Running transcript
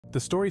The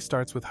story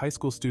starts with high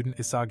school student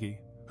Isagi,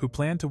 who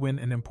planned to win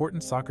an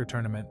important soccer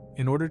tournament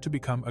in order to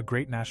become a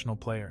great national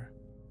player.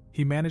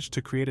 He managed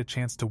to create a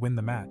chance to win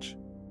the match.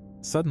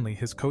 Suddenly,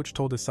 his coach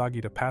told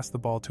Isagi to pass the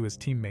ball to his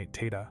teammate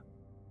Tada.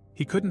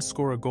 He couldn't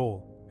score a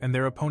goal, and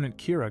their opponent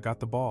Kira got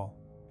the ball.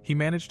 He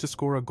managed to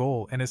score a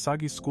goal and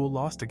Isagi's school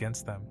lost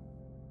against them.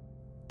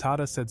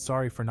 Tada said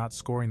sorry for not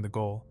scoring the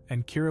goal,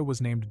 and Kira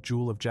was named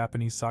Jewel of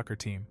Japanese soccer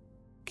team.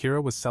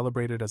 Kira was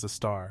celebrated as a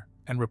star,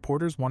 and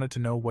reporters wanted to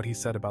know what he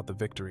said about the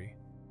victory.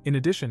 In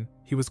addition,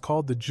 he was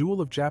called the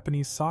Jewel of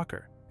Japanese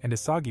soccer, and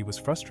Isagi was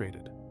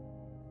frustrated.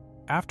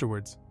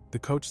 Afterwards, the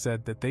coach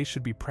said that they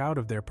should be proud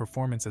of their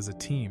performance as a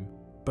team,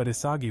 but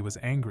Isagi was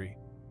angry.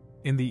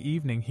 In the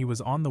evening, he was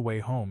on the way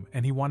home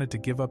and he wanted to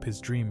give up his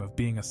dream of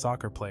being a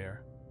soccer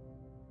player.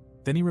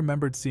 Then he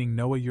remembered seeing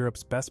Noah,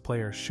 Europe's best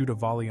player, shoot a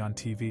volley on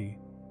TV.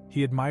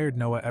 He admired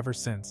Noah ever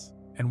since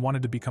and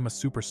wanted to become a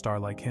superstar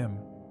like him.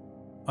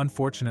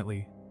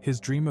 Unfortunately, his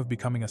dream of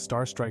becoming a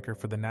star striker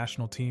for the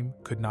national team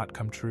could not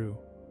come true.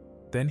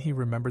 Then he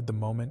remembered the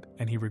moment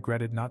and he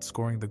regretted not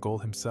scoring the goal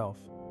himself.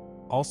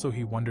 Also,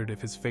 he wondered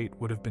if his fate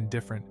would have been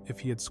different if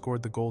he had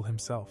scored the goal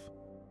himself.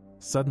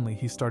 Suddenly,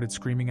 he started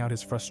screaming out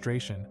his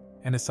frustration,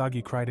 and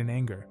Isagi cried in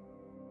anger.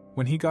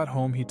 When he got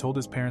home, he told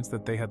his parents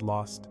that they had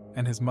lost,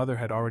 and his mother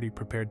had already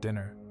prepared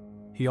dinner.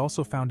 He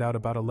also found out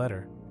about a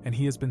letter, and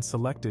he has been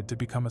selected to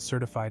become a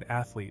certified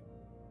athlete.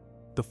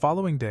 The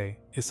following day,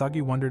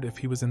 Isagi wondered if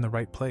he was in the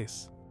right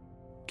place.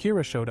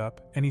 Kira showed up,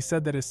 and he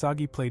said that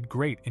Isagi played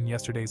great in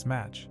yesterday's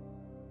match.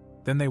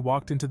 Then they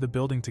walked into the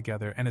building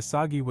together and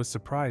Isagi was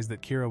surprised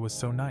that Kira was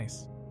so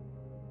nice.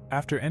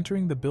 After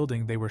entering the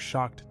building, they were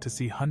shocked to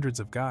see hundreds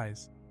of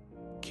guys.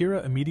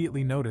 Kira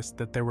immediately noticed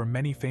that there were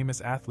many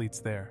famous athletes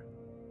there.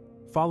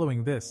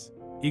 Following this,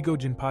 Ego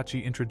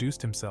Jinpachi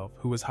introduced himself,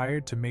 who was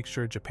hired to make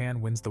sure Japan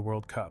wins the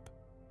World Cup.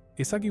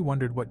 Isagi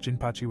wondered what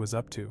Jinpachi was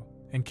up to,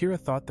 and Kira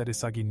thought that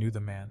Isagi knew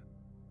the man.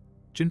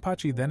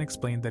 Jinpachi then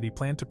explained that he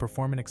planned to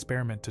perform an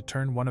experiment to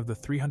turn one of the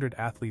 300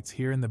 athletes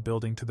here in the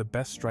building to the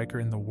best striker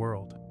in the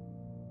world.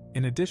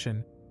 In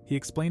addition, he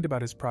explained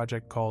about his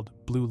project called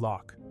Blue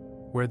Lock,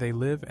 where they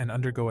live and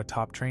undergo a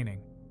top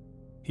training.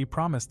 He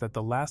promised that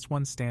the last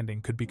one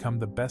standing could become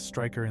the best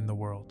striker in the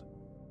world.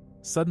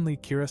 Suddenly,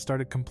 Kira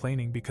started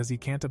complaining because he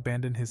can't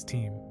abandon his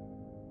team.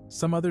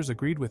 Some others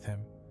agreed with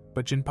him,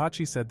 but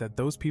Jinpachi said that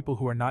those people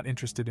who are not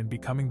interested in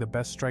becoming the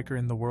best striker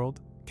in the world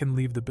can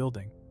leave the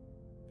building.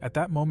 At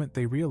that moment,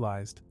 they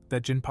realized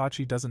that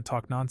Jinpachi doesn't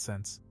talk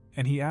nonsense,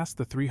 and he asked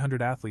the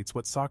 300 athletes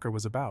what soccer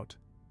was about.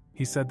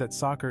 He said that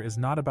soccer is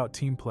not about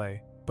team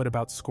play, but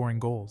about scoring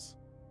goals.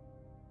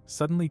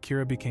 Suddenly,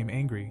 Kira became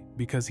angry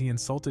because he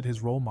insulted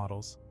his role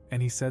models,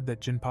 and he said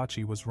that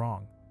Jinpachi was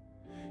wrong.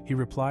 He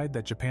replied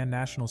that Japan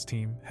nationals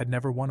team had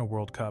never won a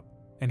World Cup,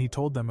 and he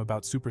told them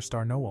about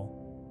superstar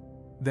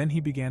Noel. Then he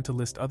began to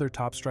list other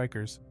top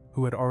strikers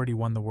who had already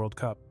won the World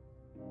Cup.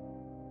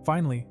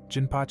 Finally,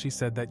 Jinpachi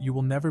said that you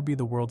will never be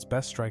the world's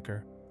best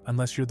striker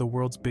unless you're the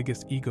world's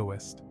biggest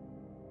egoist.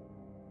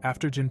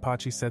 After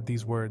Jinpachi said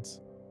these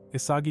words,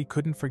 Isagi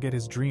couldn't forget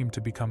his dream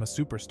to become a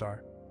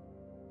superstar.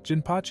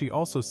 Jinpachi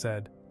also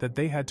said that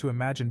they had to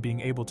imagine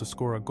being able to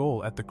score a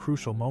goal at the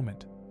crucial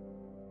moment.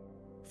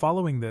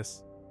 Following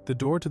this, the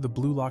door to the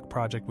Blue Lock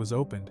project was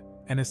opened,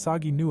 and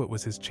Isagi knew it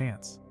was his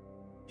chance.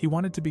 He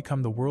wanted to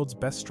become the world's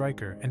best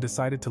striker and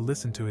decided to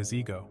listen to his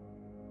ego.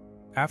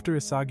 After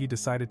Isagi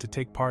decided to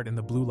take part in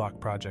the Blue Lock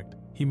project,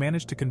 he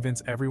managed to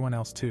convince everyone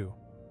else too.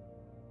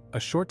 A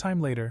short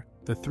time later,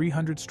 the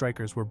 300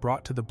 strikers were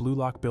brought to the Blue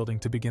Lock building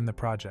to begin the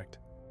project.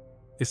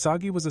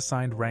 Isagi was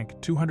assigned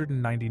rank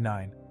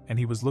 299, and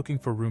he was looking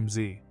for Room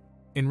Z.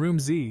 In Room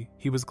Z,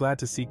 he was glad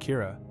to see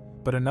Kira,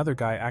 but another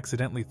guy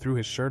accidentally threw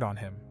his shirt on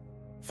him.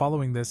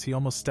 Following this, he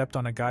almost stepped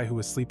on a guy who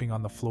was sleeping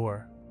on the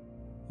floor.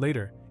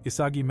 Later,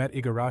 Isagi met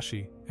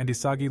Igarashi, and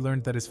Isagi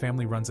learned that his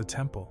family runs a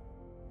temple.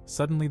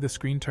 Suddenly, the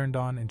screen turned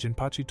on and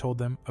Jinpachi told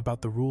them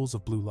about the rules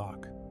of Blue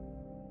Lock.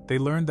 They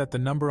learned that the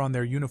number on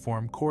their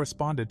uniform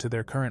corresponded to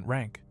their current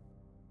rank.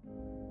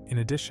 In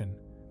addition,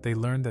 they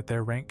learned that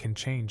their rank can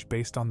change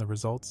based on the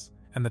results,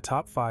 and the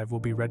top 5 will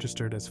be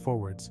registered as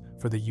forwards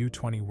for the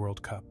U20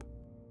 World Cup.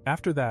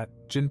 After that,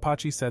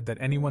 Jinpachi said that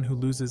anyone who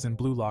loses in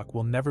Blue Lock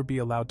will never be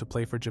allowed to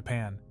play for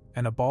Japan,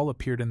 and a ball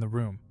appeared in the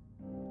room.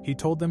 He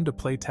told them to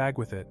play tag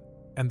with it,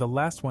 and the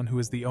last one who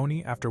is the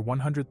Oni after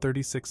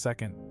 136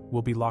 seconds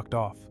will be locked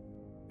off.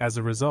 As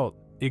a result,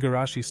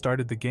 Igarashi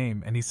started the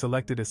game and he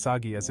selected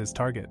Isagi as his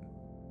target.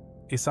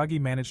 Isagi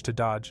managed to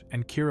dodge,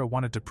 and Kira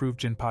wanted to prove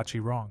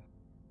Jinpachi wrong.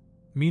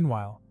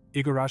 Meanwhile,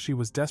 Igarashi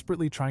was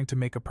desperately trying to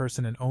make a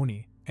person an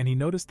Oni, and he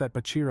noticed that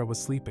Bachira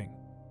was sleeping.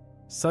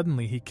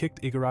 Suddenly, he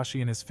kicked Igarashi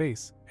in his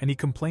face, and he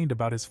complained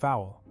about his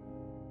foul.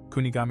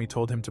 Kunigami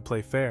told him to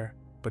play fair,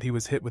 but he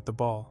was hit with the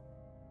ball.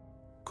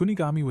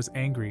 Kunigami was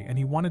angry and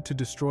he wanted to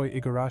destroy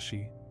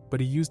Igarashi, but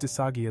he used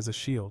Isagi as a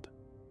shield.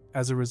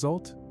 As a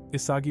result,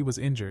 Isagi was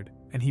injured,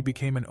 and he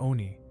became an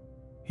Oni.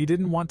 He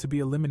didn't want to be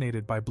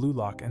eliminated by Blue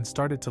Lock and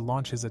started to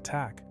launch his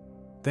attack.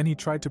 Then he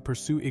tried to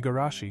pursue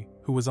Igarashi,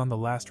 who was on the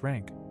last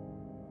rank.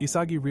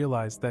 Isagi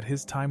realized that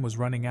his time was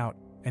running out,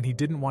 and he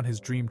didn't want his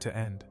dream to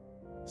end.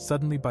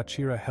 Suddenly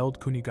Bachira held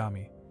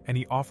Kunigami, and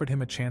he offered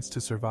him a chance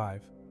to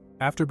survive.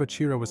 After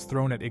Bachira was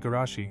thrown at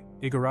Igarashi,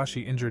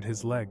 Igarashi injured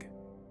his leg.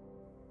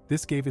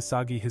 This gave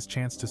Isagi his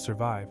chance to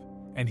survive,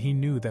 and he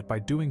knew that by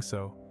doing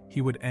so,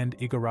 he would end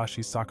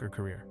Igarashi's soccer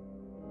career.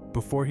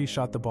 Before he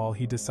shot the ball,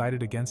 he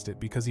decided against it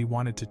because he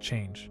wanted to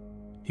change.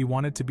 He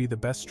wanted to be the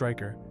best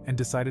striker and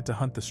decided to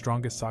hunt the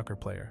strongest soccer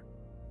player.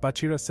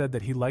 Bachira said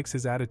that he likes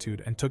his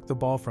attitude and took the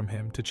ball from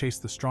him to chase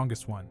the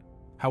strongest one.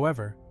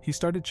 However, he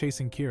started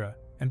chasing Kira,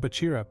 and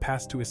Bachira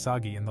passed to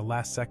Isagi in the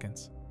last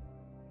seconds.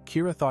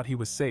 Kira thought he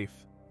was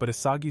safe, but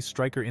Isagi's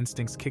striker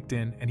instincts kicked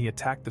in and he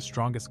attacked the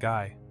strongest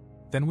guy.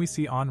 Then we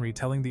see Henri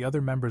telling the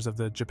other members of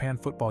the Japan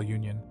Football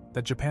Union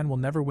that Japan will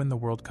never win the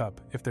World Cup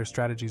if their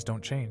strategies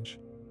don't change.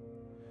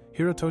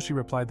 Hirotoshi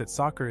replied that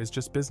soccer is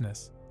just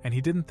business, and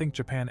he didn't think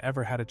Japan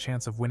ever had a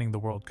chance of winning the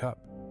World Cup.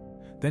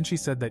 Then she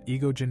said that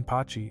Ego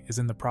Jinpachi is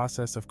in the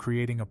process of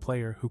creating a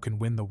player who can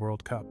win the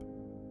World Cup.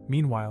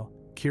 Meanwhile,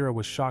 Kira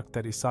was shocked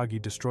that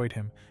Isagi destroyed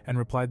him and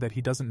replied that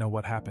he doesn't know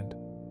what happened.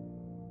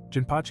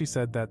 Jinpachi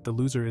said that the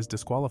loser is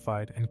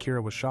disqualified, and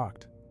Kira was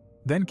shocked.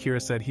 Then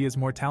Kira said he is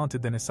more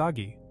talented than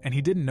Isagi, and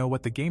he didn't know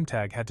what the game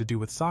tag had to do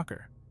with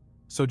soccer.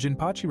 So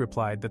Jinpachi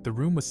replied that the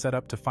room was set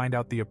up to find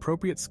out the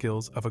appropriate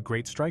skills of a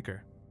great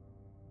striker.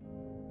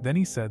 Then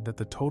he said that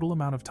the total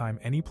amount of time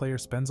any player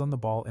spends on the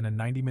ball in a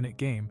 90-minute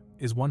game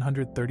is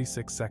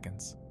 136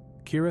 seconds.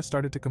 Kira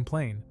started to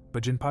complain,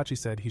 but Jinpachi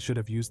said he should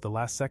have used the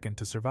last second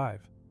to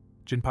survive.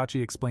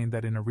 Jinpachi explained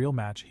that in a real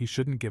match he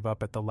shouldn't give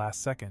up at the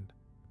last second,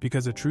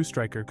 because a true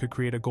striker could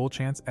create a goal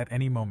chance at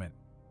any moment.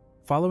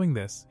 Following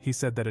this, he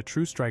said that a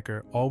true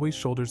striker always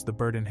shoulders the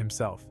burden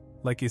himself,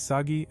 like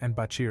Isagi and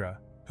Bachira,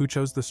 who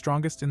chose the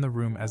strongest in the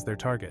room as their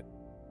target.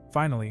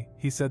 Finally,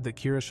 he said that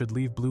Kira should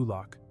leave Blue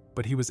Lock,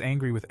 but he was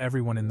angry with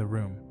everyone in the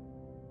room.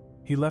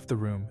 He left the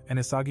room, and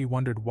Isagi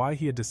wondered why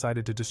he had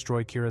decided to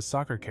destroy Kira's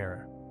soccer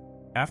career.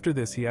 After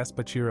this, he asked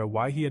Bachira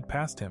why he had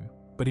passed him,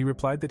 but he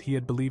replied that he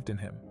had believed in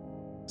him.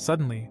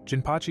 Suddenly,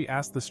 Jinpachi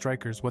asked the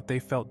strikers what they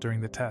felt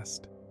during the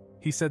test.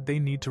 He said they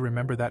need to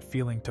remember that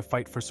feeling to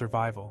fight for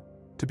survival,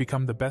 to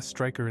become the best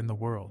striker in the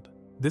world.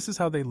 This is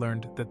how they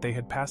learned that they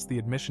had passed the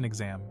admission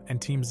exam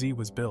and Team Z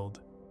was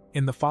billed.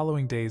 In the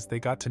following days they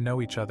got to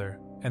know each other,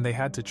 and they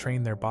had to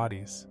train their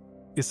bodies.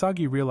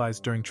 Isagi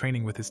realized during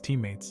training with his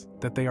teammates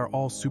that they are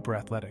all super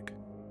athletic.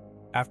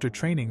 After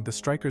training, the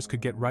strikers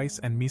could get rice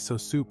and miso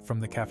soup from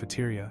the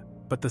cafeteria,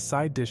 but the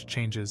side dish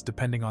changes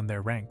depending on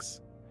their ranks.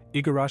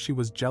 Igarashi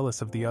was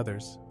jealous of the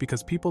others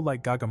because people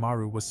like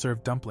Gagamaru was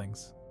served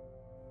dumplings.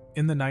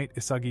 In the night,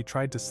 Isagi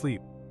tried to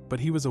sleep, but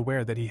he was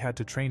aware that he had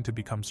to train to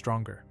become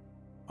stronger.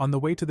 On the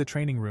way to the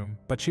training room,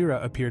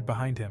 Bachira appeared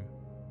behind him.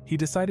 He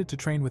decided to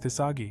train with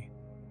Isagi.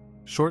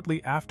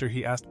 Shortly after,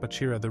 he asked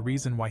Bachira the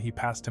reason why he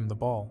passed him the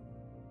ball.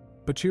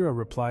 Bachira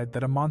replied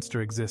that a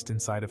monster exists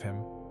inside of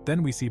him.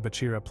 Then we see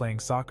Bachira playing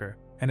soccer,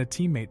 and a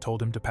teammate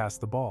told him to pass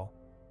the ball.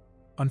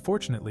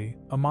 Unfortunately,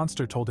 a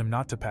monster told him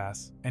not to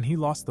pass, and he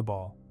lost the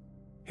ball.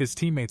 His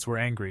teammates were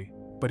angry,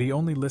 but he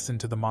only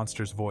listened to the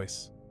monster's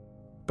voice.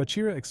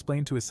 Bachira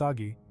explained to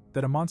Isagi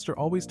that a monster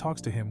always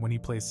talks to him when he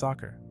plays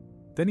soccer.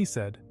 Then he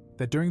said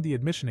that during the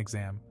admission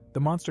exam,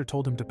 the monster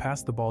told him to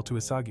pass the ball to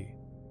Isagi.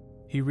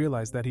 He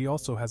realized that he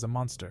also has a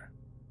monster.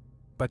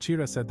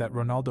 Bachira said that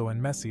Ronaldo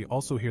and Messi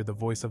also hear the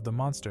voice of the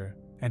monster,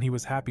 and he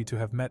was happy to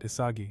have met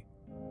Isagi.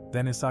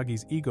 Then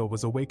Isagi's ego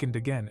was awakened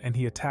again and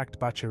he attacked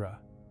Bachira.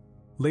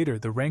 Later,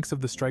 the ranks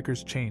of the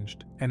strikers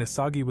changed, and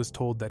Isagi was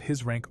told that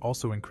his rank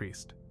also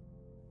increased.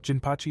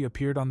 Jinpachi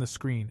appeared on the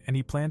screen and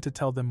he planned to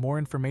tell them more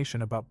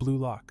information about Blue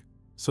Lock.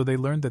 So they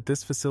learned that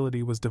this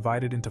facility was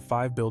divided into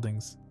 5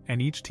 buildings,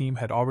 and each team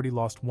had already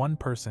lost one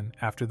person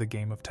after the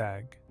game of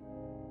tag.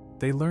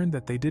 They learned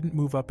that they didn't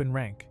move up in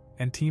rank,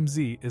 and Team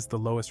Z is the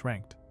lowest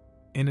ranked.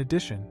 In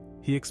addition,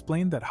 he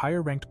explained that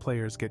higher ranked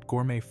players get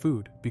gourmet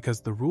food because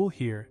the rule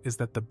here is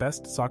that the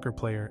best soccer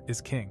player is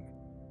king.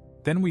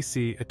 Then we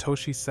see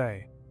Itoshi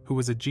Sei, who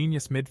was a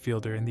genius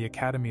midfielder in the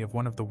academy of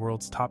one of the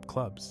world's top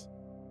clubs.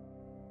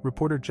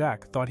 Reporter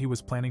Jack thought he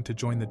was planning to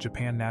join the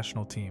Japan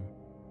national team.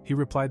 He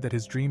replied that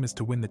his dream is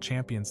to win the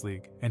Champions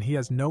League, and he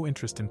has no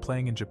interest in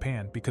playing in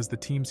Japan because the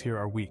teams here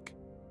are weak.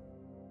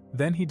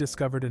 Then he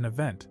discovered an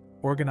event,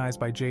 organized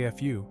by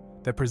JFU,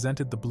 that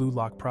presented the Blue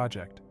Lock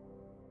project.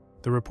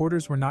 The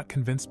reporters were not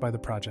convinced by the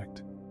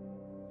project.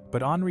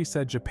 But Henri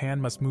said Japan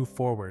must move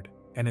forward,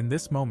 and in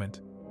this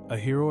moment, a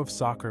hero of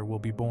soccer will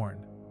be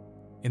born.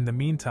 In the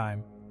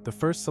meantime, the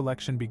first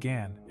selection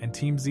began, and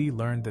Team Z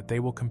learned that they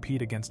will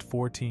compete against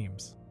 4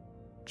 teams.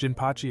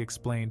 Jinpachi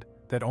explained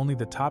that only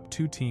the top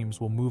 2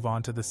 teams will move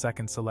on to the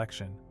second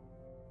selection.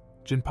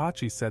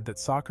 Jinpachi said that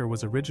soccer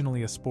was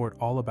originally a sport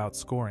all about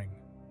scoring.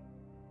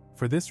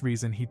 For this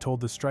reason, he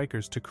told the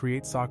strikers to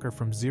create soccer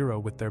from zero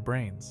with their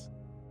brains.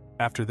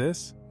 After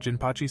this,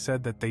 Jinpachi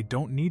said that they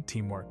don't need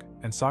teamwork,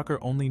 and soccer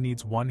only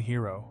needs one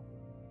hero.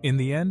 In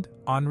the end,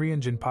 Henri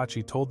and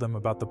Jinpachi told them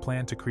about the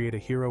plan to create a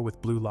hero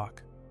with Blue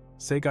Lock.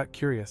 Sei got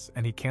curious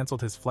and he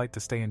cancelled his flight to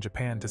stay in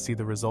Japan to see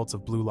the results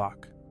of Blue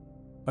Lock.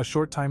 A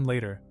short time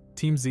later,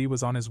 Team Z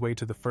was on his way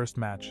to the first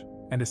match,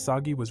 and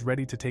Isagi was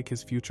ready to take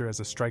his future as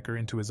a striker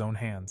into his own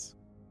hands.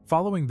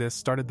 Following this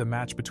started the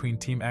match between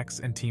Team X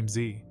and Team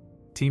Z.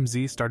 Team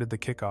Z started the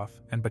kickoff,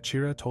 and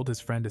Bachira told his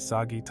friend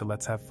Isagi to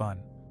let's have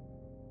fun.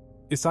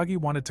 Isagi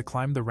wanted to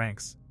climb the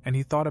ranks, and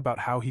he thought about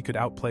how he could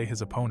outplay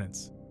his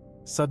opponents.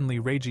 Suddenly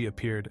Reiji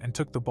appeared and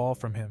took the ball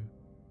from him.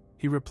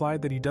 He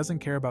replied that he doesn't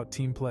care about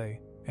team play,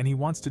 and he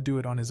wants to do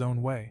it on his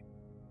own way.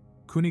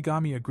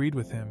 Kunigami agreed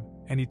with him,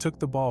 and he took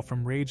the ball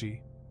from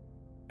Reiji.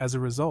 As a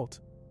result,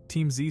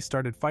 Team Z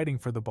started fighting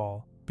for the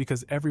ball,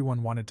 because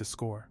everyone wanted to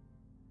score.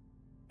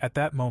 At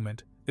that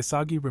moment,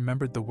 Isagi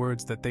remembered the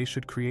words that they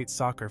should create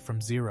soccer from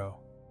zero.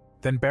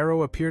 Then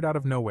Burū appeared out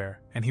of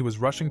nowhere, and he was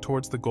rushing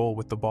towards the goal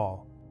with the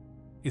ball.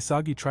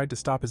 Isagi tried to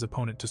stop his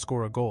opponent to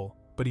score a goal,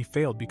 but he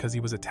failed because he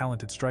was a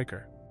talented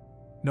striker.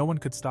 No one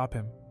could stop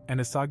him, and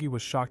Isagi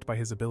was shocked by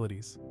his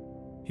abilities.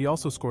 He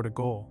also scored a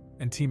goal,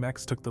 and Team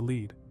X took the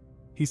lead.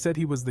 He said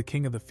he was the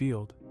king of the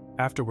field.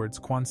 Afterwards,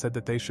 Kwon said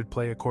that they should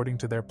play according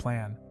to their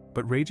plan,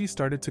 but Reiji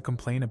started to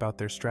complain about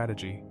their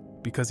strategy,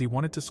 because he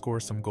wanted to score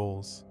some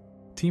goals.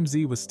 Team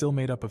Z was still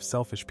made up of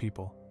selfish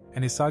people,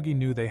 and Isagi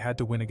knew they had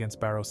to win against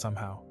Burū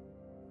somehow.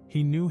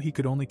 He knew he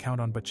could only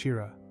count on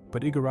Bachira,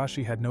 but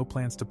Igarashi had no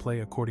plans to play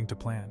according to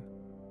plan.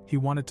 He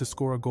wanted to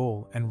score a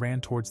goal and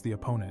ran towards the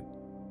opponent.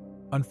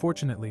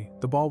 Unfortunately,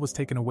 the ball was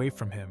taken away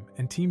from him,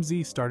 and Team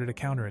Z started a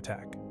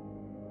counterattack.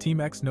 Team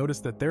X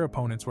noticed that their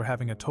opponents were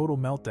having a total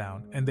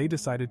meltdown, and they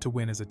decided to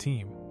win as a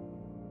team.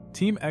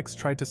 Team X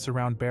tried to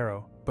surround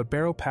Burū, but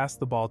Burū passed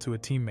the ball to a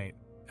teammate.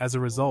 As a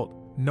result,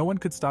 no one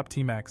could stop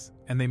Team X,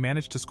 and they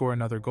managed to score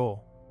another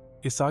goal.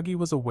 Isagi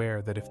was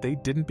aware that if they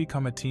didn't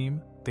become a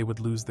team, they would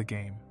lose the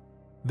game.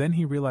 Then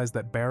he realized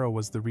that Burū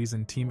was the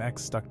reason Team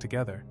X stuck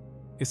together.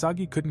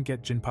 Isagi couldn't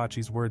get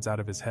Jinpachi's words out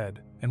of his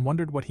head, and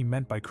wondered what he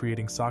meant by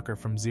creating soccer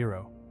from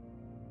zero.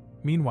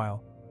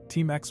 Meanwhile,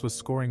 Team X was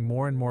scoring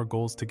more and more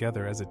goals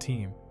together as a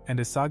team, and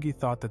Isagi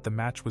thought that the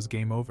match was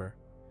game over.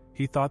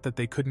 He thought that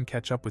they couldn't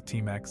catch up with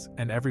Team X,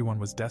 and everyone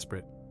was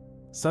desperate.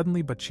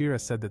 Suddenly Bachira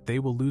said that they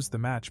will lose the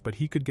match, but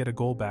he could get a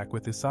goal back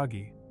with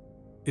Isagi.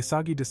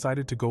 Isagi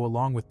decided to go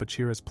along with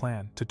Bachira's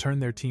plan to turn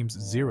their team's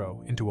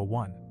 0 into a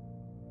 1.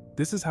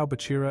 This is how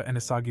Bachira and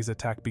Isagi's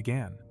attack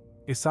began.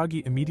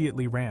 Isagi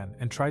immediately ran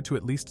and tried to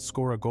at least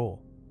score a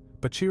goal.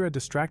 Bachira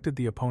distracted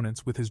the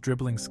opponents with his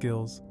dribbling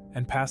skills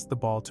and passed the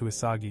ball to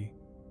Isagi.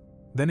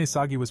 Then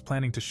Isagi was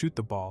planning to shoot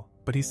the ball,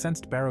 but he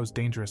sensed Burū's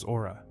dangerous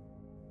aura.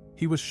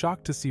 He was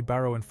shocked to see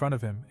Burū in front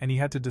of him, and he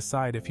had to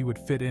decide if he would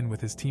fit in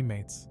with his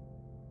teammates.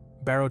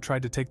 Burū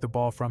tried to take the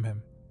ball from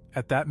him.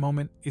 At that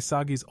moment,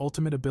 Isagi's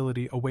ultimate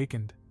ability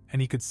awakened,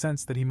 and he could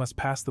sense that he must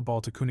pass the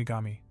ball to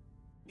Kunigami.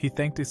 He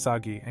thanked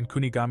Isagi, and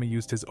Kunigami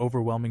used his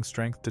overwhelming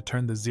strength to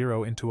turn the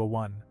 0 into a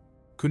 1.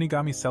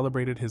 Kunigami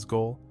celebrated his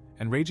goal,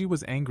 and Reiji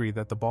was angry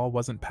that the ball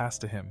wasn't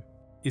passed to him.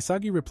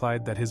 Isagi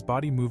replied that his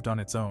body moved on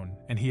its own,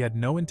 and he had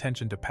no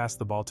intention to pass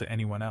the ball to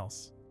anyone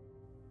else.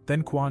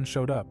 Then Kwon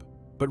showed up,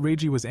 but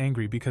Reiji was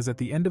angry because at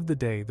the end of the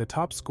day the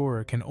top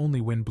scorer can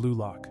only win blue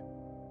lock.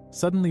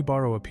 Suddenly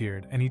Burū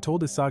appeared, and he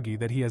told Isagi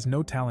that he has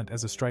no talent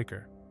as a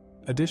striker.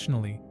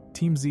 Additionally,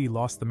 Team Z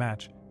lost the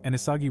match, and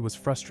Isagi was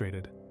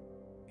frustrated.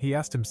 He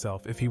asked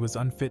himself if he was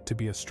unfit to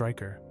be a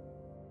striker.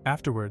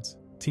 Afterwards,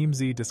 Team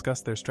Z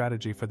discussed their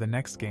strategy for the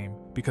next game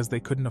because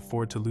they couldn't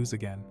afford to lose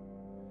again.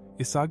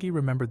 Isagi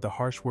remembered the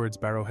harsh words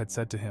Burū had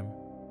said to him.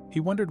 He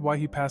wondered why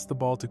he passed the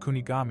ball to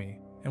Kunigami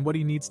and what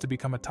he needs to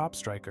become a top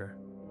striker.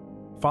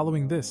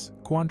 Following this,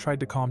 Kwon tried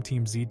to calm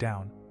Team Z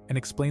down and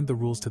explained the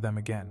rules to them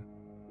again.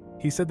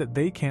 He said that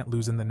they can't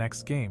lose in the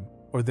next game,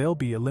 or they'll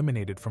be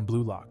eliminated from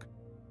Blue Lock.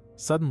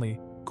 Suddenly,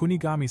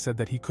 Kunigami said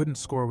that he couldn't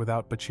score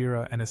without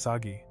Bachira and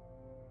Isagi.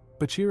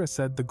 Bachira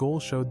said the goal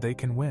showed they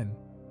can win.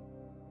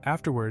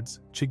 Afterwards,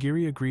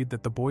 Chigiri agreed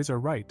that the boys are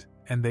right,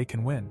 and they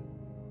can win.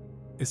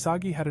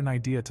 Isagi had an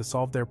idea to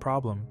solve their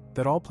problem,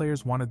 that all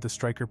players wanted the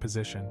striker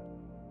position.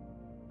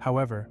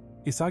 However,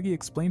 Isagi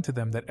explained to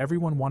them that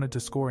everyone wanted to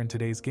score in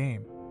today's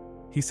game.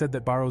 He said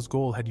that Burū's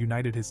goal had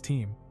united his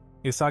team.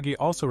 Isagi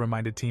also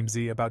reminded Team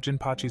Z about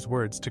Jinpachi's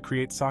words to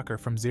create soccer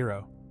from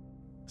 0.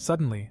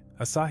 Suddenly,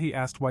 Asahi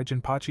asked why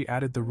Jinpachi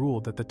added the rule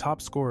that the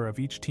top scorer of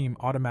each team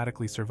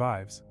automatically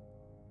survives.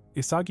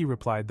 Isagi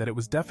replied that it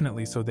was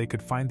definitely so they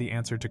could find the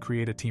answer to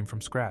create a team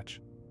from scratch.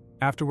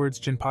 Afterwards,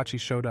 Jinpachi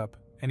showed up,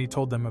 and he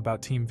told them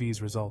about Team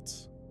V's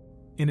results.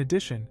 In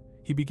addition,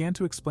 he began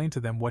to explain to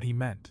them what he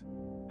meant,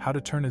 how to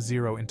turn a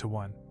 0 into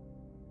 1.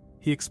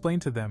 He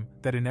explained to them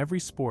that in every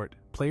sport,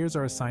 players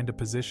are assigned a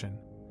position,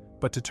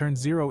 but to turn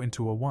 0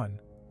 into a 1,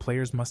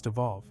 players must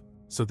evolve,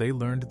 so they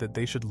learned that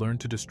they should learn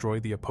to destroy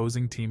the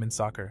opposing team in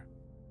soccer.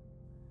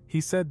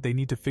 He said they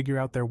need to figure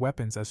out their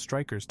weapons as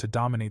strikers to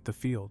dominate the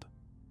field.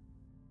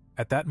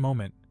 At that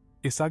moment,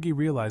 Isagi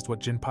realized what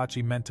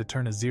Jinpachi meant to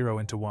turn a 0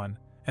 into 1,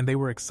 and they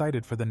were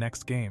excited for the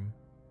next game.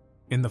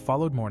 In the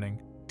following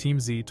morning, Team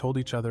Z told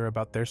each other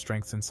about their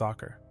strengths in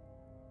soccer.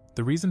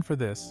 The reason for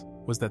this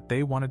was that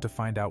they wanted to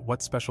find out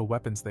what special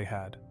weapons they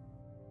had.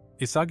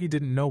 Isagi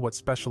didn't know what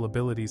special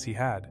abilities he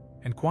had,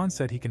 and Kwon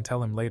said he can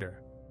tell him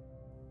later.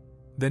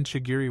 Then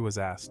Shigiri was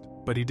asked,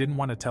 but he didn't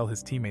want to tell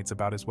his teammates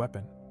about his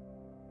weapon.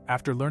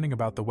 After learning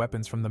about the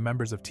weapons from the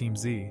members of Team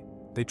Z,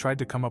 they tried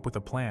to come up with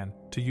a plan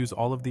to use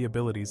all of the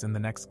abilities in the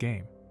next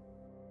game.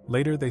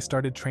 Later they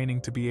started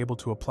training to be able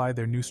to apply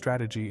their new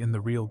strategy in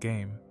the real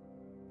game.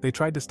 They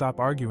tried to stop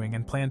arguing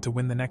and planned to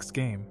win the next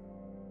game.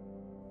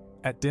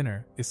 At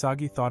dinner,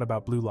 Isagi thought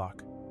about Blue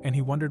Lock, and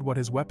he wondered what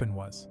his weapon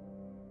was.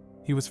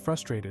 He was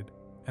frustrated,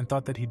 and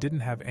thought that he didn't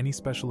have any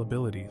special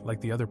ability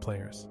like the other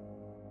players.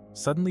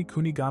 Suddenly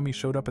Kunigami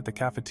showed up at the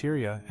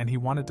cafeteria and he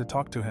wanted to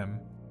talk to him.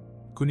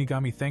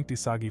 Kunigami thanked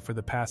Isagi for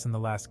the pass in the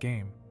last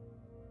game.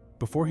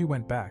 Before he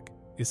went back,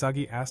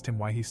 Isagi asked him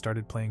why he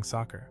started playing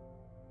soccer.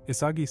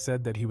 Isagi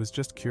said that he was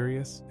just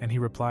curious, and he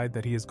replied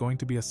that he is going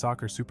to be a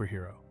soccer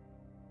superhero.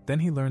 Then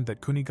he learned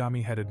that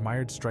Kunigami had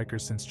admired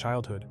strikers since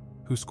childhood,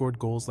 who scored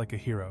goals like a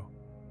hero.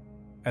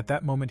 At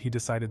that moment he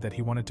decided that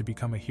he wanted to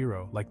become a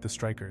hero like the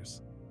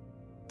strikers.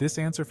 This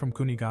answer from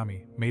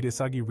Kunigami made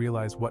Isagi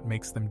realize what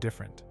makes them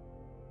different.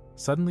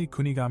 Suddenly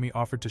Kunigami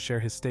offered to share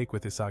his stake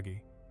with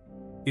Isagi.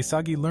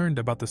 Isagi learned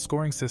about the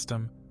scoring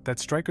system, that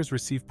strikers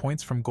receive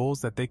points from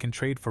goals that they can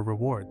trade for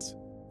rewards.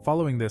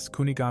 Following this,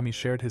 Kunigami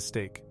shared his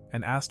stake,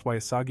 and asked why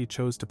Isagi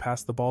chose to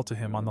pass the ball to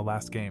him on the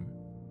last game.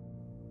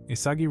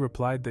 Isagi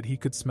replied that he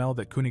could smell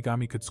that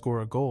Kunigami could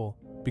score a goal,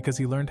 because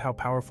he learned how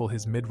powerful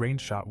his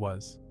mid-range shot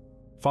was.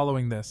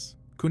 Following this,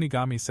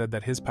 Kunigami said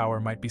that his power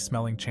might be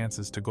smelling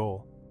chances to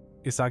goal.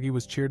 Isagi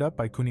was cheered up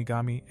by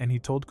Kunigami and he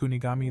told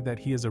Kunigami that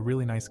he is a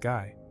really nice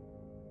guy.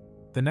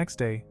 The next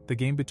day, the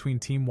game between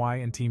Team Y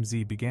and Team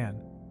Z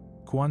began.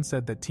 Kwon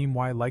said that Team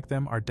Y like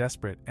them are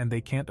desperate and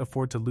they can't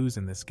afford to lose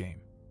in this game.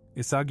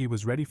 Isagi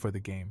was ready for the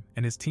game,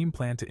 and his team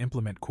planned to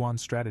implement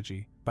Kwon's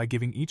strategy by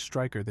giving each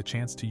striker the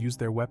chance to use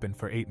their weapon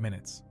for 8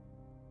 minutes.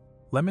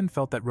 Lemon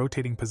felt that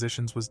rotating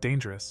positions was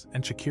dangerous,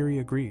 and Shikiri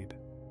agreed.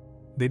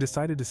 They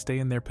decided to stay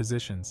in their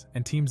positions,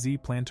 and Team Z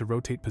planned to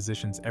rotate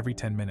positions every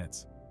 10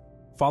 minutes.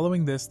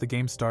 Following this, the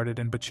game started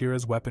and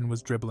Bachira's weapon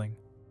was dribbling.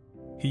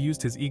 He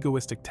used his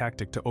egoistic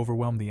tactic to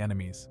overwhelm the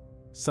enemies.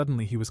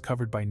 Suddenly he was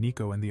covered by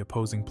Nico and the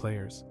opposing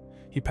players.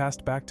 He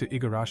passed back to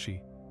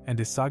Igarashi, and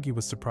Isagi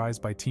was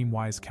surprised by Team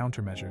Y's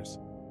countermeasures.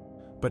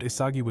 But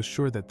Isagi was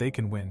sure that they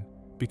can win,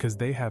 because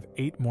they have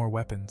 8 more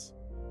weapons.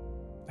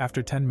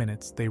 After 10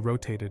 minutes, they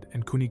rotated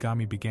and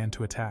Kunigami began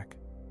to attack.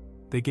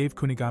 They gave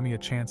Kunigami a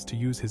chance to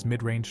use his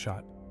mid-range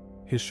shot.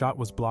 His shot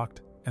was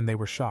blocked, and they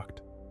were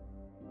shocked.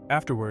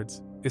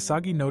 Afterwards,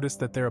 Isagi noticed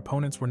that their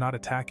opponents were not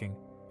attacking,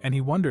 and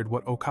he wondered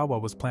what Okawa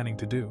was planning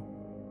to do.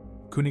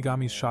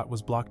 Kunigami's shot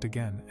was blocked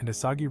again, and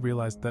Isagi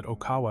realized that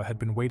Okawa had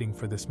been waiting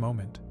for this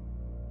moment.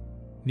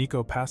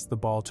 Nico passed the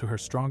ball to her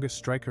strongest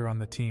striker on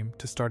the team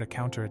to start a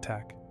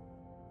counter-attack.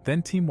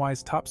 Then Team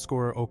Y's top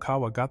scorer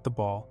Okawa got the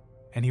ball,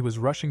 and he was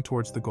rushing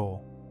towards the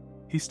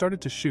goal. He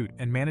started to shoot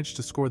and managed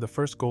to score the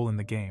first goal in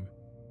the game.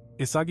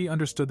 Isagi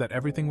understood that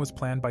everything was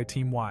planned by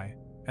Team Y,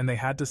 and they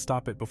had to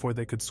stop it before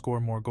they could score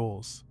more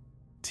goals.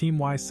 Team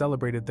Y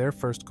celebrated their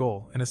first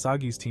goal, and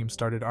Isagi's team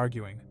started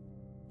arguing.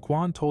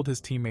 Kwon told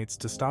his teammates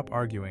to stop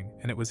arguing,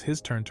 and it was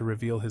his turn to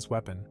reveal his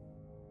weapon.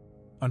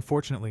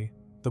 Unfortunately,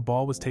 the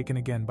ball was taken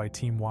again by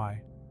Team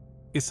Y.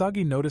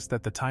 Isagi noticed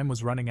that the time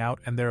was running out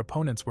and their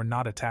opponents were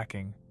not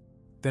attacking.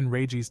 Then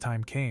Reiji's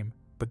time came,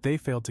 but they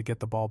failed to get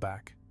the ball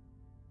back.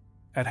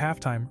 At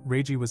halftime,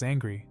 Reiji was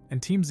angry,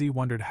 and Team Z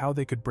wondered how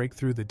they could break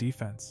through the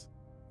defense.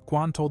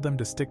 Kwon told them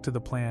to stick to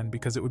the plan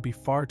because it would be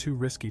far too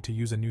risky to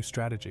use a new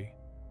strategy.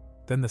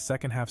 Then the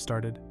second half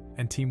started,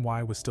 and Team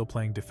Y was still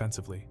playing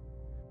defensively.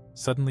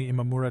 Suddenly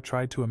Imamura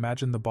tried to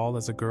imagine the ball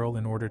as a girl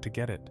in order to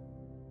get it.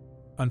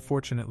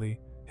 Unfortunately,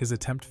 his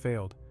attempt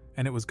failed,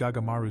 and it was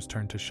Gagamaru's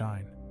turn to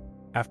shine.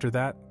 After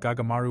that,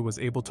 Gagamaru was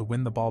able to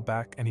win the ball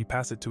back and he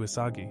passed it to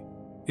Isagi.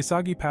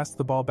 Isagi passed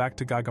the ball back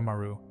to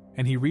Gagamaru,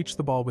 and he reached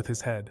the ball with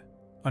his head.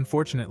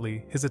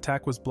 Unfortunately, his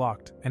attack was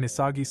blocked, and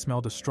Isagi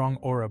smelled a strong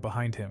aura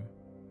behind him.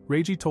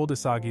 Reiji told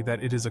Isagi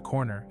that it is a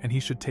corner and he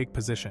should take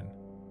position.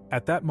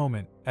 At that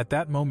moment,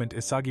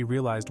 Isagi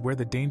realized where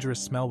the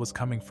dangerous smell was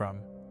coming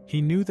from.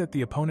 He knew that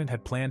the opponent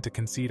had planned to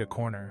concede a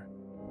corner.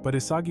 But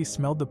Isagi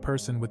smelled the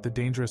person with the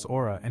dangerous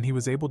aura and he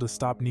was able to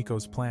stop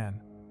Nico's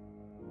plan.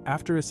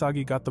 After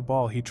Isagi got the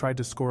ball, he tried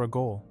to score a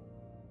goal.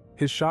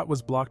 His shot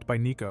was blocked by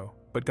Nico,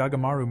 but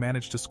Gagamaru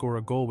managed to score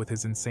a goal with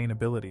his insane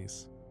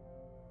abilities.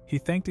 He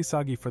thanked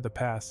Isagi for the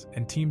pass,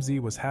 and Team Z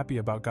was happy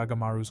about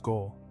Gagamaru's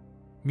goal.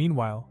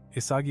 Meanwhile,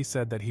 Isagi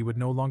said that he would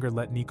no longer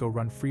let Nico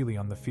run freely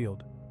on the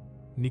field.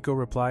 Nico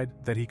replied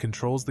that he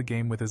controls the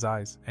game with his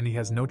eyes and he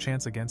has no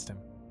chance against him.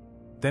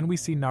 Then we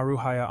see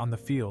Naruhaya on the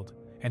field,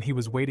 and he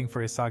was waiting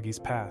for Isagi's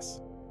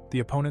pass. The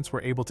opponents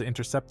were able to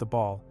intercept the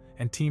ball,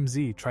 and Team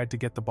Z tried to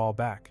get the ball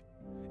back.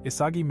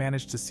 Isagi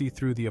managed to see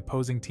through the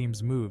opposing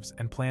team's moves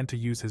and planned to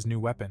use his new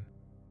weapon.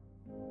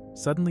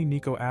 Suddenly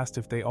Nico asked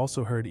if they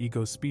also heard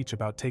Igo's speech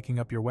about taking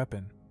up your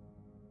weapon.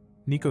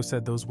 Nico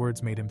said those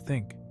words made him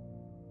think.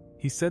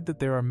 He said that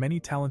there are many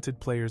talented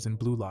players in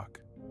Blue Lock.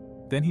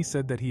 Then he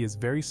said that he is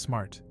very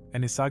smart,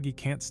 and Isagi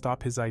can't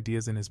stop his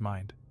ideas in his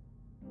mind.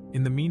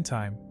 In the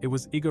meantime, it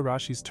was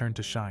Igarashi's turn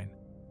to shine,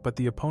 but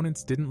the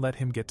opponents didn't let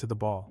him get to the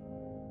ball.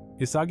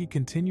 Isagi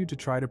continued to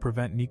try to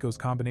prevent Nico's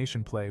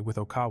combination play with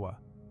Okawa.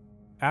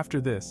 After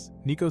this,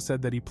 Nico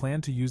said that he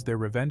planned to use their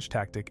revenge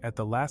tactic at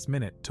the last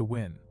minute to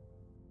win.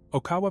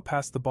 Okawa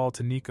passed the ball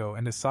to Nico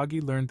and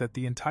Isagi learned that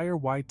the entire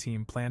Y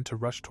team planned to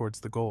rush towards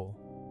the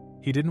goal.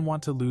 He didn't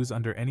want to lose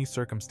under any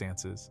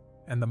circumstances,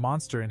 and the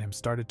monster in him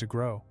started to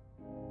grow.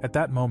 At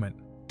that moment,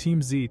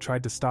 Team Z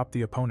tried to stop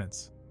the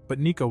opponents, but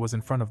Nico was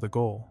in front of the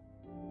goal.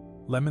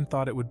 Lemon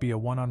thought it would be a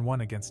one-on-one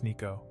against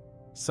Nico.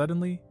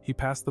 Suddenly, he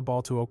passed the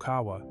ball to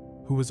Okawa,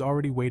 who was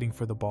already waiting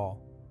for the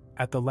ball.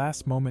 At the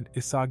last moment,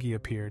 Isagi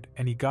appeared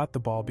and he got the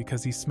ball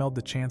because he smelled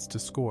the chance to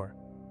score.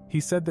 He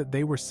said that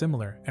they were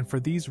similar and for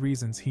these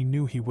reasons he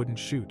knew he wouldn't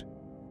shoot.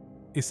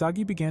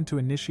 Isagi began to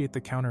initiate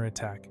the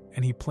counterattack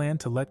and he planned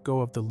to let go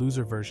of the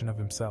loser version of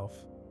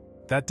himself.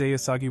 That day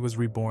Isagi was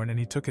reborn and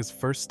he took his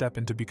first step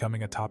into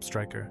becoming a top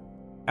striker.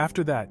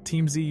 After that,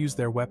 Team Z used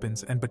their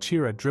weapons and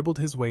Bachira dribbled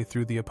his way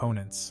through the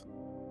opponents.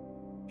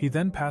 He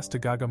then passed to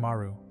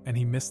Gagamaru and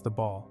he missed the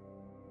ball.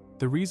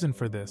 The reason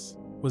for this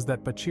was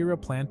that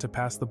Bachira planned to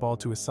pass the ball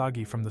to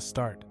Isagi from the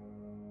start.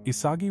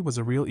 Isagi was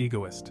a real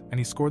egoist and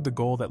he scored the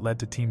goal that led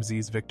to Team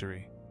Z's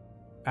victory.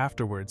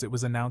 Afterwards, it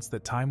was announced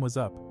that time was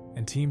up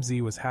and Team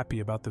Z was happy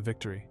about the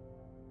victory.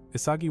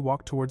 Isagi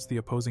walked towards the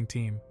opposing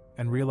team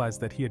and realized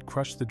that he had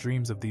crushed the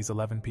dreams of these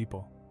 11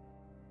 people.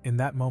 In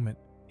that moment,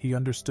 he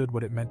understood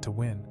what it meant to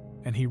win,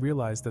 and he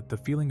realized that the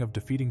feeling of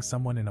defeating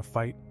someone in a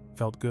fight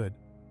felt good.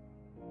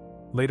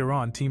 Later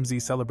on, Team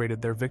Z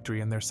celebrated their victory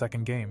in their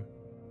second game.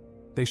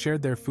 They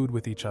shared their food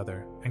with each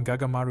other, and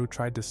Gagamaru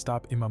tried to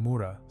stop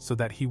Imamura so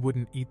that he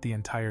wouldn't eat the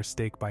entire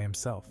steak by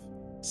himself.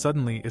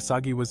 Suddenly,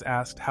 Isagi was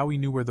asked how he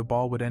knew where the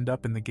ball would end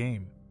up in the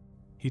game.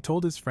 He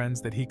told his friends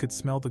that he could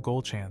smell the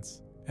goal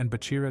chance, and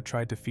Bachira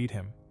tried to feed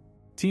him.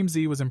 Team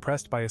Z was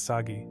impressed by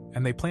Isagi,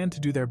 and they planned to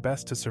do their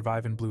best to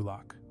survive in Blue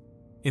Lock.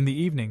 In the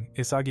evening,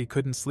 Isagi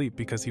couldn't sleep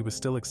because he was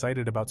still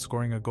excited about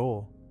scoring a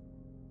goal.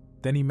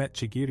 Then he met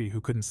Chigiri,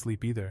 who couldn't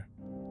sleep either.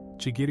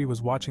 Chigiri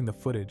was watching the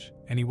footage,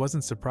 and he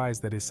wasn't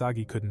surprised that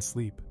Isagi couldn't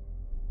sleep.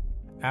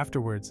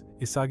 Afterwards,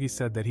 Isagi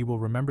said that he will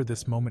remember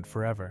this moment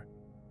forever,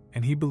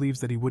 and he believes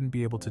that he wouldn't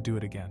be able to do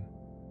it again.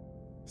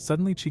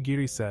 Suddenly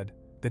Chigiri said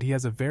that he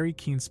has a very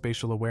keen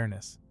spatial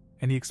awareness,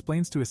 and he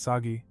explains to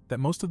Isagi that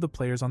most of the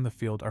players on the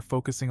field are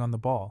focusing on the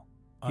ball.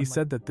 He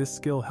said that this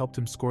skill helped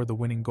him score the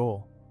winning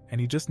goal,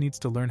 and he just needs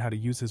to learn how to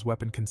use his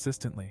weapon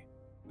consistently.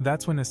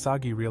 That's when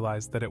Isagi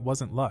realized that it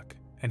wasn't luck,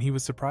 and he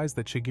was surprised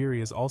that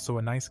Chigiri is also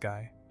a nice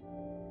guy.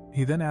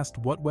 He then asked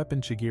what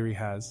weapon Chigiri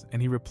has,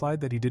 and he replied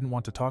that he didn't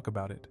want to talk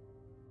about it.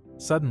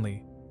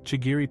 Suddenly,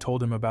 Chigiri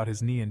told him about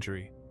his knee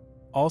injury.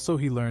 Also,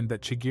 he learned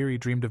that Chigiri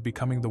dreamed of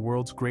becoming the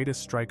world's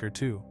greatest striker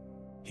too.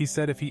 He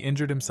said if he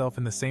injured himself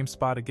in the same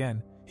spot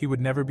again, he would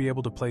never be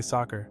able to play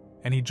soccer,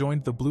 and he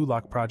joined the Blue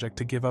Lock project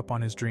to give up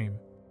on his dream.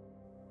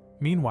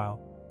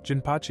 Meanwhile,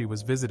 Jinpachi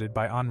was visited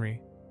by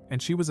Henri, and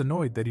she was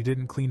annoyed that he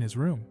didn't clean his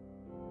room.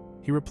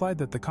 He replied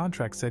that the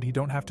contract said he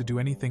don't have to do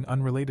anything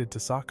unrelated to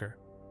soccer.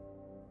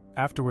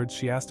 Afterwards,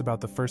 she asked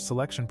about the first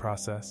selection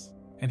process,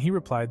 and he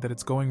replied that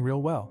it's going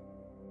real well.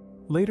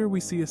 Later we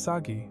see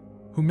Isagi,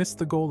 who missed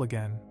the goal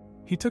again.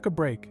 He took a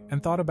break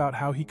and thought about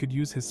how he could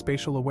use his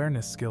spatial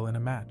awareness skill in a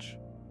match.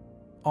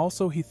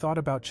 Also, he thought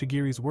about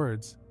Chigiri's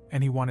words,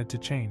 and he wanted to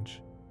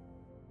change.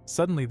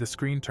 Suddenly the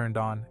screen turned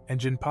on, and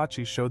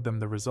Jinpachi showed them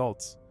the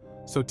results,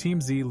 so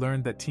Team Z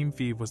learned that Team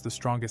Five was the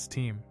strongest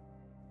team.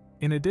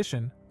 In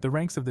addition, the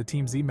ranks of the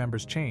Team Z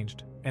members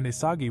changed, and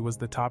Isagi was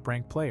the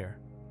top-ranked player.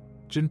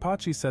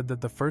 Jinpachi said that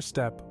the first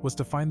step was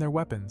to find their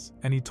weapons,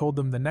 and he told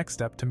them the next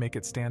step to make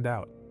it stand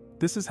out.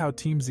 This is how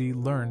Team Z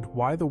learned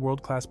why the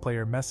world-class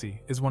player Messi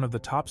is one of the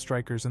top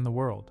strikers in the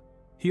world.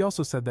 He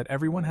also said that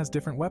everyone has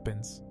different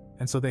weapons,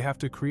 and so they have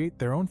to create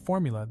their own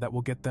formula that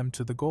will get them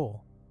to the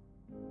goal.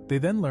 They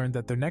then learned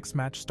that their next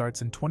match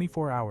starts in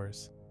 24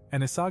 hours,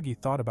 and Isagi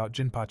thought about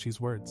Jinpachi's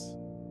words.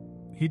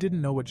 He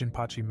didn't know what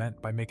Jinpachi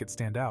meant by make it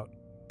stand out,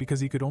 because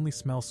he could only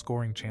smell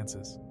scoring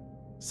chances.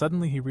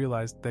 Suddenly he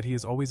realized that he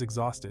is always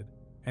exhausted,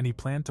 and he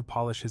planned to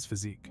polish his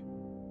physique.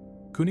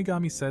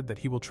 Kunigami said that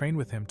he will train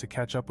with him to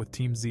catch up with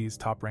Team Z's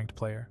top-ranked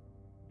player.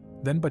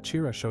 Then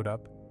Bachira showed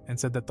up and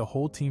said that the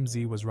whole Team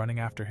Z was running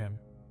after him.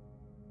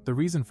 The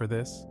reason for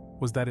this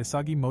was that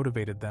Isagi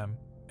motivated them,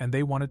 and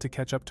they wanted to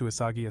catch up to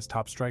Isagi as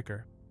top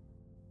striker.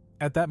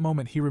 At that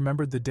moment he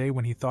remembered the day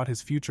when he thought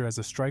his future as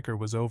a striker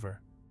was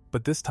over.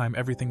 But this time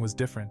everything was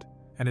different,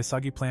 and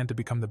Isagi planned to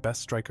become the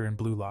best striker in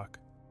Blue Lock.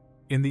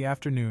 In the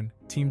afternoon,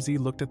 Team Z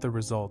looked at the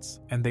results,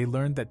 and they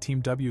learned that Team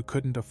W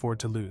couldn't afford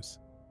to lose.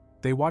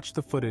 They watched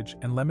the footage,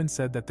 and Lemon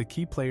said that the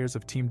key players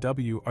of Team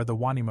W are the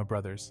Wanima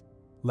brothers.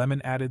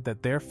 Lemon added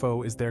that their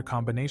foe is their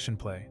combination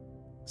play.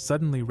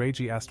 Suddenly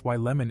Reiji asked why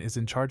Lemon is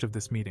in charge of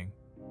this meeting.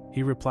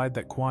 He replied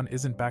that Quan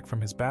isn't back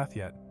from his bath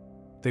yet.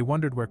 They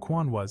wondered where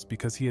Quan was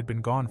because he had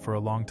been gone for a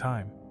long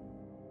time.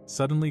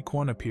 Suddenly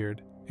Quan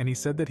appeared, and he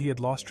said that he had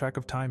lost track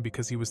of time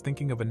because he was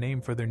thinking of a name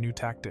for their new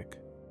tactic.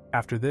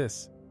 After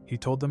this, he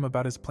told them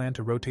about his plan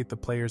to rotate the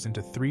players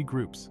into 3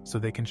 groups so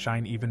they can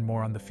shine even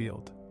more on the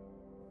field.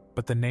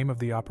 But the name of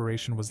the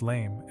operation was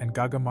lame, and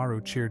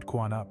Gagamaru cheered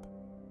Quan up.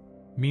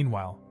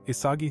 Meanwhile,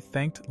 Isagi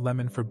thanked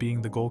Lemon for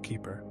being the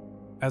goalkeeper.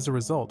 As a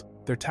result,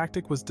 their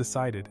tactic was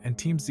decided and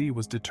Team Z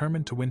was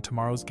determined to win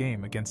tomorrow's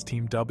game against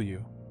Team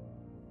W.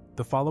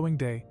 The following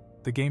day,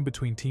 the game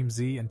between Team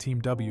Z and Team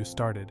W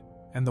started,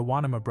 and the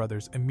Wanama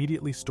brothers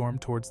immediately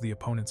stormed towards the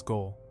opponent's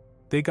goal.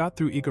 They got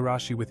through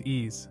Igarashi with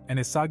ease, and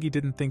Isagi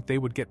didn't think they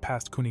would get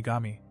past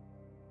Kunigami.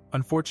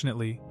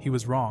 Unfortunately, he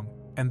was wrong,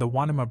 and the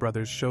Wanama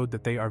brothers showed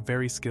that they are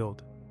very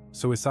skilled.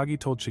 So Isagi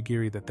told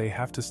Chigiri that they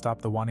have to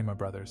stop the Wanama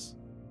brothers.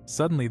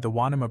 Suddenly, the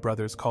Wanama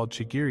brothers called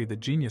Chigiri the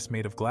genius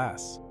made of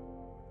glass.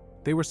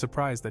 They were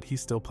surprised that he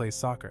still plays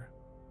soccer.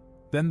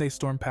 Then they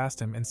stormed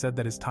past him and said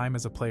that his time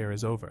as a player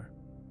is over.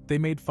 They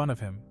made fun of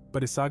him,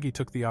 but Isagi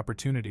took the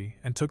opportunity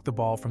and took the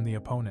ball from the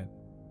opponent.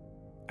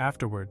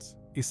 Afterwards,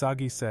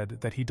 Isagi said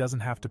that he doesn't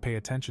have to pay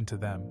attention to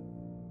them.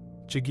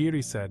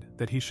 Chigiri said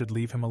that he should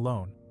leave him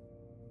alone.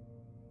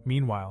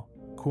 Meanwhile,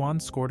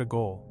 Kwon scored a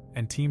goal,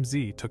 and Team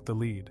Z took the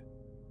lead.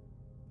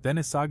 Then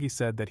Isagi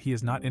said that he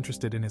is not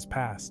interested in his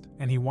past,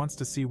 and he wants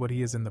to see what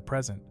he is in the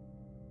present.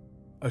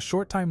 A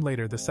short time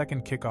later, the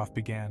second kickoff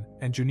began,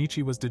 and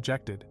Junichi was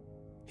dejected.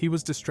 He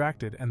was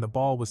distracted and the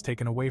ball was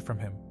taken away from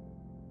him.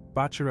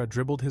 Bachira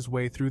dribbled his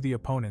way through the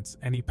opponents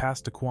and he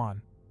passed to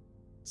Kwon.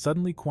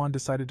 Suddenly Kwon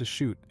decided to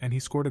shoot and he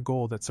scored a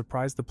goal that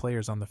surprised the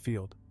players on the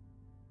field.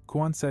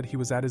 Kwon said he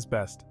was at his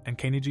best and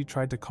Kenichi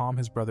tried to calm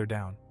his brother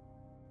down.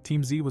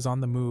 Team Z was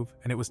on the move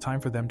and it was time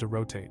for them to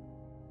rotate.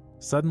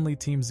 Suddenly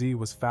Team Z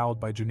was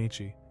fouled by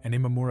Junichi and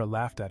Imamura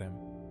laughed at him.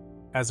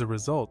 As a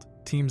result,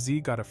 Team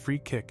Z got a free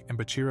kick and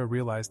Bachira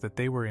realized that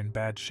they were in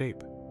bad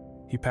shape.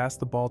 He passed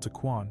the ball to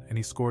Kwon and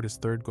he scored his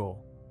third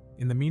goal.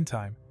 In the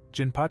meantime,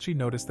 Jinpachi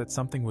noticed that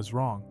something was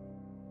wrong.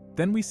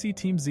 Then we see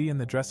Team Z in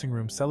the dressing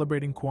room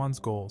celebrating Kwon's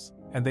goals,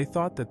 and they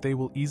thought that they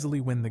will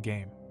easily win the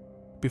game.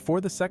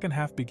 Before the second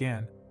half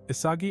began,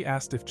 Isagi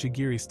asked if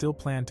Chigiri still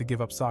planned to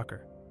give up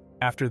soccer.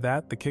 After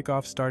that, the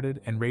kickoff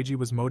started and Reiji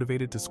was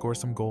motivated to score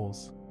some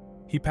goals.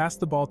 He passed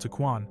the ball to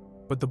Kwon,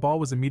 but the ball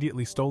was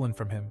immediately stolen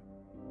from him.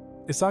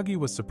 Isagi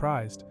was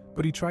surprised,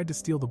 but he tried to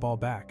steal the ball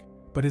back,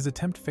 but his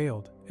attempt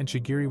failed and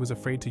Chigiri was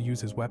afraid to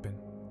use his weapon.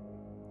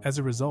 As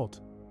a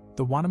result,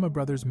 the Wanama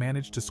brothers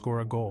managed to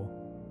score a goal.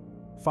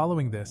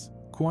 Following this,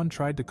 Kwon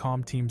tried to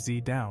calm Team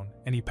Z down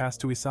and he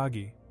passed to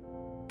Isagi.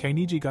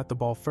 Kainiji got the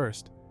ball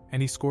first,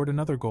 and he scored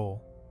another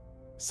goal.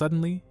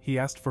 Suddenly, he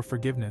asked for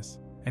forgiveness,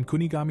 and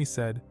Kunigami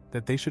said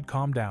that they should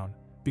calm down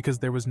because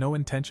there was no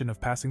intention of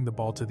passing the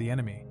ball to the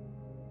enemy.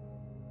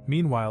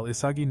 Meanwhile,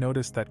 Isagi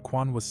noticed that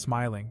Kwon was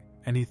smiling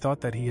and he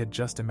thought that he had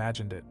just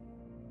imagined it.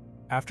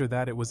 After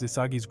that, it was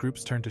Isagi's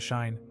group's turn to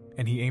shine,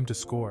 and he aimed to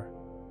score.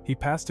 He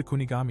passed to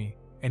Kunigami,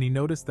 and he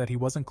noticed that he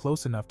wasn't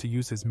close enough to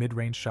use his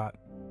mid-range shot.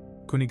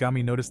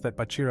 Kunigami noticed that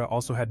Bachira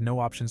also had no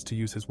options to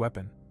use his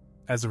weapon.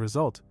 As a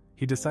result,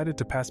 he decided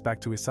to pass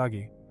back to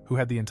Isagi, who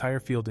had the entire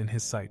field in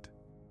his sight.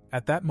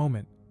 At that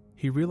moment,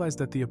 he realized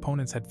that the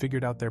opponents had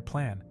figured out their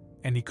plan,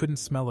 and he couldn't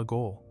smell a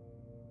goal.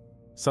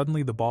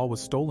 Suddenly the ball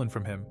was stolen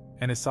from him,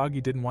 and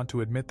Isagi didn't want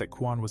to admit that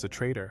Kwon was a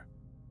traitor.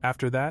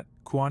 After that,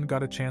 Kwon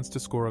got a chance to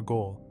score a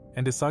goal,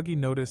 and Isagi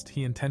noticed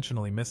he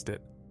intentionally missed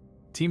it.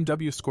 Team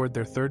W scored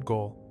their third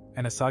goal,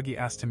 and Isagi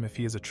asked him if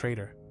he is a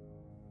traitor.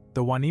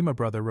 The Wanima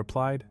brother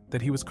replied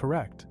that he was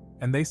correct,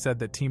 and they said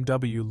that Team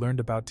W learned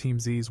about Team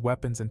Z's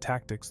weapons and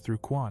tactics through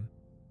Kwon.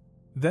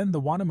 Then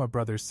the Wanima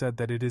brothers said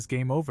that it is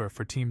game over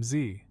for Team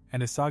Z,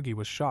 and Isagi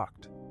was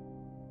shocked.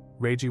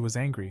 Reiji was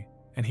angry,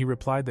 and he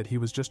replied that he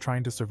was just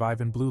trying to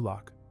survive in Blue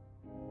Lock.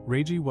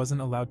 Reiji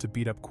wasn't allowed to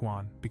beat up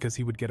Kwon because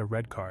he would get a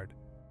red card.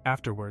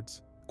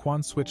 Afterwards,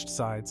 Kwon switched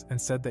sides and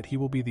said that he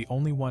will be the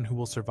only one who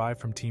will survive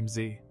from Team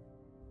Z.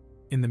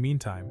 In the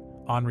meantime,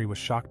 Henri was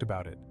shocked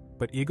about it,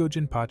 but Igo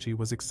Jinpachi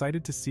was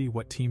excited to see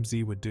what Team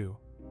Z would do.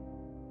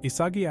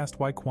 Isagi asked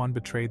why Kwon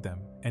betrayed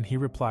them, and he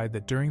replied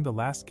that during the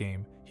last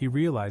game, he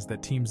realized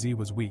that Team Z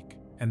was weak,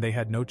 and they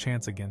had no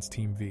chance against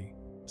Team V.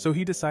 So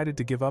he decided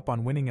to give up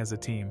on winning as a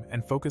team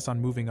and focus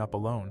on moving up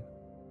alone.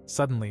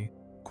 Suddenly,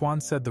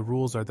 Kwon said the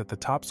rules are that the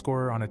top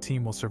scorer on a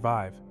team will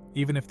survive,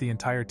 even if the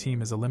entire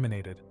team is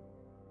eliminated.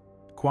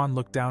 Kwon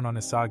looked down on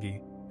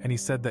Isagi, and he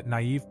said that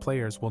naive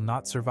players will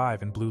not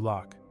survive in Blue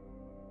Lock.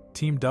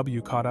 Team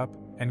W caught up,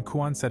 and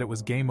Kwon said it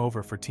was game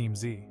over for Team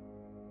Z.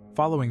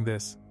 Following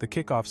this, the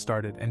kickoff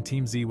started and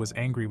Team Z was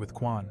angry with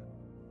Kwon.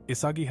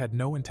 Isagi had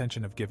no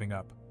intention of giving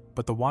up,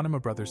 but the Wanama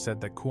brothers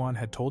said that Kwon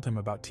had told him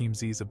about Team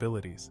Z's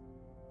abilities.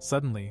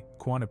 Suddenly,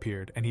 Kwon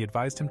appeared and he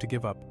advised him to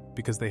give up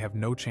because they have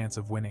no chance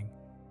of winning.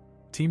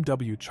 Team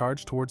W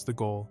charged towards the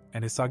goal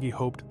and Isagi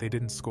hoped they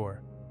didn't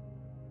score.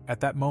 At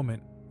that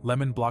moment,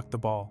 Lemon blocked the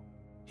ball.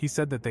 He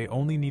said that they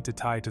only need to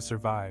tie to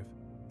survive.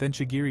 Then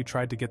Chigiri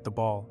tried to get the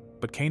ball,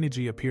 but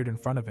Kainiji appeared in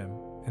front of him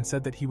and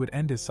said that he would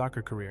end his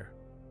soccer career.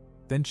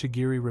 Then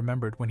Chigiri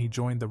remembered when he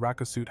joined the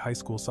Rakasut High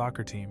School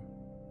soccer team.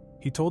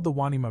 He told the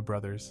Wanima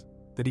brothers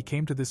that he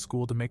came to this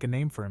school to make a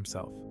name for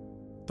himself.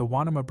 The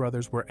Wanima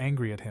brothers were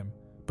angry at him,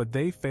 but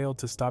they failed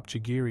to stop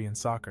Chigiri in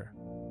soccer.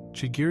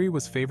 Chigiri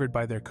was favored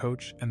by their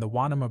coach and the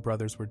Wanama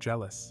brothers were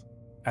jealous.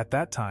 At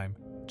that time,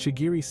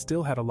 Chigiri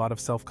still had a lot of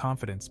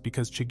self-confidence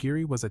because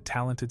Chigiri was a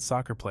talented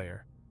soccer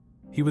player.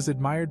 He was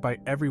admired by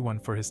everyone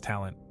for his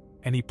talent,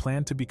 and he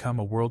planned to become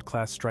a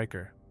world-class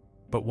striker.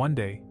 But one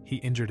day, he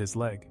injured his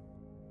leg.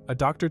 A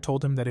doctor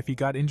told him that if he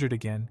got injured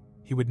again,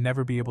 he would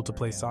never be able to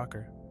play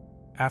soccer.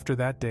 After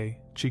that day,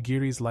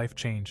 Chigiri's life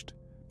changed,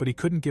 but he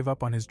couldn't give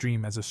up on his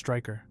dream as a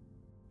striker.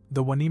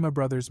 The Wanima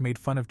brothers made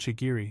fun of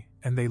Chigiri,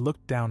 and they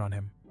looked down on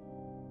him.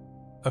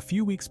 A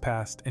few weeks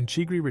passed and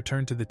Chigiri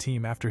returned to the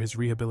team after his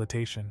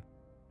rehabilitation.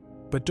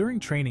 But during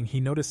training he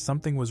noticed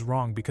something was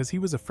wrong because he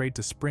was afraid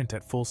to sprint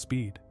at full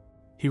speed.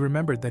 He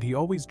remembered that he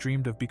always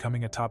dreamed of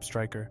becoming a top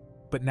striker,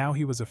 but now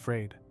he was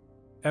afraid.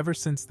 Ever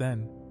since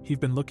then, he'd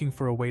been looking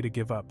for a way to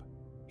give up.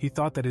 He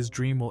thought that his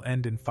dream will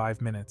end in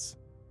 5 minutes.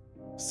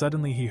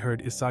 Suddenly he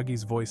heard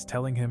Isagi's voice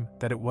telling him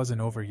that it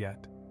wasn't over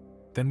yet.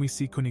 Then we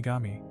see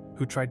Kunigami,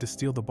 who tried to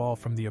steal the ball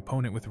from the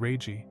opponent with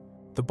Reiji.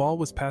 The ball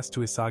was passed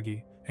to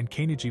Isagi, and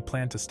Kaniji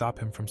planned to stop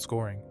him from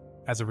scoring.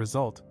 As a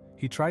result,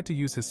 he tried to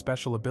use his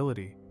special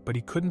ability, but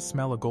he couldn't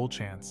smell a goal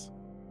chance.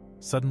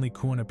 Suddenly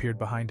Kuon appeared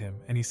behind him,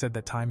 and he said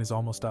that time is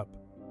almost up.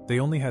 They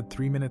only had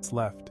 3 minutes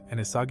left, and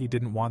Isagi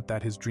didn't want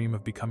that his dream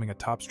of becoming a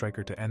top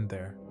striker to end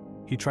there.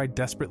 He tried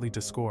desperately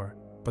to score,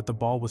 but the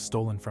ball was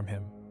stolen from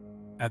him.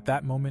 At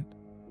that moment,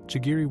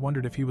 Chigiri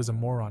wondered if he was a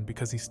moron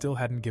because he still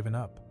hadn't given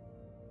up.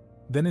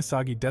 Then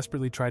Isagi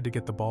desperately tried to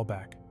get the ball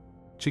back.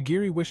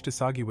 Chigiri wished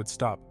Isagi would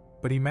stop,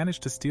 but he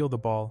managed to steal the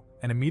ball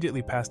and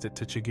immediately passed it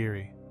to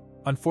Chigiri.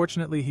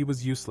 Unfortunately, he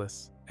was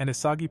useless, and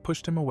Isagi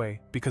pushed him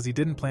away because he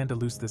didn't plan to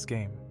lose this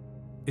game.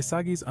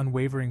 Isagi's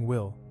unwavering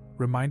will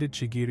reminded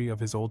Chigiri of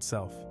his old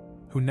self,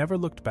 who never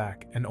looked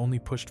back and only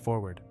pushed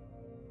forward.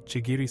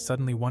 Chigiri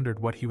suddenly wondered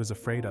what he was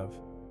afraid of.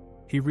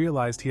 He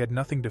realized he had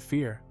nothing to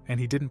fear, and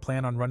he didn't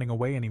plan on running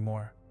away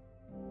anymore.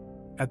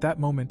 At that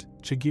moment,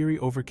 Chigiri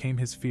overcame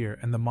his fear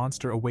and the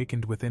monster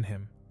awakened within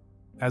him.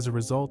 As a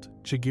result,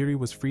 Chigiri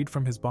was freed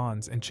from his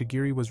bonds and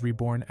Chigiri was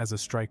reborn as a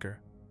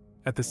striker.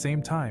 At the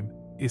same time,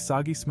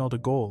 Isagi smelled a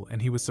goal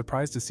and he was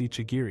surprised to see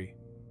Chigiri.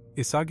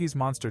 Isagi's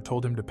monster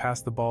told him to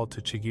pass the ball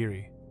to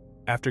Chigiri.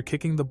 After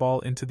kicking the ball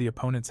into the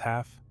opponent's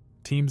half,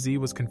 Team Z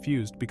was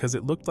confused because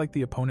it looked like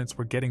the opponents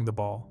were getting the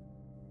ball.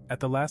 At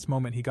the last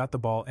moment he got the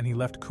ball and he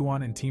left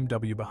Kuon and Team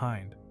W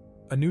behind.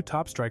 A new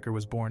top striker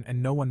was born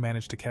and no one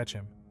managed to catch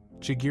him.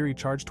 Chigiri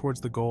charged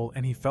towards the goal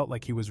and he felt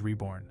like he was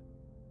reborn.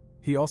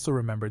 He also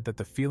remembered that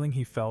the feeling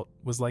he felt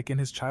was like in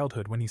his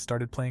childhood when he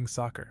started playing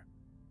soccer.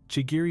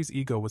 Chigiri's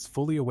ego was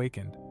fully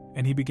awakened,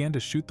 and he began to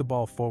shoot the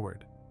ball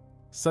forward.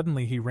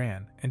 Suddenly he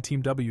ran, and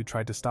Team W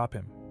tried to stop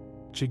him.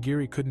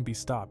 Chigiri couldn't be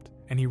stopped,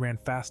 and he ran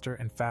faster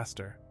and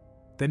faster.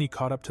 Then he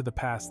caught up to the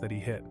pass that he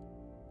hit.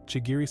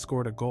 Chigiri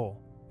scored a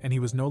goal, and he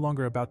was no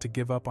longer about to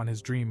give up on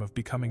his dream of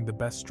becoming the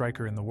best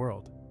striker in the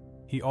world.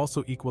 He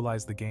also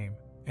equalized the game,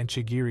 and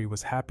Chigiri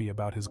was happy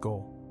about his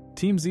goal.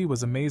 Team Z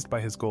was amazed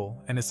by his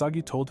goal, and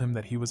Isagi told him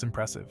that he was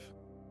impressive.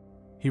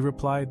 He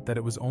replied that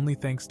it was only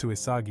thanks to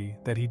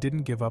Isagi that he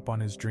didn't give up on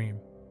his dream.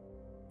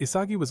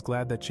 Isagi was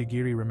glad that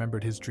Chigiri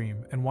remembered his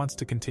dream and wants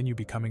to continue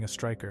becoming a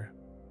striker.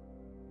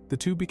 The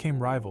two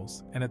became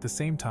rivals and at the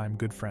same time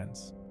good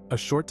friends. A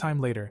short time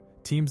later,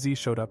 Team Z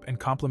showed up and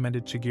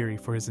complimented Chigiri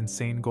for his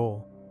insane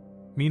goal.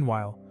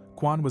 Meanwhile,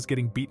 Kwon was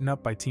getting beaten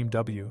up by Team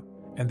W,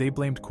 and they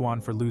blamed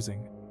Kwon for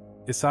losing.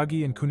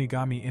 Isagi and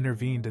Kunigami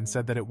intervened and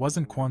said that it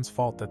wasn't Kwon's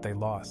fault that they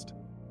lost.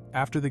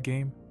 After the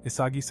game,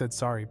 Isagi said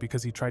sorry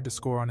because he tried to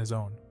score on his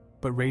own,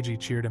 but Reiji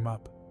cheered him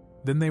up.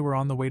 Then they were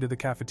on the way to the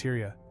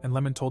cafeteria, and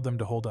Lemon told them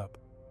to hold up.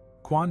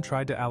 Kwon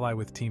tried to ally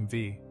with Team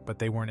V, but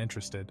they weren't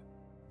interested.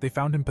 They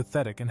found him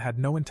pathetic and had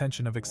no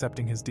intention of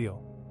accepting his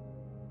deal.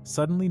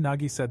 Suddenly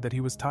Nagi said that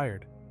he was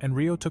tired, and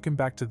Ryo took him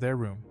back to their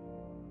room.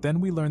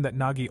 Then we learned that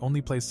Nagi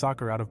only plays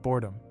soccer out of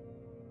boredom.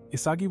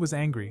 Isagi was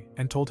angry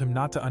and told him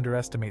not to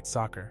underestimate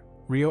soccer.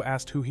 Ryo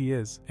asked who he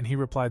is, and he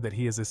replied that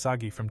he is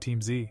Isagi from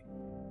Team Z.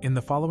 In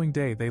the following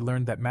day they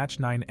learned that match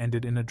 9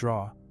 ended in a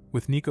draw,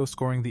 with Nico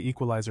scoring the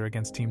equalizer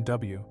against Team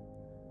W.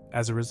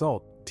 As a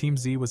result, Team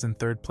Z was in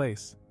 3rd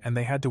place, and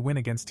they had to win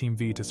against Team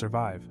V to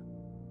survive.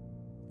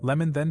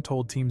 Lemon then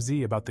told Team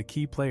Z about the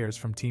key players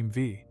from Team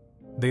V.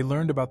 They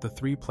learned about the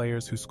 3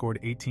 players who scored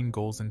 18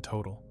 goals in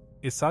total.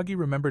 Isagi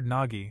remembered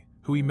Nagi,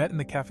 who he met in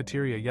the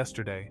cafeteria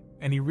yesterday,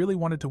 and he really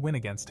wanted to win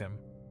against him.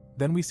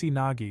 Then we see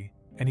Nagi,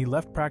 and he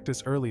left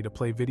practice early to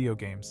play video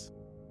games.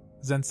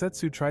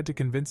 Zensetsu tried to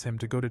convince him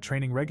to go to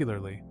training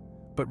regularly,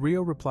 but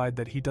Ryo replied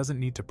that he doesn't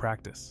need to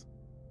practice.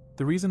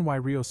 The reason why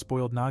Ryo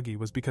spoiled Nagi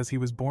was because he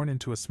was born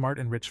into a smart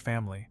and rich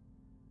family.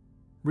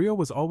 Ryo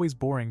was always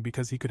boring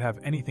because he could have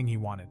anything he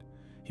wanted.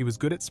 He was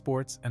good at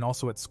sports and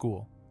also at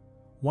school.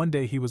 One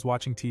day he was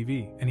watching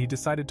TV and he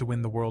decided to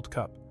win the World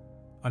Cup.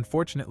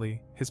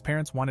 Unfortunately, his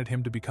parents wanted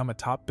him to become a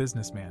top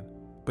businessman,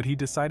 but he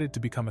decided to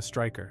become a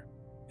striker.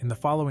 In the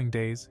following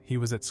days, he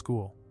was at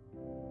school.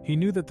 He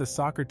knew that the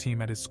soccer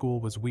team at his school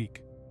was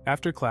weak.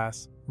 After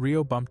class,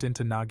 Ryo bumped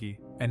into Nagi,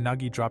 and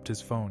Nagi dropped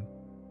his phone.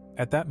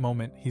 At that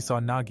moment, he saw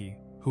Nagi,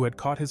 who had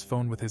caught his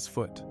phone with his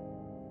foot.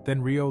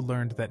 Then Ryo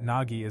learned that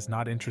Nagi is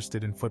not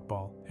interested in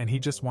football, and he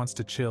just wants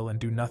to chill and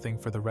do nothing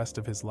for the rest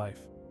of his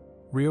life.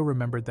 Ryo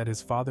remembered that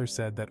his father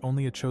said that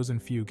only a chosen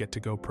few get to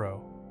go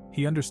pro.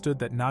 He understood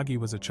that Nagi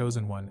was a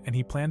chosen one and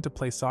he planned to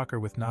play soccer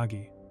with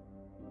Nagi.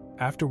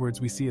 Afterwards,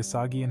 we see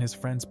Isagi and his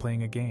friends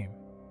playing a game.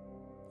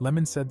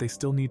 Lemon said they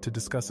still need to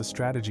discuss a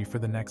strategy for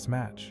the next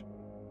match.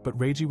 But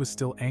Reiji was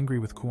still angry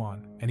with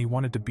Kwon and he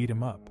wanted to beat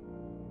him up.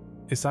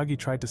 Isagi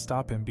tried to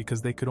stop him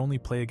because they could only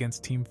play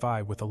against Team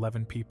 5 with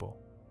 11 people.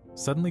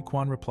 Suddenly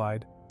Kwon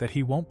replied that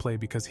he won't play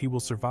because he will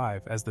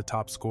survive as the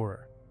top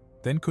scorer.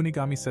 Then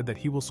Kunigami said that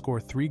he will score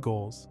 3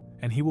 goals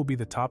and he will be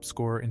the top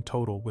scorer in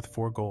total with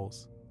 4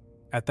 goals.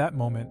 At that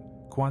moment,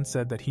 Kwon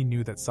said that he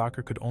knew that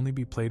soccer could only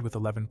be played with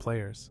 11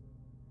 players.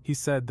 He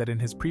said that in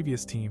his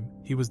previous team,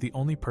 he was the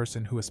only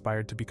person who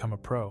aspired to become a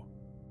pro.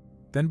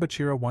 Then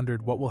Bachira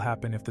wondered what will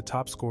happen if the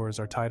top scorers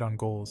are tied on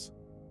goals.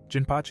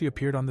 Jinpachi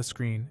appeared on the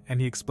screen and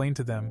he explained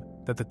to them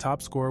that the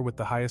top scorer with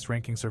the highest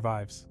ranking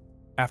survives.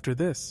 After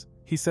this,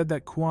 he said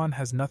that Kwon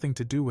has nothing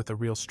to do with a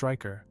real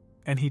striker,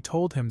 and he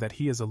told him that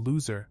he is a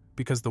loser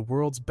because the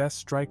world's best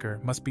striker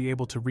must be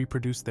able to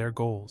reproduce their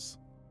goals.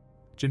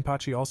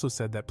 Jinpachi also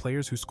said that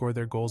players who score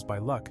their goals by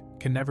luck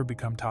can never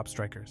become top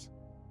strikers.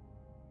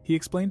 He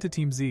explained to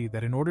Team Z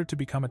that in order to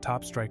become a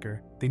top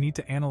striker, they need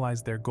to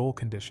analyze their goal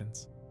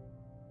conditions.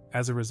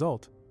 As a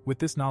result, with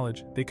this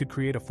knowledge, they could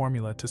create a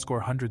formula to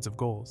score hundreds of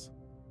goals.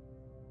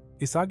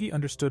 Isagi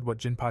understood what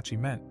Jinpachi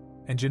meant,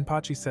 and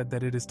Jinpachi said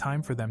that it is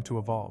time for them to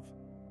evolve.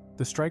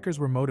 The strikers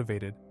were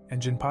motivated,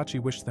 and Jinpachi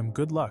wished them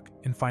good luck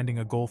in finding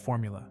a goal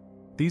formula.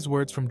 These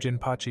words from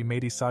Jinpachi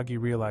made Isagi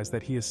realize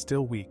that he is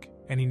still weak,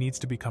 and he needs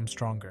to become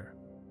stronger.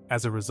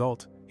 As a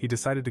result, he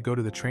decided to go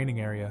to the training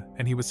area,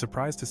 and he was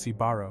surprised to see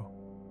Burū.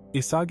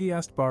 Isagi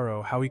asked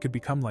Burū how he could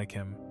become like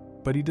him,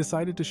 but he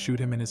decided to shoot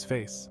him in his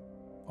face.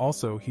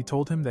 Also, he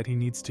told him that he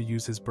needs to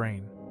use his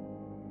brain.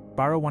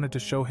 Burū wanted to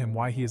show him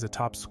why he is a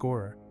top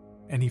scorer,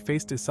 and he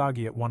faced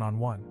Isagi at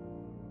one-on-one.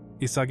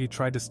 Isagi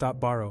tried to stop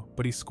Burū,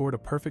 but he scored a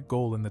perfect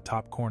goal in the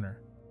top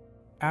corner.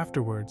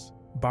 Afterwards,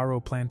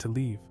 Burū planned to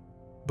leave,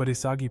 but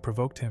Isagi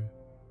provoked him.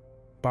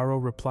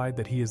 Burū replied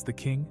that he is the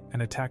king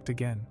and attacked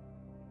again.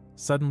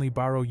 Suddenly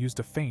Burū used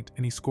a feint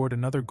and he scored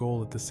another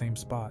goal at the same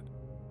spot.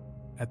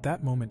 At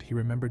that moment he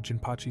remembered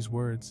Jinpachi's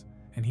words,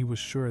 and he was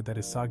sure that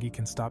Isagi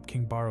can stop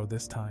King Burū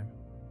this time.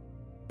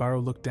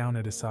 Burū looked down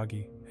at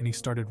Isagi, and he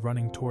started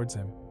running towards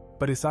him.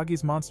 But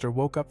Isagi's monster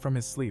woke up from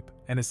his sleep,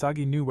 and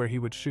Isagi knew where he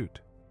would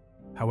shoot.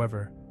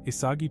 However,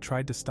 Isagi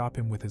tried to stop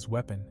him with his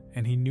weapon,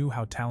 and he knew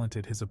how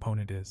talented his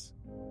opponent is.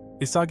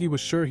 Isagi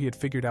was sure he had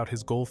figured out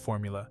his goal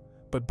formula,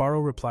 but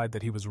Burū replied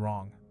that he was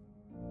wrong.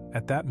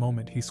 At that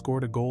moment he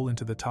scored a goal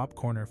into the top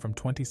corner from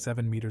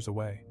 27 meters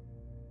away.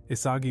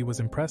 Isagi was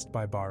impressed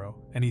by Burū,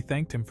 and he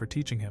thanked him for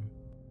teaching him.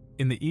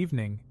 In the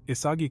evening,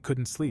 Isagi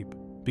couldn't sleep,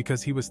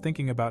 because he was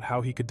thinking about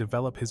how he could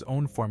develop his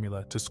own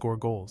formula to score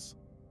goals.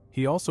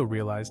 He also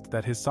realized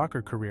that his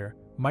soccer career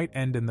might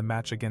end in the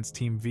match against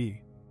Team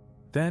V.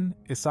 Then,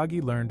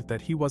 Isagi learned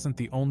that he wasn't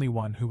the only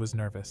one who was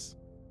nervous.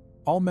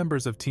 All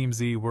members of Team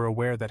Z were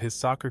aware that his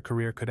soccer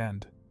career could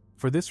end.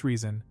 For this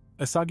reason,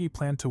 Isagi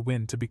planned to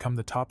win to become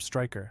the top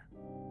striker.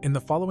 In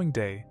the following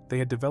day, they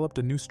had developed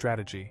a new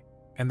strategy,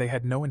 and they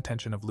had no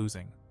intention of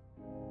losing.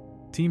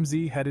 Team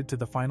Z headed to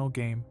the final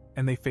game,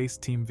 and they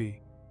faced Team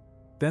V.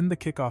 Then the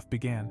kickoff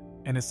began,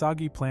 and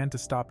Isagi planned to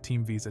stop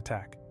Team V's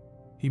attack.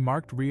 He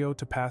marked Ryo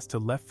to pass to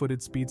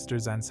left-footed speedster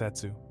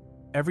Zansetsu.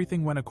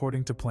 Everything went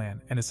according to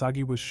plan, and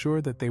Isagi was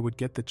sure that they would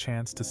get the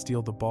chance to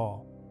steal the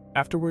ball.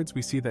 Afterwards,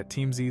 we see that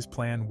Team Z's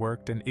plan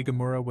worked and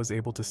Igamura was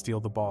able to steal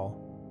the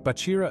ball.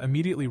 Bachira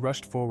immediately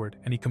rushed forward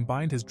and he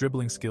combined his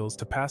dribbling skills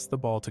to pass the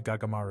ball to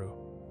Gagamaru.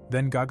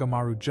 Then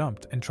Gagamaru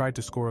jumped and tried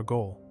to score a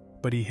goal,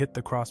 but he hit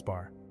the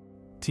crossbar.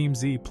 Team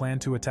Z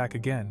planned to attack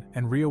again,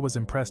 and Ryo was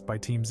impressed by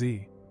Team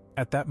Z.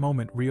 At that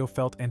moment, Ryo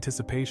felt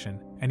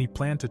anticipation, and he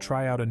planned to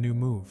try out a new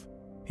move.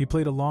 He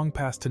played a long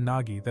pass to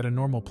Nagi that a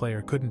normal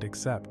player couldn't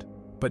accept,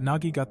 but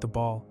Nagi got the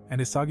ball,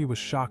 and Isagi was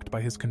shocked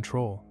by his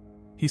control.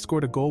 He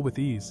scored a goal with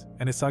ease,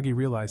 and Isagi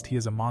realized he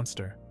is a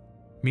monster.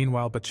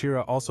 Meanwhile,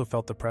 Bachira also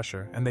felt the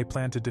pressure, and they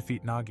planned to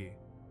defeat Nagi.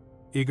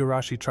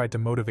 Igarashi tried to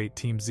motivate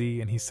Team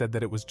Z, and he said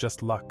that it was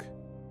just luck.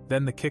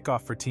 Then the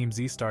kickoff for Team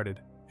Z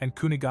started, and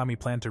Kunigami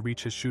planned to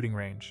reach his shooting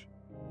range.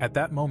 At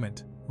that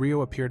moment,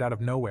 Ryo appeared out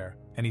of nowhere,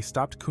 and he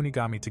stopped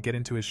Kunigami to get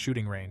into his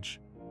shooting range.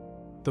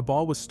 The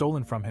ball was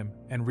stolen from him,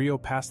 and Ryo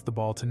passed the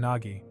ball to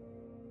Nagi.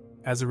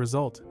 As a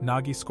result,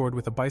 Nagi scored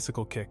with a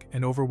bicycle kick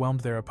and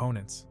overwhelmed their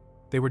opponents.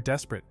 They were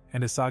desperate,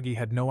 and Isagi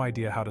had no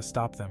idea how to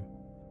stop them.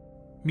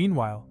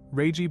 Meanwhile,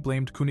 Reiji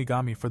blamed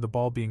Kunigami for the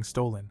ball being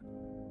stolen.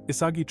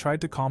 Isagi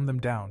tried to calm them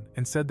down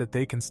and said that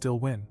they can still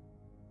win.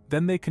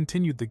 Then they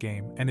continued the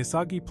game, and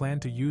Isagi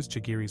planned to use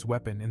Chigiri's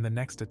weapon in the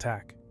next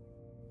attack.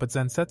 But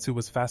Zansetsu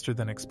was faster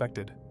than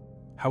expected.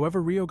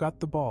 However, Ryo got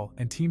the ball,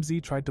 and Team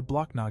Z tried to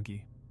block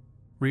Nagi.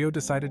 Ryo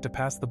decided to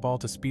pass the ball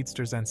to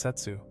speedster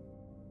Zansetsu.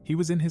 He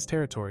was in his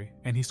territory,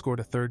 and he scored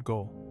a third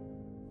goal.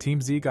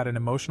 Team Z got an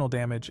emotional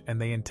damage, and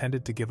they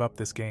intended to give up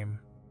this game.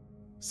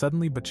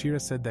 Suddenly,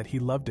 Bachira said that he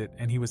loved it,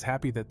 and he was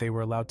happy that they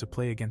were allowed to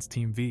play against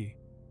Team V.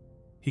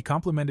 He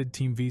complimented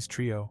Team V's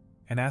trio,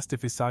 and asked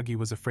if Isagi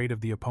was afraid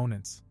of the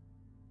opponents.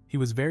 He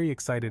was very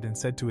excited and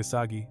said to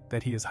Isagi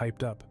that he is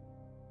hyped up.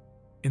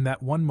 In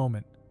that one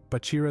moment,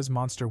 Bachira's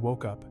monster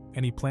woke up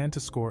and he planned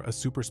to score a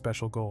super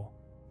special goal.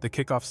 The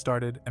kickoff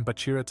started and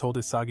Bachira told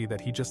Isagi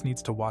that he just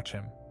needs to watch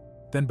him.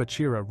 Then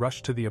Bachira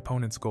rushed to the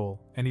opponent's goal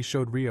and he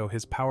showed Ryo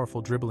his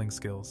powerful dribbling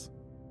skills.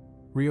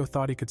 Ryo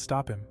thought he could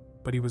stop him,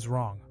 but he was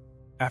wrong.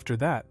 After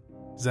that,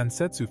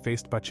 Zansetsu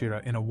faced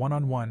Bachira in a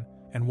one-on-one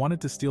and wanted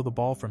to steal the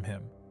ball from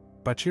him.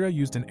 Bachira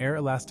used an air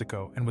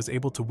elastico and was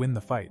able to win the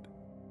fight.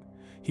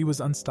 He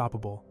was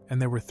unstoppable, and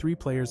there were 3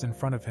 players in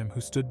front of him who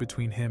stood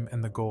between him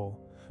and the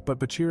goal. But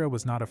Bachira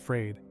was not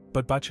afraid,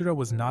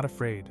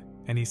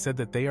 and he said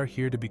that they are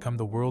here to become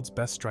the world's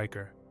best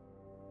striker.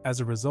 As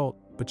a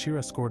result,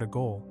 Bachira scored a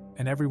goal,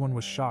 and everyone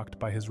was shocked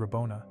by his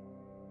Rabona.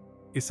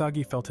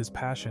 Isagi felt his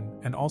passion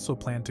and also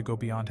planned to go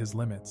beyond his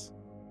limits.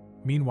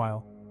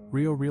 Meanwhile,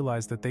 Ryo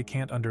realized that they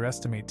can't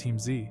underestimate Team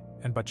Z,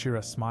 and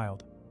Bachira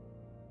smiled.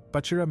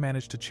 Bachira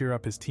managed to cheer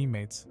up his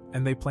teammates,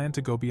 and they planned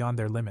to go beyond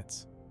their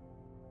limits.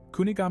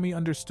 Kunigami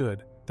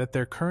understood that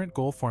their current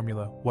goal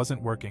formula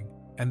wasn't working,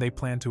 and they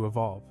planned to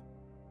evolve.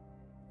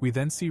 We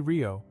then see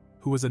Ryo,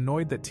 who was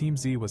annoyed that Team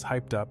Z was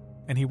hyped up,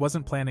 and he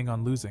wasn't planning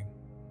on losing.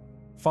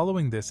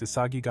 Following this,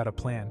 Isagi got a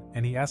plan,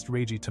 and he asked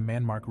Reiji to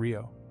man-mark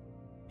Ryo.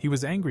 He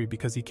was angry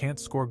because he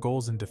can't score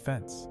goals in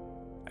defense.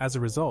 As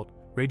a result,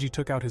 Reiji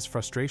took out his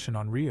frustration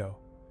on Ryo.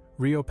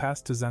 Ryo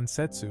passed to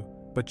Zansetsu,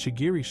 but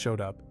Chigiri showed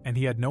up, and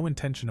he had no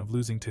intention of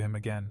losing to him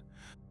again.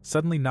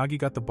 Suddenly Nagi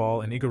got the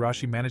ball and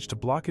Igarashi managed to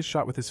block his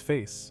shot with his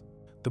face.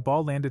 The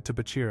ball landed to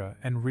Bachira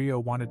and Ryo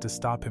wanted to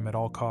stop him at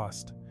all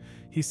cost.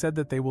 He said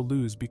that they will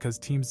lose because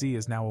Team Z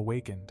is now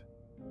awakened.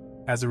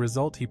 As a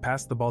result, he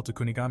passed the ball to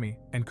Kunigami,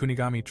 and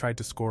Kunigami tried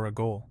to score a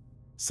goal.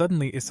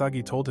 Suddenly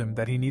Isagi told him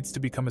that he needs to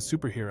become a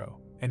superhero,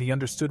 and he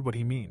understood what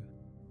he meant.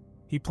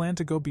 He planned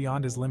to go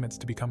beyond his limits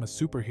to become a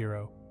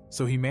superhero,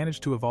 so he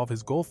managed to evolve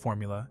his goal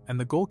formula, and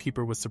the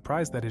goalkeeper was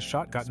surprised that his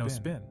shot got no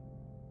spin.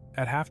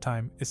 At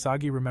halftime,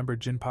 Isagi remembered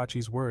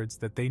Jinpachi's words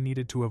that they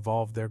needed to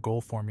evolve their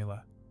goal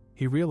formula.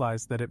 He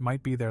realized that it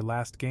might be their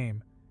last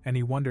game, and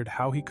he wondered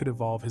how he could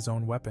evolve his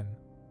own weapon.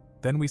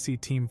 Then we see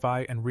Team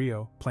Vi and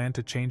Ryo plan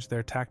to change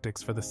their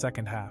tactics for the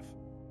second half.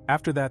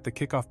 After that, the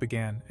kickoff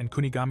began, and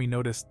Kunigami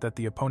noticed that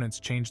the opponents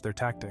changed their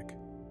tactic.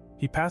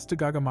 He passed to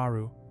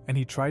Gagamaru, and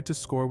he tried to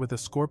score with a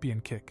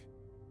scorpion kick.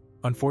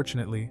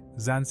 Unfortunately,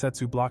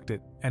 Zansetsu blocked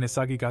it, and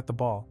Isagi got the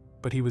ball,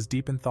 but he was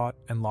deep in thought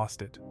and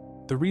lost it.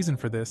 The reason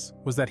for this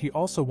was that he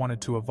also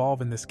wanted to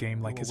evolve in this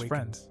game like his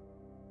friends.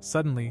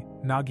 Suddenly,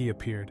 Nagi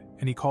appeared,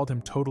 and he called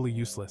him totally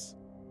useless.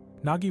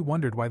 Nagi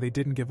wondered why they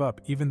didn't give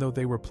up even though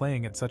they were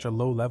playing at such a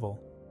low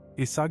level.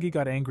 Isagi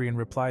got angry and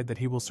replied that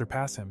he will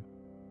surpass him.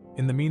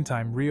 In the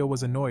meantime, Ryo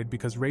was annoyed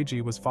because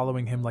Reiji was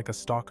following him like a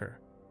stalker.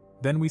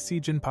 Then we see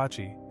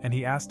Jinpachi, and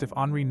he asked if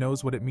Henri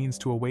knows what it means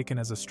to awaken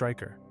as a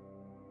striker.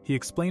 He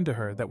explained to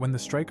her that when the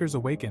strikers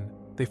awaken,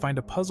 they find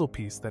a puzzle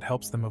piece that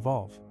helps them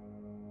evolve.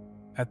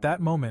 At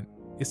that moment,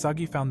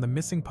 Isagi found the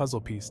missing puzzle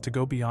piece to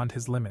go beyond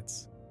his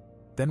limits.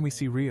 Then we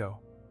see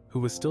Ryo, who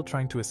was still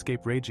trying to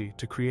escape Reiji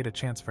to create a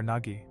chance for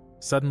Nagi.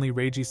 Suddenly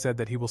Reiji said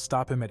that he will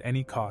stop him at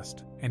any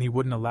cost, and he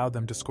wouldn't allow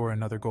them to score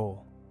another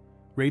goal.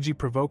 Reiji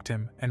provoked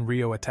him, and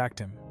Ryo attacked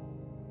him.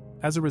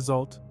 As a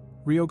result,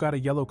 Ryo got a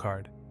yellow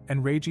card,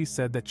 and Reiji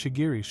said that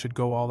Chigiri should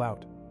go all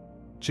out.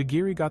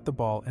 Chigiri got the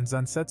ball and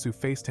Zansetsu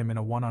faced him in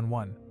a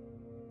one-on-one.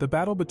 The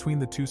battle between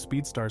the two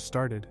speedstars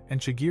started, and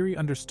Chigiri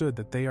understood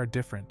that they are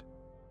different.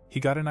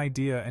 He got an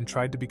idea and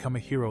tried to become a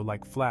hero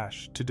like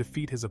Flash to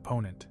defeat his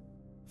opponent.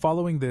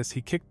 Following this,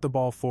 he kicked the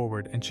ball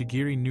forward and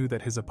Chigiri knew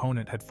that his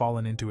opponent had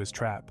fallen into his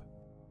trap.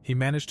 He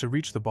managed to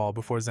reach the ball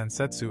before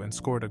Zansetsu and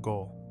scored a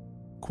goal.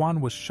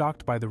 Quan was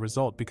shocked by the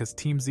result because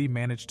Team Z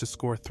managed to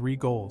score 3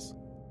 goals.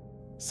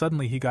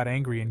 Suddenly he got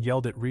angry and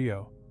yelled at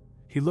Ryo.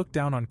 He looked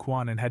down on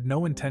Quan and had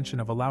no intention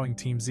of allowing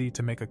Team Z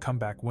to make a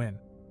comeback win.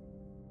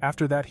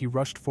 After that he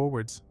rushed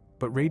forwards,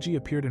 but Reiji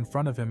appeared in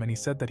front of him and he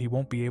said that he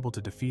won't be able to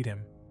defeat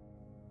him.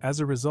 As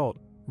a result,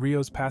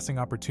 Ryo's passing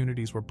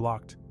opportunities were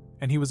blocked,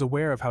 and he was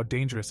aware of how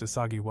dangerous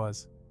Isagi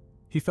was.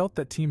 He felt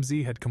that Team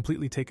Z had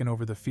completely taken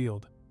over the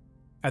field.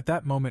 At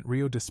that moment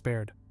Ryo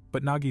despaired,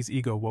 but Nagi's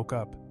ego woke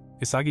up.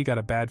 Isagi got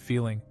a bad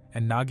feeling,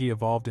 and Nagi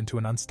evolved into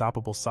an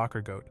unstoppable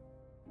soccer goat.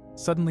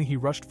 Suddenly he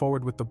rushed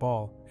forward with the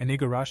ball, and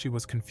Igarashi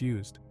was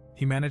confused.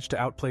 He managed to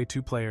outplay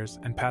 2 players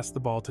and passed the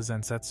ball to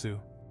Zansetsu.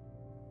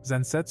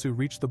 Zansetsu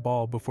reached the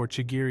ball before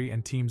Chigiri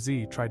and Team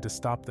Z tried to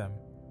stop them.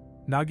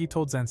 Nagi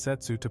told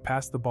Zansetsu to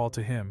pass the ball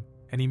to him,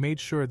 and he made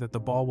sure that the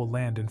ball will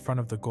land in front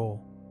of the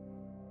goal.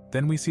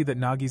 Then we see that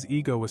Nagi's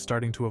ego was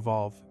starting to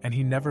evolve, and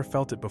he never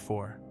felt it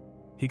before.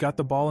 He got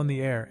the ball in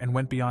the air and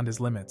went beyond his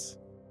limits.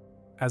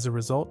 As a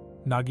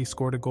result, Nagi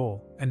scored a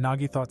goal, and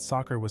Nagi thought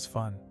soccer was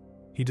fun.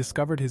 He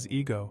discovered his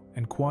ego,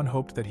 and Quan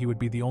hoped that he would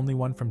be the only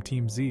one from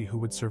Team Z who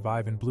would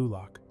survive in Blue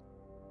Lock.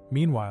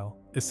 Meanwhile,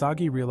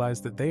 Isagi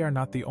realized that they are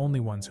not the only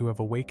ones who have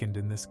awakened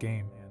in this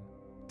game.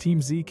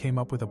 Team Z came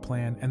up with a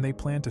plan and they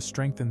planned to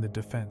strengthen the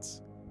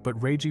defense, but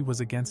Reiji was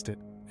against it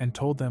and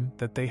told them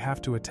that they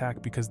have to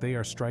attack because they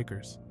are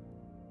strikers.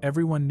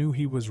 Everyone knew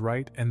he was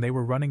right and they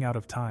were running out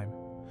of time.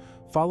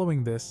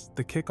 Following this,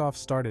 the kickoff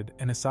started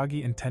and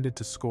Isagi intended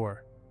to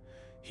score.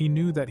 He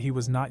knew that he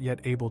was not yet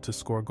able to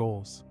score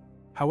goals.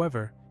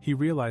 However, he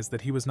realized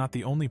that he was not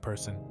the only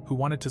person who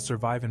wanted to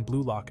survive in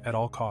Blue Lock at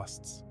all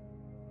costs.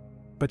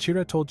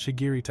 Bachira told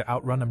Shigiri to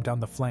outrun him down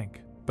the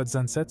flank, but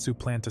Zansetsu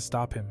planned to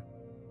stop him.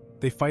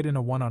 They fight in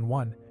a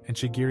one-on-one, and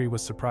Shigiri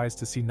was surprised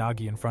to see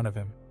Nagi in front of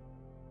him.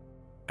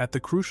 At the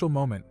crucial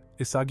moment,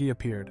 Isagi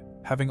appeared,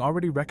 having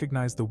already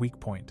recognized the weak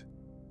point.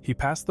 He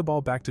passed the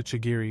ball back to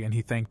Shigiri and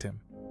he thanked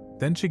him.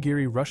 Then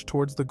Shigiri rushed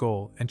towards the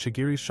goal and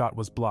Shigiri's shot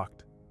was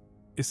blocked.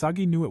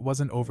 Isagi knew it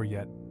wasn't over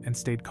yet and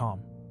stayed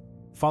calm.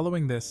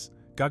 Following this,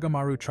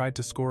 Gagamaru tried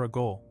to score a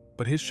goal,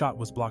 but his shot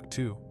was blocked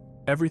too.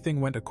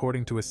 Everything went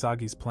according to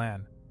Isagi's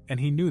plan, and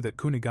he knew that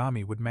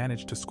Kunigami would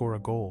manage to score a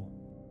goal.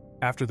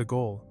 After the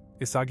goal,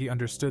 Isagi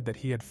understood that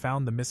he had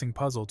found the missing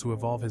puzzle to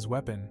evolve his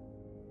weapon.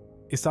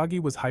 Isagi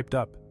was hyped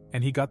up,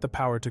 and he got the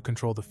power to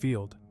control the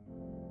field.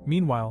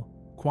 Meanwhile,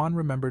 Kwon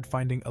remembered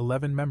finding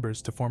 11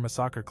 members to form a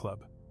soccer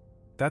club.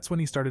 That's when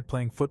he started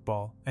playing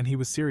football, and he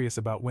was serious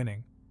about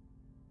winning.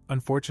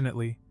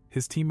 Unfortunately,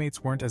 his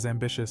teammates weren't as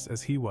ambitious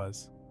as he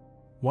was.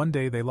 One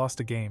day they lost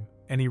a game,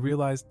 and he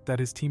realized that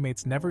his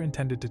teammates never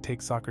intended to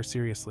take soccer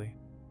seriously.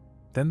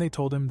 Then they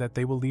told him that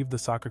they will leave the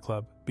soccer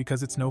club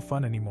because it's no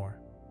fun anymore.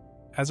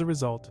 As a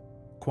result,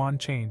 Kwon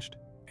changed,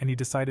 and he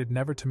decided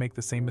never to make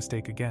the same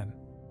mistake again.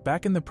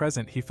 Back in the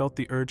present, he felt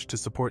the urge to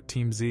support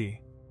Team Z.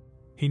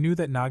 He knew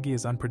that Nagi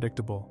is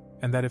unpredictable,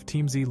 and that if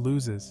Team Z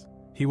loses,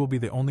 he will be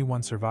the only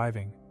one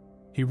surviving.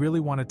 He really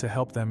wanted to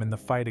help them in the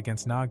fight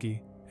against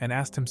Nagi, and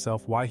asked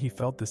himself why he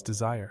felt this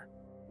desire.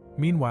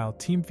 Meanwhile,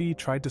 Team V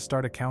tried to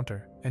start a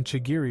counter, and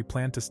Shigiri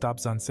planned to stop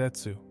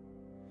Zansetsu.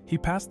 He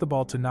passed the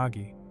ball to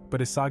Nagi,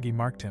 but Isagi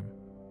marked him.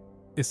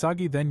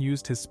 Isagi then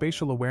used his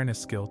spatial awareness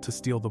skill to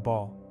steal the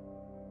ball.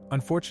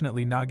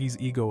 Unfortunately, Nagi's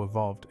ego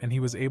evolved and he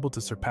was able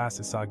to surpass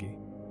Isagi.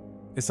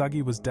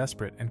 Isagi was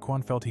desperate and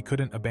Kwon felt he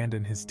couldn't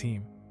abandon his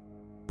team.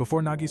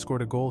 Before Nagi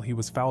scored a goal, he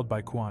was fouled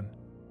by Kwon.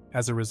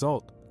 As a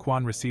result,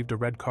 Kwon received a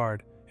red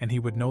card, and he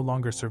would no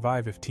longer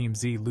survive if Team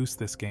Z lost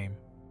this game.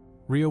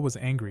 Ryo was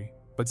angry,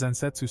 but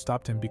Zansetsu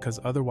stopped him because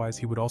otherwise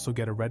he would also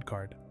get a red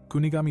card.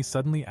 Kunigami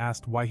suddenly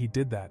asked why he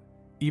did that,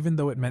 even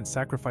though it meant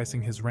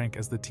sacrificing his rank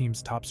as the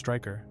team's top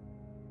striker.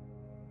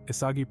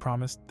 Isagi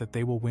promised that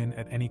they will win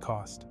at any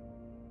cost.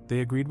 They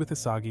agreed with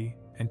Isagi,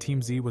 and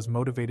Team Z was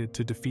motivated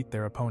to defeat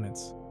their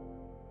opponents.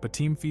 But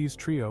Team V's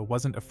trio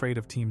wasn't afraid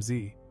of Team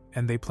Z,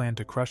 and they planned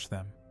to crush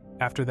them.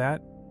 After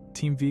that,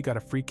 Team V got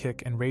a free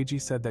kick and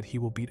Reiji said that he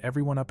will beat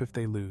everyone up if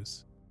they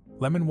lose.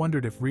 Lemon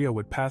wondered if Ryo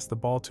would pass the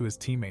ball to his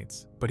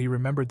teammates, but he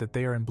remembered that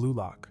they are in Blue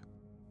Lock.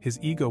 His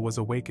ego was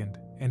awakened,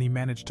 and he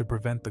managed to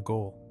prevent the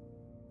goal.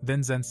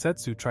 Then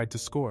Zansetsu tried to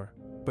score,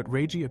 but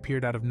Reiji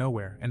appeared out of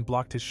nowhere and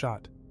blocked his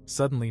shot.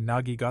 Suddenly,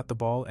 Nagi got the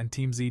ball and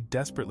Team Z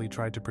desperately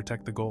tried to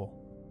protect the goal.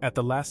 At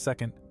the last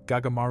second,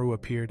 Gagamaru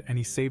appeared and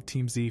he saved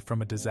Team Z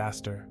from a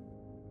disaster.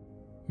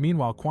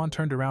 Meanwhile, Kwon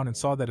turned around and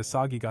saw that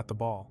Isagi got the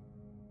ball.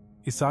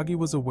 Isagi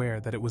was aware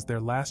that it was their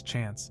last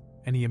chance,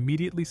 and he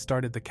immediately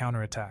started the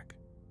counterattack.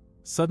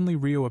 Suddenly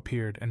Ryo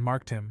appeared and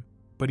marked him,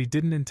 but he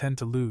didn't intend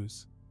to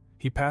lose.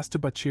 He passed to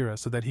Bachira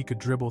so that he could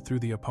dribble through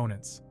the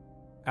opponents.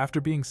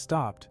 After being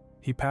stopped,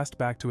 he passed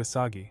back to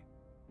Isagi.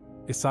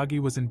 Isagi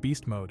was in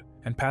beast mode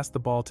and passed the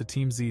ball to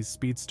Team Z's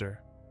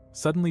speedster.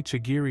 Suddenly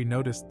Chigiri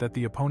noticed that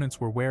the opponents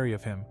were wary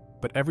of him,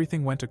 but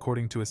everything went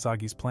according to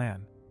Isagi's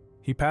plan.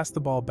 He passed the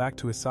ball back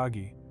to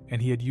Isagi,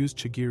 and he had used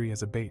Chigiri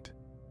as a bait.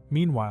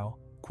 Meanwhile,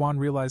 Kwon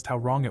realized how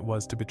wrong it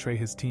was to betray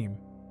his team.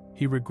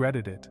 He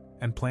regretted it,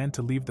 and planned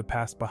to leave the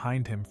past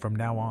behind him from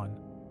now on.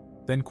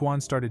 Then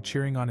Kwon started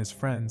cheering on his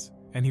friends,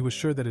 and he was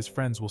sure that his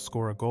friends will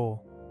score a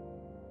goal.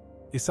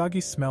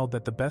 Isagi smelled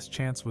that the best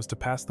chance was to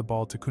pass the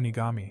ball to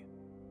Kunigami.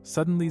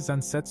 Suddenly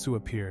Zansetsu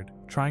appeared,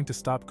 trying to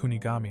stop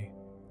Kunigami.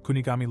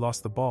 Kunigami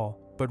lost the ball,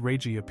 but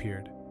Reiji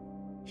appeared.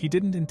 He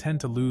didn't intend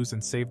to lose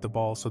and saved the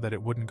ball so that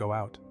it wouldn't go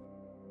out.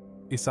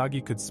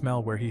 Isagi could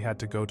smell where he had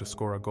to go to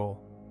score a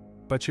goal.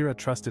 Bachira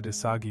trusted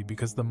Isagi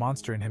because the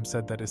monster in him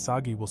said that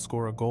Isagi will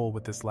score a goal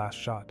with this last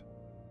shot.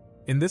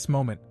 In this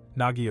moment,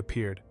 Nagi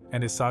appeared,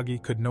 and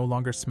Isagi could no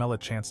longer smell a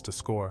chance to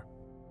score.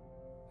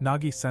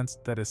 Nagi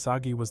sensed that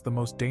Isagi was the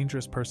most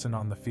dangerous person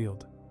on the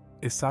field.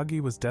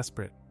 Isagi was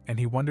desperate, and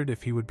he wondered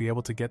if he would be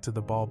able to get to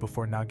the ball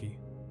before Nagi.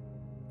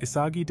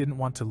 Isagi didn't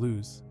want to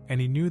lose,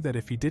 and he knew that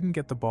if he didn't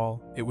get the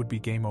ball, it would be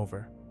game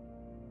over.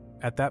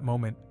 At that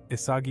moment,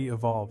 Isagi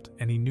evolved,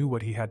 and he knew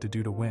what he had to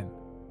do to win.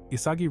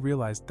 Isagi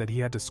realized that he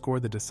had to score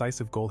the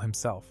decisive goal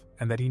himself,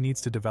 and that he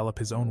needs to develop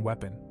his own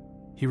weapon.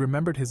 He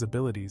remembered his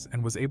abilities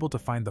and was able to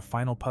find the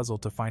final puzzle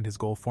to find his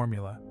goal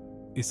formula.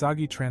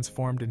 Isagi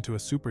transformed into a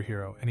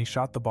superhero and he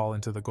shot the ball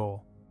into the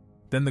goal.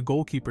 Then the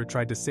goalkeeper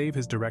tried to save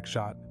his direct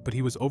shot, but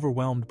he was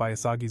overwhelmed by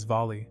Isagi's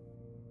volley.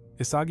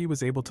 Isagi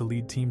was able to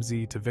lead Team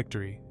Z to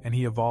victory, and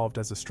he evolved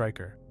as a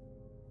striker.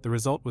 The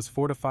result was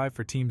 4-5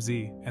 for Team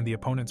Z, and the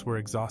opponents were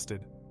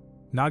exhausted.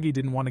 Nagi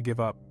didn't want to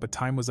give up, but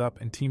time was up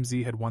and Team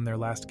Z had won their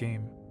last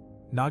game.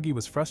 Nagi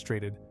was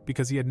frustrated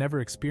because he had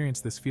never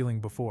experienced this feeling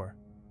before.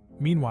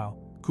 Meanwhile,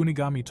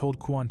 Kunigami told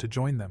Kwon to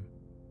join them.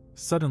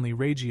 Suddenly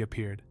Reiji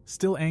appeared,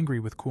 still angry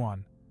with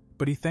Kwon,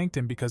 but he thanked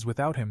him because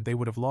without him they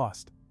would have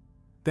lost.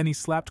 Then he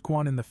slapped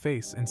Kwon in the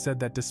face and said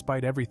that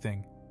despite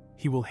everything,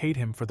 he will hate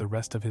him for the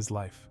rest of his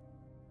life.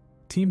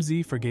 Team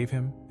Z forgave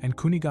him, and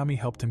Kunigami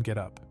helped him get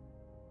up.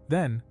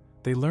 Then,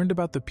 they learned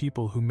about the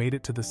people who made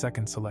it to the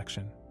second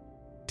selection.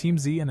 Team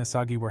Z and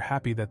Isagi were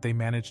happy that they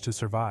managed to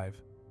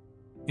survive.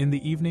 In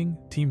the evening,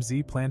 Team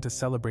Z planned to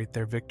celebrate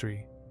their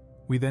victory.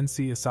 We then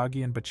see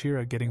Isagi and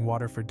Bachira getting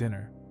water for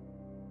dinner.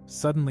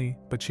 Suddenly,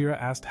 Bachira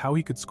asked how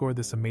he could score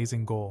this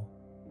amazing goal.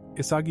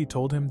 Isagi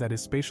told him that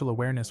his spatial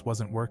awareness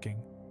wasn't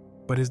working,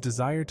 but his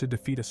desire to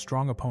defeat a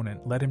strong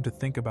opponent led him to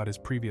think about his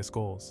previous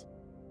goals.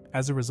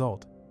 As a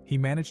result, he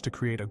managed to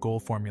create a goal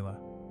formula.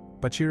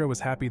 Bachira was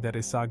happy that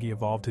Isagi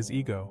evolved his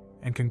ego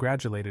and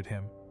congratulated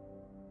him.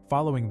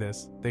 Following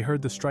this, they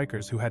heard the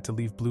strikers who had to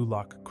leave Blue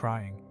Lock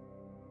crying.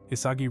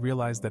 Isagi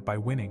realized that by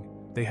winning,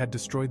 they had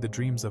destroyed the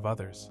dreams of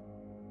others.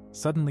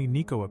 Suddenly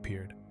Nico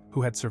appeared,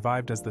 who had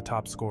survived as the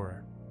top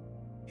scorer.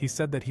 He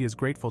said that he is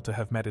grateful to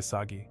have met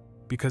Isagi,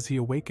 because he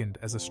awakened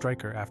as a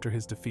striker after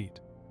his defeat.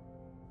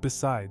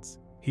 Besides,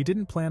 he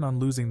didn't plan on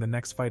losing the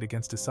next fight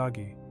against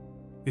Isagi.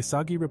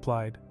 Isagi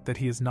replied that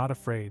he is not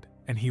afraid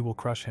and he will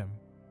crush him.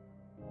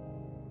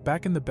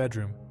 Back in the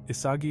bedroom,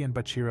 Isagi and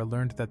Bachira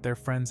learned that their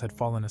friends had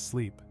fallen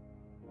asleep.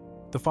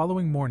 The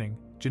following morning,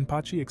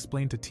 Jinpachi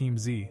explained to Team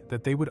Z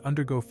that they would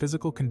undergo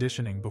physical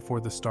conditioning before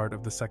the start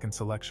of the second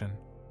selection.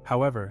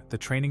 However, the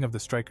training of the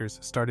strikers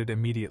started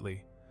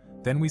immediately.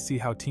 Then we see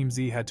how Team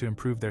Z had to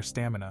improve their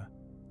stamina.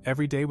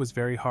 Every day was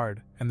very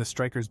hard, and the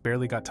strikers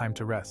barely got time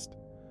to rest.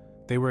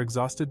 They were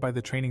exhausted by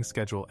the training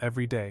schedule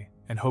every day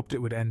and hoped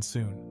it would end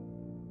soon.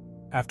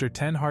 After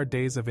 10 hard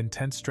days of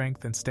intense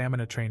strength and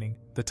stamina training,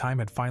 the time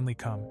had finally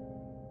come.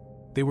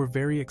 They were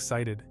very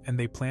excited and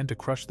they planned to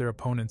crush their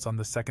opponents on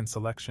the second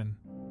selection.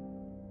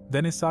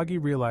 Then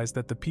Isagi realized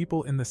that the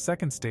people in the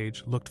second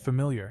stage looked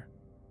familiar.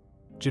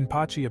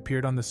 Jinpachi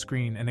appeared on the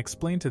screen and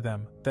explained to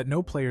them that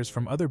no players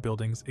from other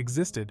buildings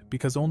existed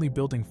because only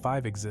Building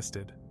 5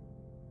 existed.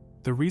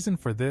 The reason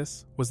for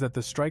this was that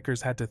the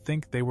strikers had to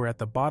think they were at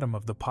the bottom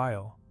of the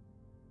pile.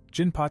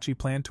 Jinpachi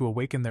planned to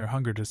awaken their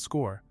hunger to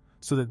score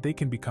so that they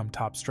can become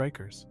top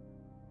strikers.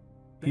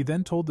 He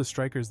then told the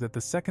strikers that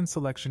the second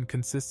selection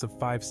consists of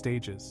 5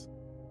 stages.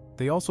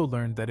 They also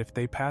learned that if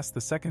they pass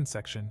the second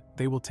section,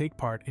 they will take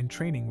part in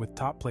training with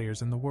top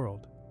players in the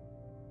world.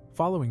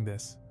 Following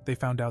this, they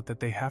found out that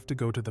they have to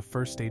go to the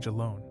first stage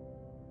alone.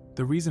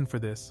 The reason for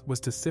this was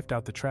to sift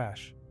out the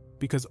trash,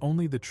 because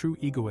only the true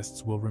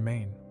egoists will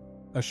remain.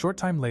 A short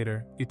time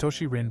later,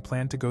 Itoshi Rin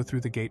planned to go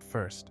through the gate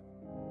first.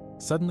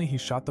 Suddenly he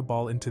shot the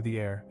ball into the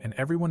air and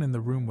everyone in the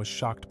room was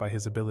shocked by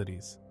his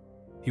abilities.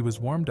 He was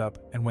warmed up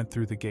and went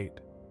through the gate.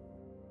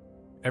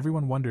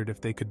 Everyone wondered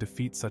if they could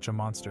defeat such a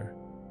monster.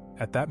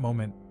 At that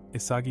moment,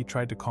 Isagi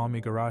tried to calm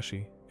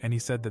Igarashi, and he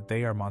said that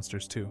they are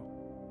monsters too.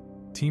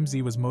 Team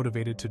Z was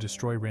motivated to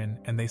destroy Rin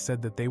and they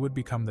said that they would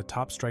become the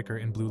top striker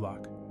in Blue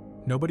Lock.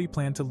 Nobody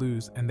planned to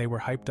lose and they were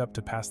hyped up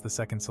to pass the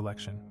second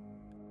selection.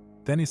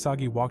 Then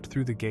Isagi walked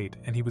through the gate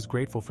and he was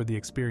grateful for the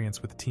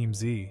experience with Team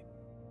Z.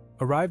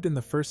 Arrived in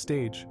the first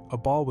stage, a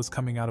ball was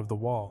coming out of the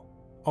wall.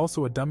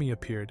 Also a dummy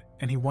appeared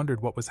and he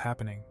wondered what was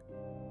happening.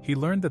 He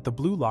learned that the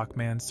Blue Lock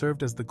man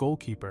served as the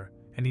goalkeeper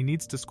and he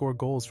needs to score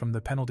goals from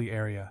the penalty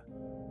area.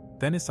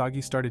 Then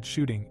Isagi started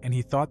shooting and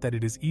he thought that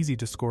it is easy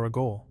to score a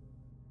goal.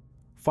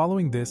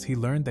 Following this, he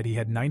learned that he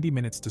had 90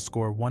 minutes to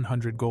score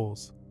 100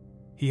 goals.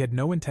 He had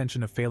no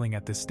intention of failing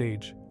at this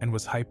stage and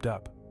was hyped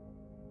up.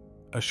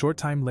 A short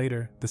time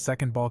later, the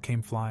second ball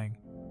came flying.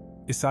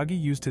 Isagi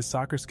used his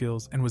soccer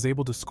skills and was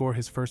able to score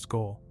his first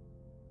goal.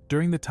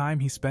 During the time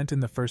he spent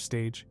in the first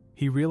stage,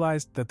 he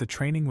realized that the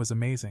training was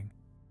amazing.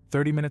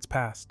 30 minutes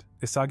passed,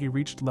 Isagi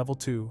reached level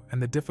 2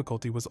 and the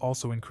difficulty was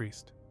also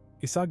increased.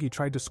 Isagi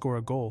tried to score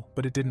a goal,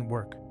 but it didn't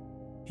work.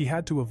 He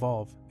had to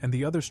evolve, and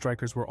the other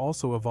strikers were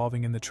also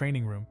evolving in the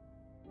training room.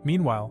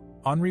 Meanwhile,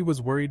 Henri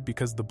was worried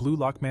because the Blue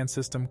Lockman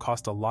system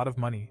cost a lot of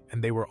money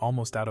and they were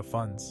almost out of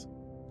funds.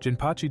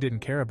 Jinpachi didn't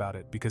care about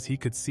it because he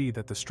could see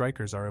that the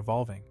strikers are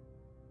evolving.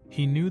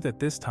 He knew that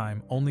this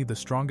time only the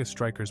strongest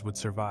strikers would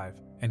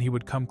survive, and he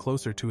would come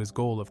closer to his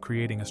goal of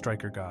creating a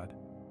striker god.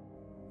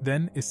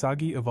 Then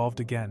Isagi evolved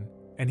again,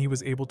 and he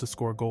was able to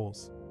score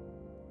goals.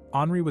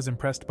 Henri was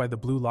impressed by the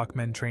Blue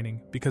Lockmen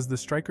training because the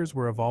strikers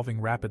were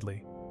evolving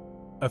rapidly.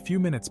 A few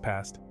minutes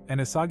passed, and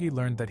Isagi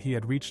learned that he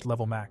had reached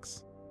level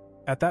max.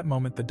 At that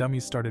moment the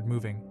dummies started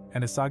moving,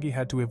 and Isagi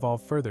had to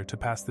evolve further to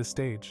pass this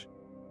stage.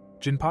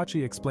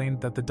 Jinpachi explained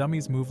that the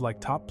dummies move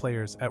like top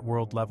players at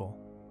world level.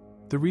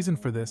 The reason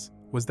for this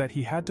was that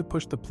he had to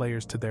push the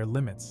players to their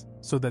limits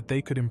so that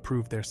they could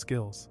improve their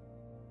skills.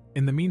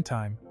 In the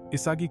meantime,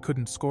 Isagi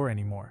couldn't score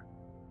anymore.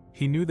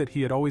 He knew that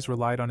he had always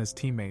relied on his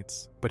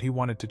teammates, but he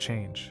wanted to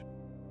change.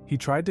 He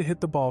tried to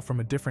hit the ball from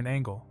a different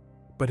angle,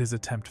 but his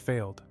attempt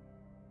failed.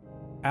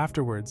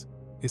 Afterwards,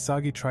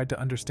 Isagi tried to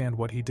understand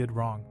what he did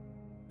wrong.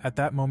 At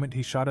that moment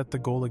he shot at the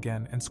goal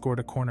again and scored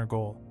a corner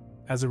goal.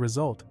 As a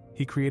result,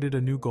 he created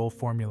a new goal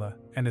formula,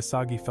 and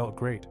Isagi felt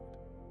great.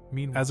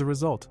 As a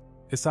result,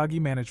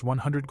 Isagi managed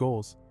 100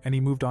 goals, and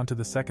he moved on to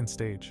the second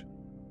stage.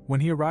 When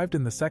he arrived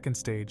in the second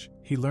stage,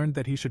 he learned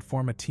that he should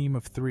form a team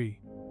of 3.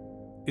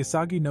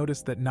 Isagi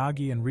noticed that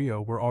Nagi and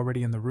Ryo were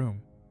already in the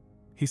room.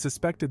 He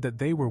suspected that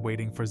they were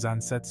waiting for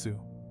Zansetsu.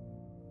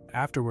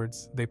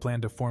 Afterwards, they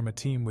planned to form a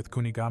team with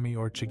Kunigami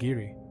or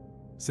Chigiri.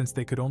 Since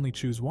they could only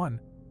choose one,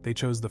 they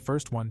chose the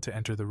first one to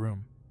enter the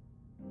room.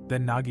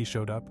 Then Nagi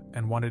showed up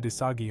and wanted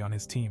Isagi on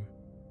his team.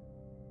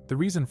 The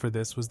reason for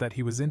this was that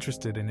he was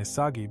interested in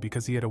Isagi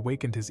because he had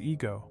awakened his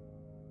ego.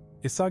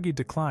 Isagi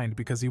declined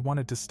because he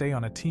wanted to stay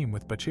on a team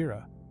with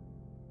Bachira.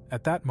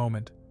 At that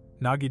moment,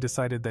 Nagi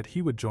decided that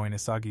he would join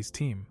Isagi's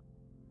team.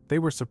 They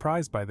were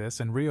surprised by this,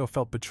 and Ryo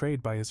felt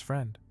betrayed by his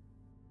friend.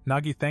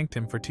 Nagi thanked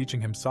him for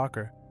teaching him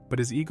soccer, but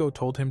his ego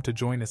told him to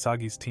join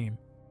Isagi's team.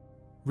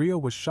 Ryo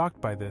was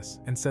shocked by this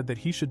and said that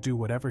he should do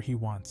whatever he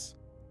wants.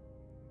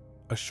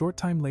 A short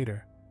time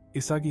later,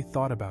 Isagi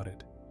thought about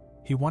it.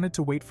 He wanted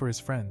to wait for his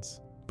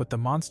friends, but the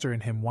monster in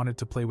him wanted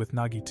to play with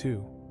Nagi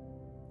too.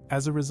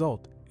 As a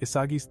result,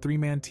 Isagi's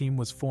 3-man team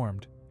was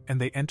formed, and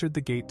they entered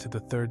the gate to the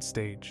third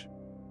stage.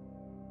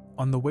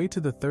 On the way to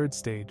the third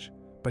stage,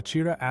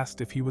 Bachira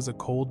asked if he was a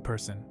cold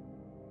person.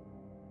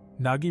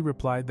 Nagi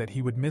replied that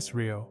he would miss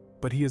Ryo,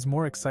 but he is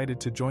more excited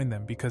to join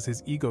them because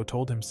his ego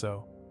told him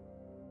so.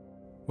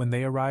 When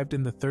they arrived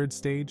in the third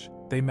stage,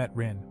 they met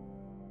Rin.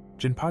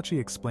 Jinpachi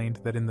explained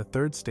that in the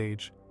third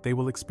stage, they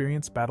will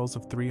experience battles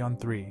of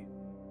 3-on-3.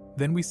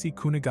 Then we see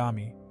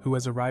Kunigami, who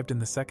has arrived in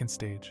the second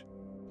stage.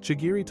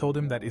 Chigiri told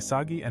him that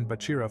Isagi and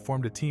Bachira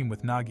formed a team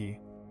with Nagi.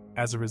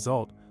 As a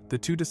result, the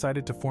two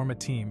decided to form a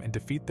team and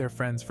defeat their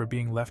friends for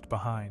being left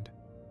behind.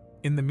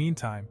 In the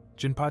meantime,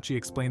 Jinpachi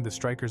explained the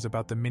strikers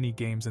about the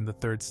mini-games in the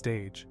third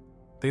stage.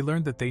 They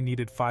learned that they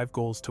needed 5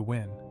 goals to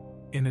win.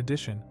 In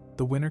addition,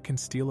 the winner can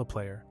steal a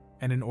player,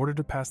 and in order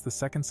to pass the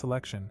second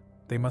selection,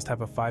 they must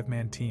have a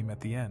 5-man team at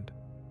the end.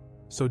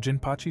 So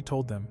Jinpachi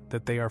told them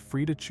that they are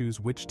free to choose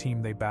which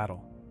team they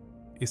battle.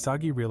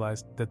 Isagi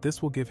realized that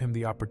this will give him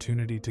the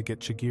opportunity to get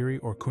Chigiri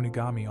or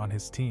Kunigami on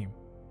his team.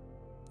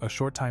 A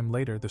short time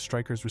later, the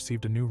strikers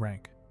received a new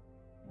rank.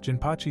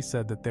 Jinpachi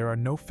said that there are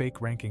no fake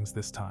rankings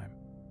this time.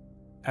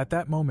 At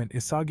that moment,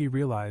 Isagi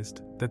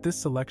realized that this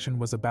selection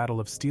was a battle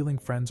of stealing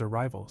friends or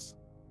rivals.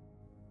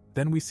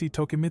 Then we see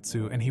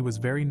Tokimitsu, and he was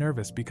very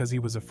nervous because he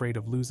was afraid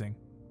of losing.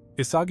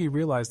 Isagi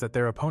realized that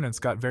their opponents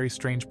got very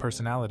strange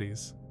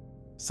personalities.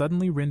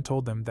 Suddenly Rin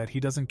told them that he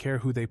doesn't care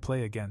who they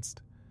play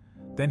against.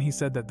 Then he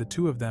said that the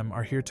two of them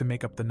are here to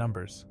make up the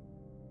numbers.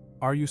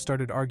 Ryu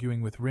started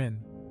arguing with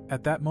Rin.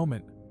 At that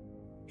moment,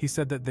 he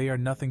said that they are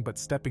nothing but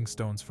stepping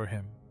stones for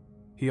him.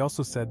 He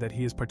also said that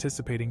he is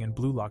participating in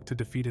Blue Lock to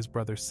defeat his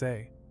brother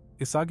Sei.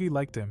 Isagi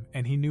liked him,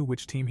 and he knew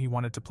which team he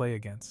wanted to play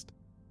against.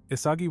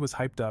 Isagi was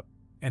hyped up,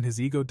 and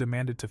his ego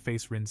demanded to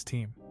face Rin's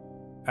team.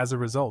 As a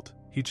result,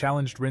 he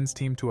challenged Rin's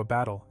team to a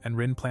battle, and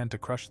Rin planned to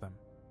crush them.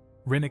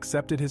 Rin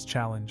accepted his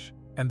challenge,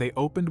 and they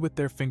opened with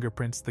their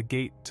fingerprints the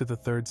gate to the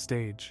third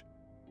stage.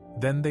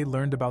 Then they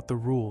learned about the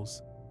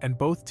rules, and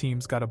both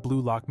teams got a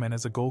Blue Lockman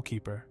as a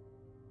goalkeeper.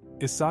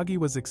 Isagi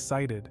was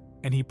excited,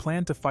 and he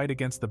planned to fight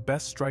against the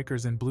best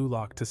strikers in Blue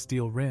Lock to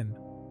steal Rin.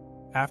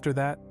 After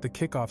that, the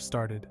kickoff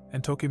started,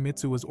 and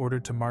Tokimitsu was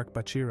ordered to mark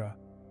Bachira.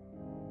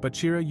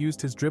 Bachira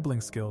used his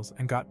dribbling skills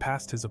and got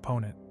past his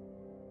opponent.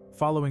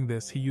 Following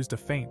this, he used a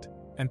feint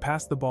and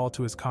passed the ball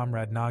to his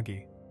comrade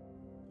Nagi.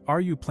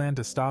 Ryu planned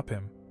to stop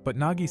him, but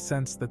Nagi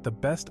sensed that the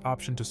best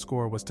option to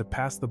score was to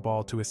pass the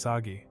ball to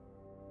Isagi.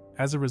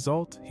 As a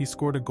result, he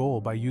scored a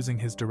goal by using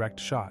his direct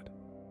shot.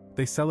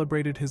 They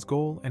celebrated his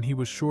goal, and he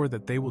was sure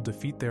that they will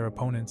defeat their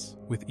opponents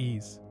with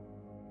ease.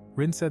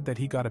 Rin said that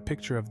he got a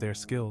picture of their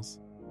skills.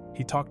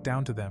 He talked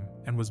down to them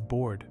and was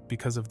bored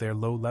because of their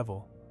low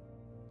level.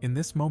 In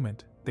this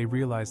moment, they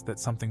realized that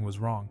something was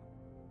wrong.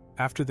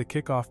 After the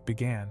kickoff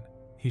began,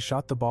 he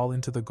shot the ball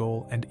into the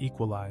goal and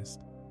equalized.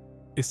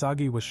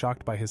 Isagi was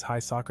shocked by his high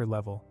soccer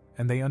level,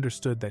 and they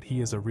understood that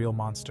he is a real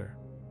monster.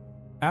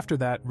 After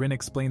that, Rin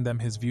explained them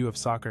his view of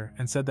soccer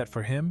and said that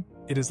for him,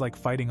 it is like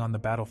fighting on the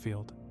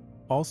battlefield.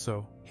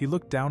 Also, he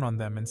looked down on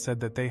them and said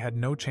that they had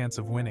no chance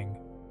of winning.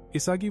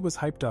 Isagi was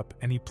hyped up,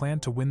 and he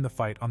planned to win the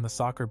fight on the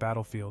soccer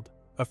battlefield.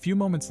 A few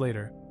moments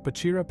later,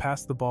 Bachira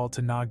passed the ball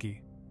to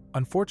Nagi.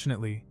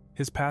 Unfortunately,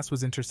 his pass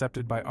was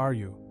intercepted by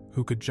Ryu,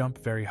 who could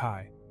jump very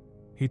high.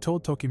 He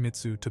told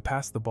Tokimitsu to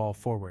pass the ball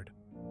forward.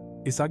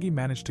 Isagi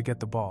managed to get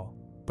the ball,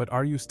 but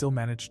Ryu still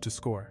managed to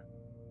score.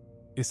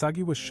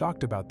 Isagi was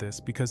shocked about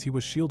this because he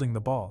was shielding the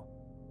ball.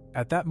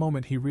 At that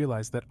moment, he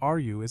realized that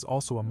Ryu is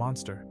also a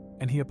monster,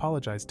 and he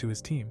apologized to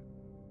his team.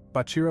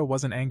 Bachira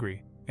wasn't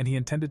angry, and he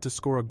intended to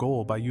score a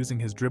goal by using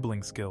his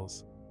dribbling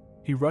skills.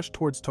 He rushed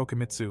towards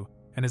Tokimitsu,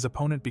 and his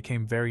opponent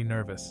became very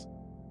nervous.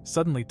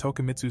 Suddenly,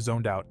 Tokimitsu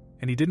zoned out,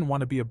 and he didn't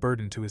want to be a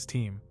burden to his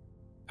team.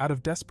 Out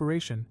of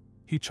desperation,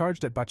 he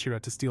charged at Bachira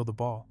to steal the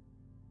ball.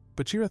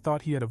 Bachira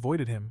thought he had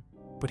avoided him,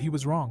 but he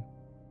was wrong.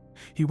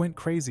 He went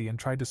crazy and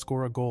tried to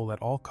score a goal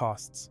at all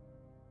costs.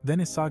 Then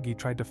Isagi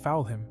tried to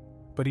foul him,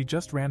 but he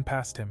just ran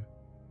past him.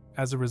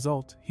 As a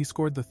result, he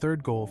scored the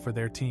third goal for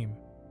their team.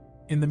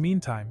 In the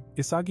meantime,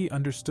 Isagi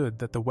understood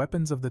that the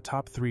weapons of the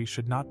top three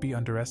should not be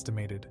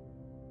underestimated.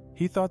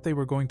 He thought they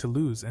were going to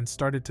lose and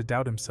started to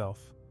doubt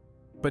himself.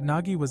 But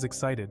Nagi was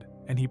excited,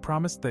 and he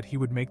promised that he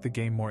would make the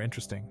game more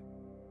interesting.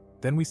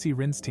 Then we see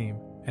Rin's team,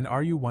 and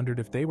Ryu wondered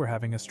if they were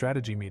having a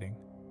strategy meeting.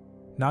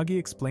 Nagi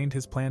explained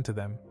his plan to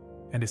them,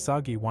 and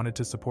Isagi wanted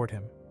to support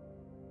him.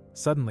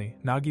 Suddenly,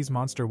 Nagi's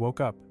monster woke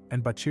up,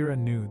 and Bachira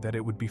knew that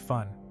it would be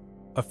fun.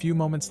 A few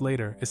moments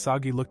later,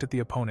 Isagi looked at the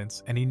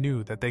opponents and he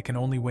knew that they can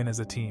only win as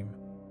a team.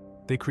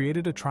 They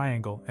created a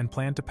triangle and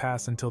planned to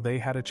pass until they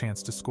had a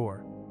chance to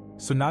score.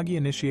 So Nagi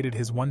initiated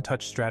his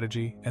one-touch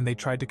strategy and they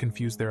tried to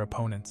confuse their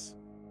opponents.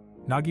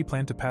 Nagi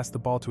planned to pass the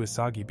ball to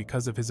Isagi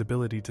because of his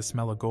ability to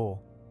smell a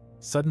goal.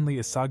 Suddenly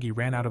Isagi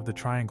ran out of the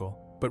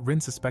triangle, but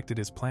Rin suspected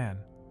his plan.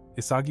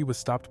 Isagi was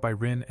stopped by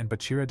Rin and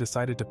Bachira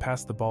decided to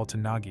pass the ball to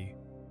Nagi.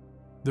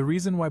 The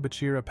reason why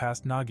Bachira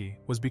passed Nagi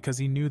was because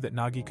he knew that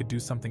Nagi could do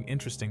something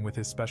interesting with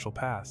his special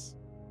pass.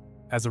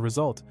 As a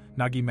result,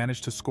 Nagi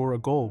managed to score a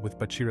goal with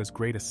Bachira's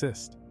great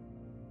assist.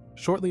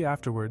 Shortly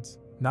afterwards,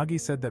 Nagi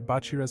said that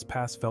Bachira's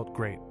pass felt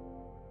great.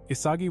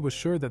 Isagi was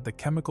sure that the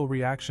chemical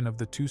reaction of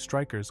the two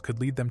strikers could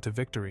lead them to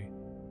victory.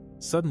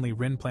 Suddenly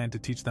Rin planned to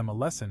teach them a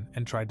lesson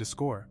and tried to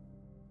score.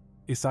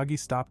 Isagi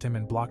stopped him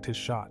and blocked his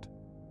shot.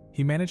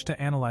 He managed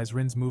to analyze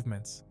Rin's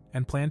movements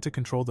and planned to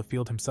control the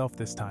field himself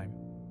this time.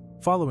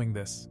 Following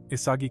this,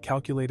 Isagi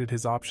calculated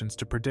his options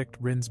to predict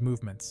Rin's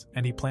movements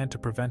and he planned to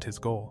prevent his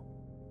goal.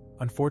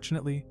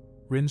 Unfortunately,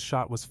 Rin's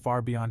shot was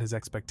far beyond his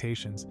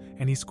expectations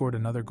and he scored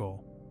another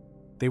goal.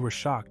 They were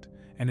shocked,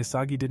 and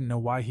Isagi didn't know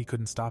why he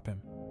couldn't stop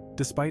him.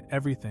 Despite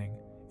everything,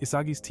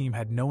 Isagi's team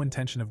had no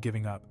intention of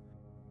giving up.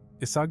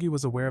 Isagi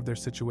was aware of their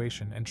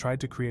situation and tried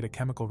to create a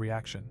chemical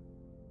reaction.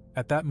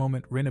 At that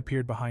moment, Rin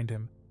appeared behind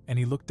him, and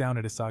he looked down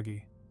at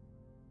Isagi.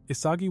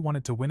 Isagi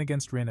wanted to win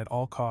against Rin at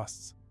all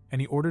costs, and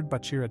he ordered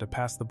Bachira to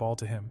pass the ball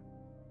to him.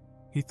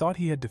 He thought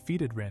he had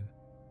defeated Rin,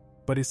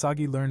 but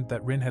Isagi learned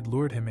that Rin had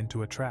lured him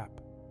into a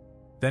trap.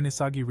 Then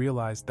Isagi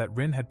realized that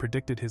Rin had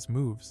predicted his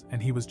moves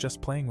and he was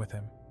just playing with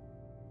him.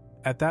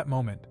 At that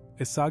moment,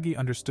 Isagi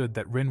understood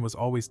that Rin was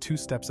always 2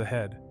 steps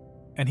ahead,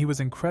 and he was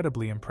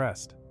incredibly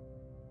impressed.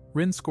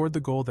 Rin scored the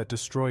goal that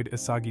destroyed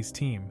Isagi's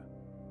team,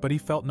 but he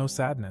felt no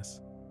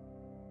sadness.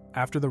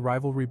 After the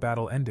rivalry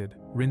battle ended,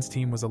 Rin's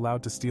team was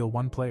allowed to steal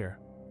 1 player.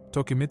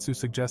 Tokimitsu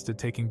suggested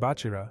taking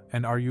Bachira,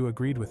 and Ryu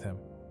agreed with him.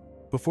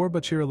 Before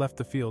Bachira left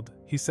the field,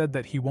 he said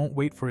that he won't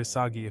wait for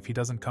Isagi if he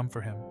doesn't come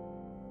for him.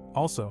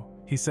 Also,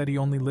 he said he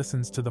only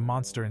listens to the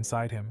monster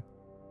inside him.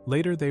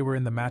 Later they were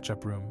in the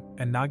matchup room,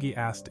 and Nagi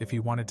asked if he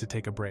wanted to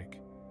take a break.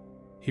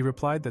 He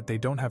replied that they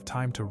don't have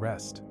time to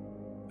rest.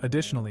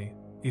 Additionally,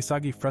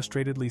 Isagi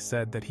frustratedly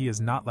said that he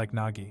is not like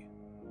Nagi.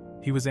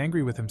 He was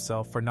angry with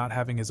himself for not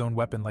having his own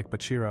weapon like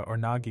Bachira or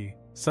Nagi.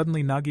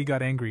 Suddenly Nagi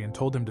got angry and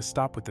told him to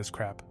stop with this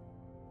crap.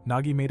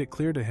 Nagi made it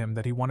clear to him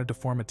that he wanted to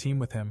form a team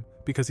with him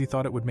because he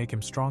thought it would make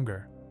him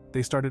stronger.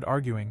 They started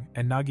arguing,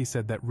 and Nagi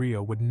said that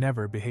Ryo would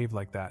never behave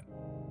like that.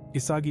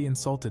 Isagi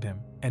insulted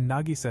him, and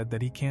Nagi said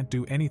that he can't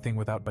do anything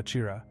without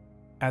Bachira.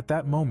 At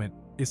that moment,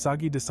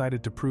 Isagi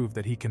decided to prove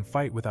that he can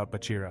fight without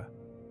Bachira.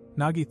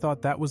 Nagi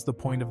thought that was the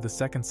point of the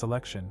second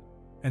selection,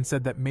 and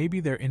said that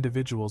maybe their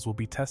individuals will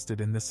be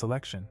tested in this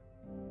selection.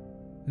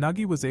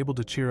 Nagi was able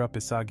to cheer up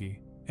Isagi,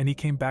 and he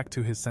came back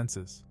to his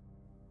senses.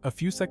 A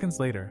few seconds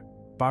later,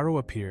 Burū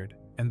appeared,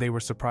 and they were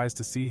surprised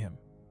to see him.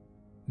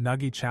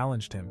 Nagi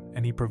challenged him,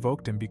 and he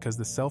provoked him because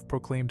the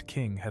self-proclaimed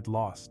king had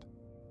lost.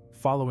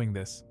 Following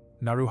this,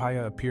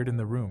 Naruhaya appeared in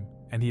the room,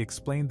 and he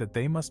explained that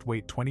they must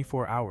wait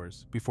 24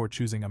 hours before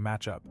choosing a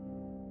matchup.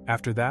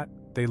 After that,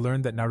 they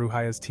learned that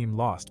Naruhaya's team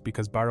lost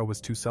because Burū was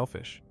too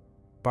selfish.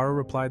 Burū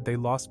replied they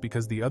lost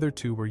because the other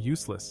 2 were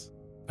useless.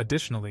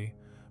 Additionally,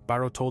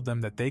 Burū told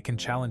them that they can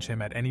challenge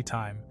him at any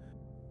time.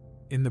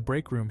 In the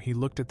break room, he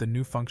looked at the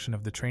new function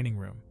of the training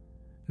room.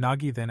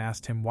 Nagi then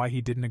asked him why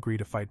he didn't agree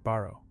to fight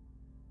Burū.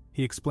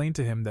 He explained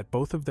to him that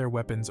both of their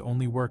weapons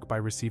only work by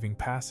receiving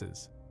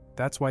passes.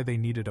 That's why they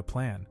needed a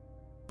plan.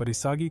 But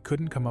Isagi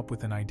couldn't come up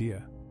with an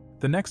idea.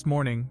 The next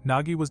morning,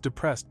 Nagi was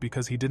depressed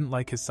because he didn't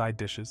like his side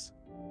dishes.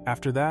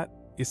 After that,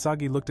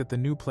 Isagi looked at the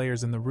new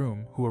players in the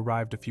room who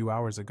arrived a few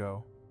hours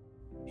ago.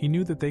 He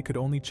knew that they could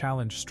only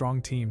challenge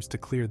strong teams to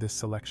clear this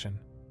selection.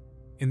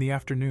 In the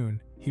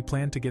afternoon, he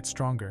planned to get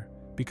stronger,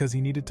 because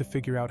he needed to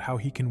figure out how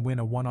he can win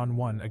a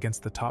one-on-one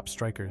against the top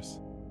strikers.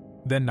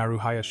 Then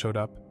Naruhaya showed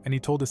up, and he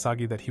told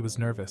Isagi that he was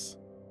nervous.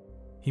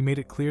 He made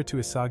it clear to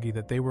Isagi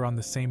that they were on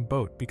the same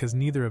boat because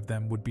neither of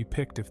them would be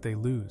picked if they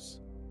lose.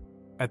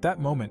 At that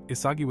moment,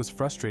 Isagi was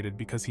frustrated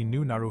because he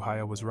knew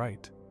Naruhaya was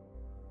right.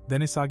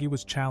 Then Isagi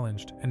was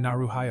challenged, and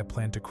Naruhaya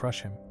planned to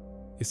crush him.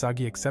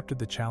 Isagi accepted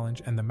the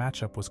challenge and the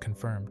matchup was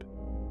confirmed.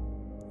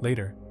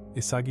 Later,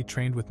 Isagi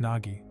trained with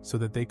Nagi so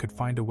that they could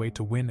find a way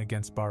to win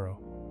against Burū.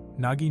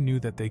 Nagi knew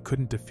that they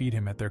couldn't defeat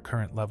him at their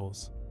current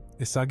levels.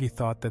 Isagi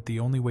thought that the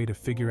only way to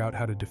figure out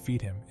how to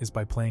defeat him is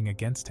by playing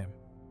against him.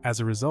 As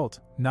a result,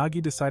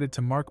 Nagi decided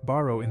to mark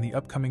Burū in the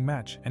upcoming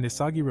match, and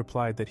Isagi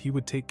replied that he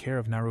would take care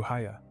of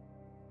Naruhaya.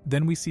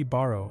 Then we see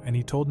Burū, and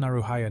he told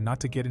Naruhaya not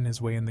to get in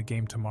his way in the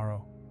game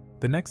tomorrow.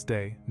 The next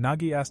day,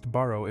 Nagi asked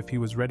Burū if he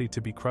was ready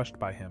to be crushed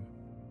by him.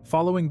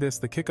 Following this,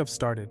 the kickoff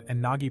started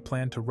and Nagi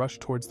planned to rush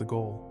towards the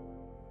goal.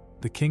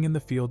 The king in the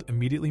field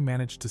immediately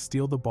managed to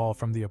steal the ball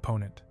from the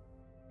opponent.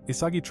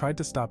 Isagi tried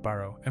to stop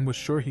Burū and was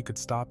sure he could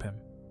stop him.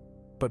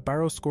 But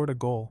Burū scored a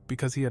goal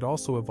because he had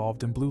also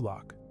evolved in Blue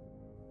Lock.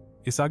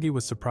 Isagi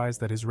was surprised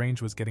that his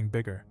range was getting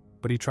bigger,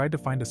 but he tried to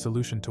find a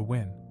solution to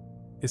win.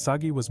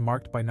 Isagi was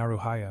marked by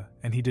Naruhaya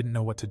and he didn't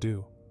know what to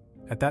do.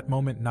 At that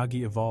moment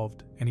Nagi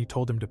evolved and he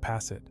told him to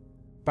pass it.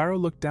 Burū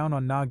looked down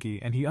on Nagi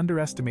and he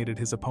underestimated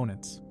his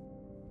opponents.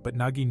 But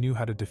Nagi knew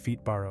how to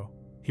defeat Burū.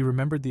 He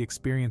remembered the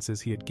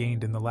experiences he had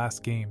gained in the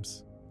last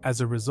games.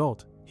 As a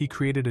result, he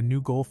created a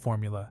new goal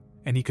formula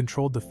and he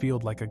controlled the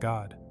field like a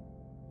god.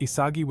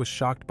 Isagi was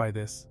shocked by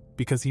this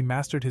because he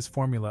mastered his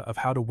formula of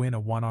how to win a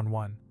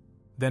one-on-one.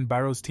 Then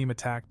Burū's team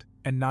attacked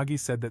and Nagi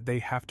said that they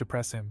have to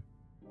press him.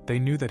 They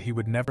knew that he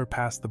would never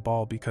pass the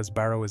ball because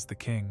Burū is the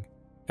king.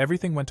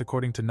 Everything went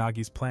according to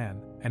Nagi's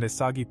plan and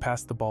Isagi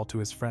passed the ball to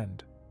his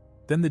friend.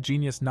 Then the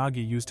genius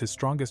Nagi used his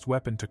strongest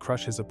weapon to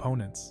crush his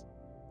opponents.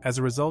 As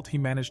a result, he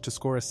managed to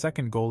score a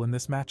second goal in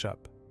this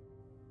matchup.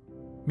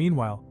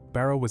 Meanwhile,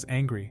 Burū was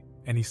angry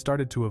and he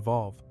started to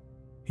evolve.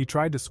 He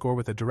tried to score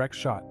with a direct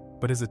shot,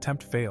 but his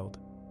attempt failed.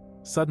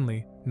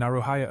 Suddenly,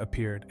 Naruhaya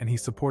appeared and he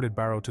supported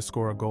Burū to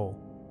score a goal.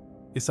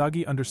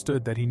 Isagi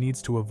understood that he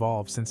needs to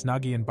evolve since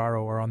Nagi and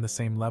Burū are on the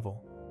same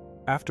level.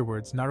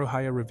 Afterwards,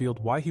 Naruhaya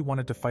revealed why he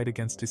wanted to fight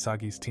against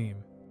Isagi's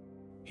team.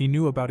 He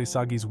knew about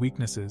Isagi's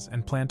weaknesses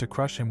and planned to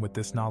crush him with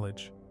this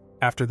knowledge.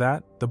 After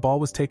that, the ball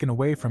was taken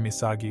away from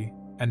Isagi,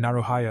 and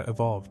Naruhaya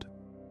evolved.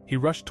 He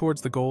rushed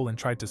towards the goal and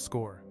tried to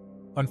score.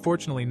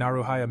 Unfortunately,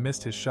 Naruhaya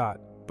missed his shot,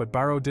 but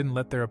Burū didn't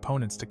let their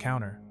opponents to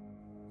counter.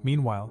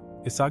 Meanwhile,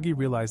 Isagi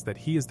realized that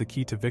he is the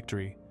key to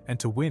victory, and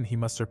to win he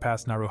must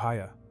surpass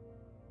Naruhaya.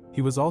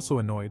 He was also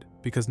annoyed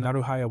because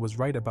Naruhaya was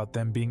right about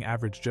them being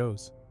average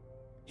Joes.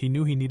 He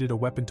knew he needed a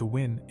weapon to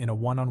win in a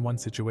one-on-one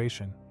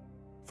situation.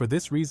 For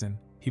this reason,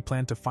 he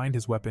planned to find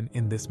his weapon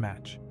in this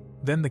match.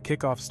 Then the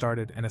kickoff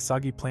started and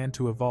Isagi planned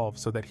to evolve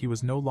so that he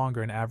was no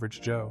longer an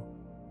average Joe.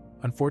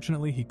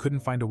 Unfortunately, he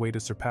couldn't find a way to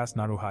surpass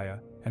Naruhaya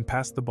and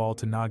passed the ball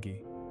to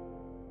Nagi.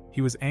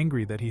 He was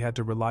angry that he had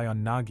to rely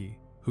on Nagi,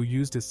 who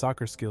used his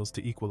soccer skills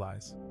to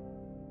equalize.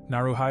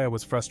 Naruhaya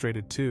was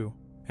frustrated too,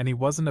 and he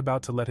wasn't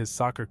about to let his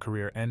soccer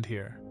career end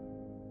here.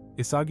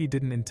 Isagi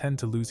didn't intend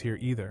to lose here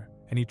either,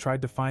 and he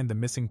tried to find the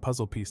missing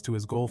puzzle piece to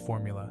his goal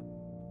formula.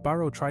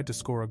 Burū tried to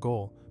score a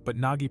goal, but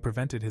Nagi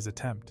prevented his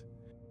attempt.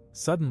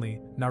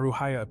 Suddenly,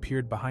 Naruhaya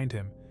appeared behind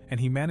him, and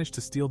he managed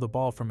to steal the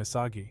ball from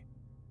Isagi.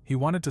 He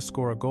wanted to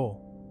score a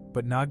goal,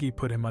 but Nagi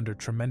put him under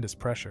tremendous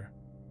pressure.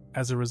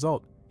 As a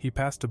result, he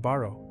passed to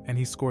Burū, and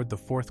he scored the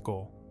fourth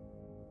goal.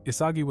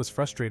 Isagi was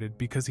frustrated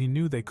because he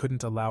knew they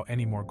couldn't allow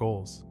any more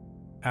goals.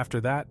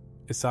 After that,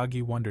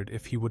 Isagi wondered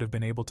if he would have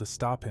been able to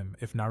stop him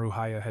if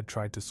Naruhaya had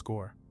tried to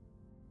score.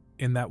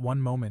 In that one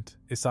moment,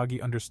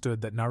 Isagi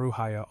understood that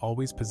Naruhaya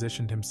always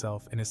positioned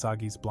himself in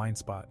Isagi's blind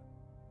spot.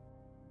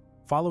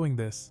 Following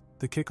this,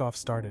 the kickoff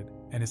started,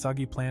 and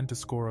Isagi planned to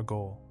score a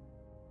goal.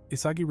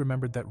 Isagi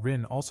remembered that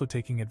Rin also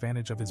taking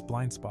advantage of his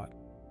blind spot.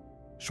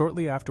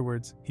 Shortly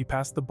afterwards, he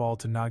passed the ball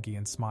to Nagi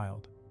and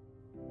smiled.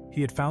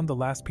 He had found the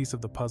last piece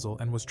of the puzzle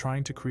and was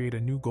trying to create a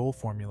new goal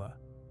formula.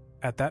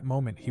 At that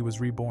moment, he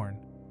was reborn,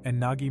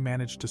 and Nagi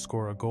managed to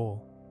score a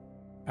goal.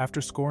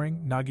 After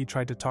scoring, Nagi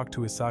tried to talk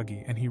to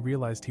Isagi and he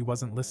realized he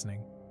wasn't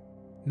listening.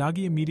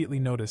 Nagi immediately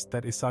noticed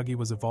that Isagi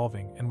was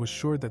evolving and was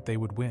sure that they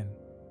would win.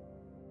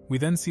 We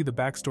then see the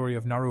backstory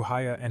of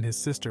Naruhaya and his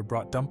sister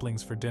brought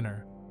dumplings for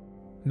dinner.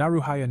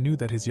 Naruhaya knew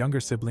that his younger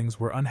siblings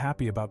were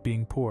unhappy about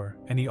being poor,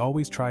 and he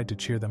always tried to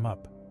cheer them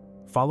up.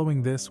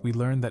 Following this, we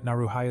learned that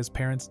Naruhaya's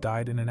parents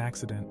died in an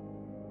accident.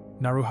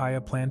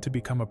 Naruhaya planned to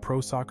become a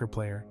pro soccer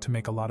player to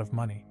make a lot of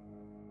money.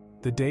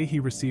 The day he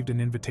received an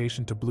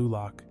invitation to Blue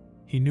Lock,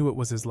 he knew it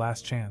was his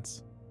last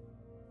chance.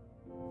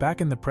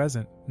 Back in the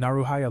present,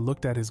 Naruhaya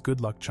looked at his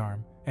good luck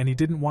charm, and he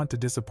didn't want to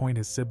disappoint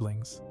his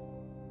siblings.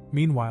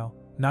 Meanwhile,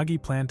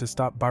 Nagi planned to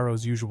stop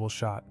Burū's usual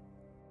shot.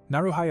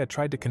 Naruhaya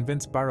tried to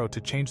convince Burū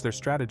to change their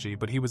strategy,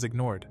 but he was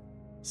ignored.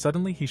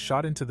 Suddenly he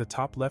shot into the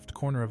top left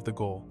corner of the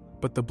goal,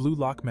 but the blue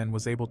lockman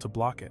was able to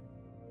block it.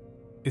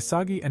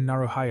 Isagi and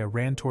Naruhaya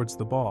ran towards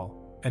the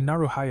ball, and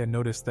Naruhaya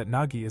noticed that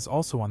Nagi is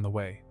also on the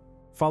way.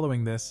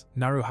 Following this,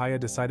 Naruhaya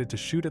decided to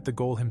shoot at the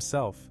goal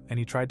himself, and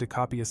he tried to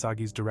copy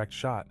Isagi's direct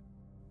shot.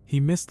 He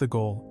missed the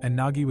goal, and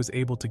Nagi was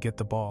able to get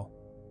the ball.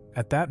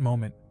 At that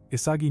moment,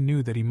 Isagi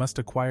knew that he must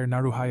acquire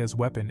Naruhaya's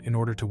weapon in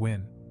order to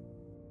win.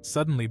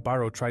 Suddenly,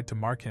 Burū tried to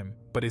mark him,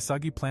 but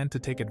Isagi planned to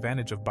take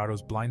advantage of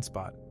Burū's blind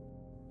spot.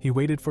 He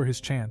waited for his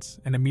chance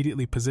and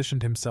immediately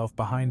positioned himself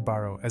behind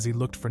Burū as he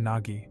looked for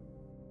Nagi.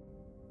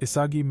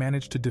 Isagi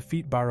managed to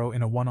defeat Burū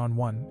in a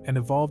one-on-one and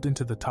evolved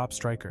into the top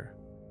striker.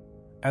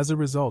 As a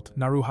result,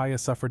 Naruhaya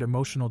suffered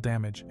emotional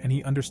damage and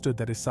he understood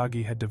that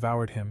Isagi had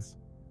devoured him.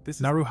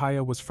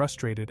 Naruhaya was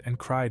frustrated and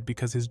cried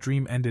because his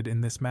dream ended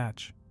in this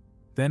match.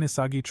 Then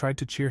Isagi tried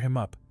to cheer him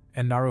up,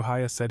 and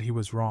Naruhaya said he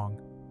was wrong.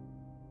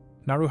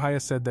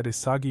 Naruhaya said that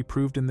Isagi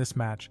proved in this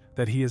match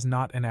that he is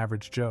not an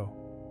average Joe.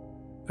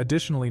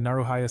 Additionally,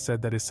 Naruhaya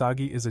said that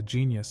Isagi is a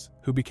genius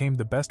who became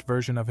the best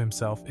version of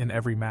himself in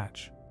every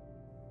match.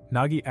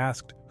 Nagi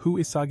asked who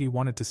Isagi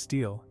wanted to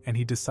steal, and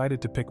he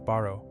decided to pick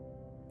Burū.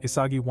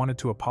 Isagi wanted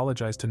to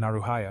apologize to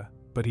Naruhaya,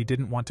 but he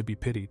didn't want to be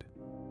pitied.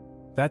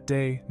 That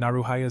day,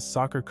 Naruhaya's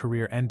soccer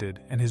career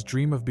ended and his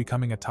dream of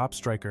becoming a top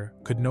striker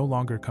could no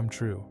longer come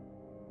true.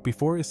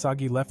 Before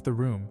Isagi left the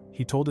room,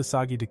 he told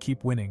Isagi to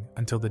keep winning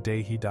until the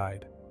day he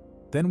died.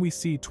 Then we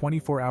see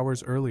 24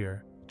 hours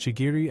earlier,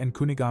 Chigiri and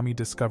Kunigami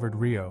discovered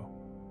Ryo.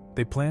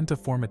 They planned to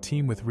form a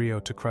team with Ryo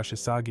to crush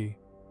Isagi.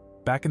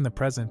 Back in the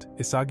present,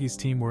 Isagi's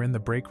team were in the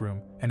break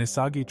room, and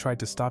Isagi tried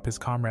to stop his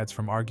comrades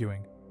from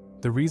arguing.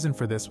 The reason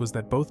for this was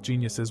that both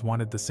geniuses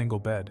wanted the single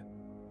bed.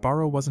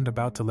 Burū wasn't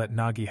about to let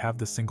Nagi have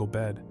the single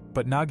bed,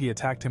 but Nagi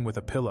attacked him with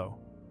a pillow.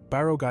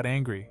 Burū got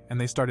angry, and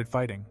they started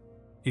fighting.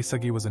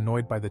 Isagi was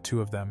annoyed by the two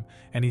of them,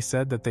 and he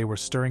said that they were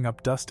stirring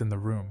up dust in the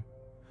room.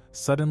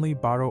 Suddenly,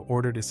 Burū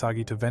ordered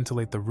Isagi to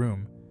ventilate the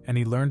room, and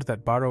he learned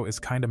that Burū is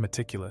kinda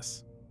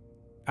meticulous.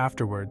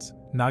 Afterwards,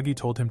 Nagi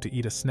told him to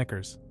eat a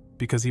Snickers,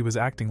 because he was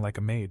acting like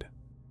a maid.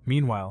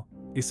 Meanwhile,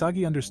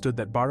 Isagi understood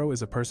that Burū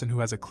is a person who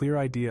has a clear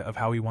idea of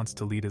how he wants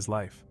to lead his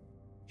life.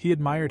 He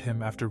admired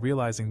him after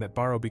realizing that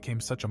Burū became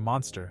such a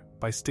monster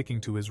by sticking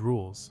to his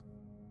rules.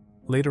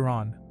 Later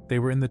on, they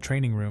were in the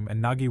training room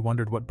and Nagi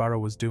wondered what Burū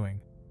was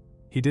doing.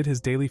 He did his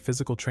daily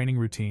physical training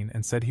routine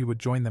and said he would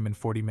join them in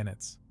 40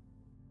 minutes.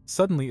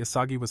 Suddenly,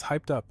 Isagi was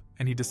hyped up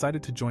and he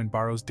decided to join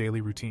Burū's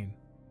daily routine.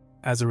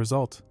 As a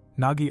result,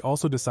 Nagi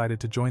also decided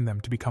to join them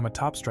to become a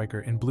top striker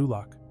in Blue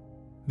Lock.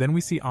 Then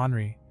we see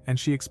Anri, and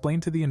she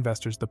explained to the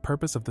investors the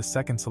purpose of the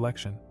second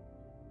selection.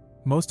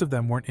 Most of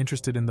them weren't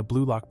interested in the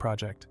Blue Lock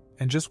project,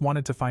 and just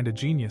wanted to find a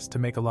genius to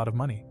make a lot of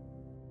money.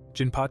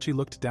 Jinpachi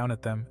looked down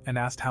at them and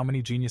asked how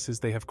many geniuses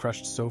they have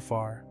crushed so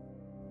far.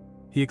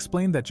 He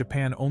explained that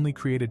Japan only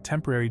created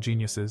temporary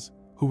geniuses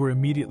who were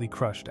immediately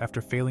crushed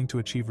after failing to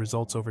achieve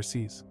results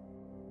overseas.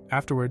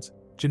 Afterwards,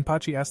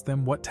 Jinpachi asked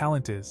them what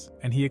talent is,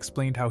 and he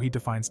explained how he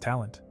defines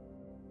talent.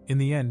 In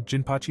the end,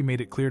 Jinpachi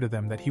made it clear to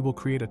them that he will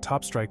create a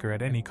top striker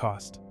at any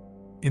cost.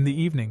 In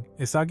the evening,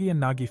 Isagi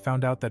and Nagi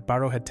found out that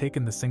Burū had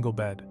taken the single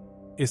bed.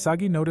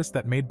 Isagi noticed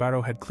that maid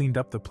Burū had cleaned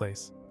up the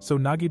place, so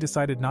Nagi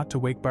decided not to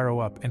wake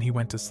Burū up and he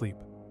went to sleep.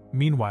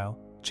 Meanwhile,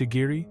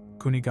 Chigiri,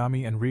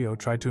 Kunigami and Ryo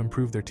tried to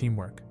improve their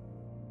teamwork.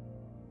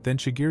 Then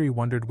Chigiri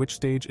wondered which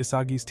stage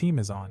Isagi's team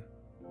is on.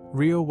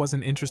 Ryo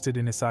wasn't interested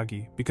in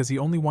Isagi because he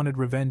only wanted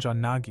revenge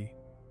on Nagi.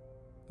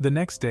 The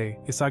next day,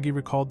 Isagi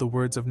recalled the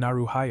words of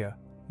Naruhaya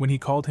when he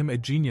called him a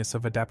genius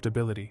of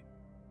adaptability.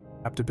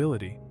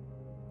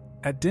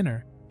 At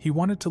dinner, he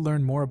wanted to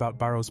learn more about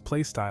Burū's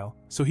playstyle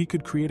so he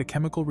could create a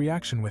chemical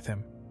reaction with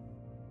him.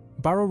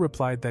 Burū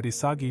replied that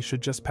Isagi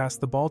should just pass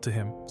the ball to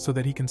him so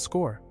that he can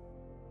score.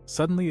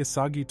 Suddenly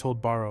Isagi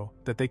told Burū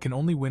that they can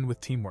only win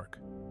with teamwork.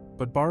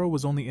 But Burū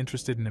was only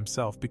interested in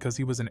himself because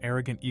he was an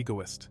arrogant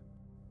egoist.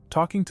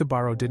 Talking to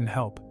Burū didn't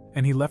help,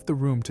 and he left the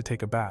room to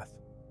take a bath.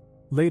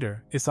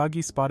 Later,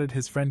 Isagi spotted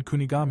his friend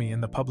Kunigami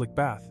in the public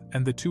bath,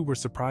 and the two were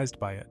surprised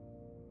by it.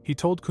 He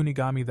told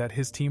Kunigami that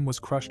his team was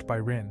crushed by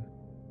Rin.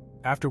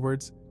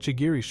 Afterwards,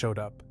 Chigiri showed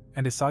up,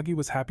 and Isagi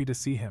was happy to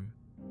see him.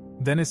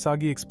 Then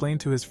Isagi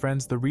explained to his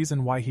friends the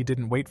reason why he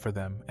didn't wait for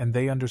them, and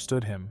they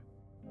understood him.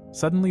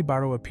 Suddenly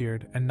Burū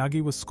appeared, and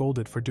Nagi was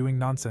scolded for doing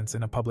nonsense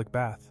in a public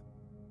bath.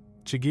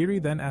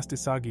 Chigiri then asked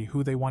Isagi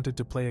who they wanted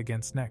to play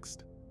against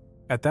next.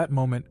 At that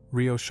moment,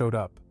 Ryo showed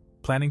up,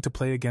 planning to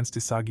play against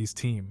Isagi's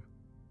team.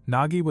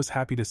 Nagi was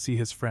happy to see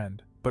his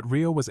friend, but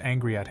Ryo was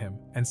angry at him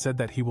and said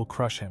that he will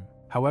crush him.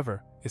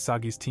 However,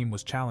 Isagi's team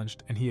was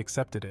challenged and he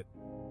accepted it.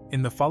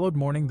 In the followed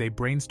morning they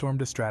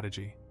brainstormed a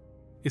strategy.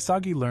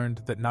 Isagi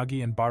learned that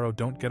Nagi and Burū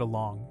don't get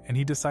along and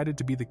he decided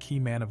to be the key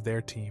man of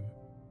their team.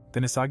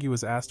 Then Isagi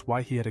was asked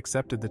why he had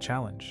accepted the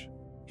challenge.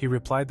 He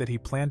replied that he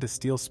planned to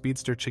steal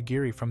speedster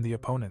Chigiri from the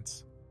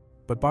opponents.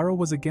 But Burū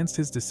was against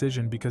his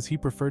decision because he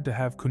preferred to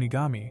have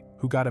Kunigami,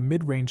 who got a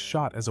mid-range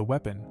shot as a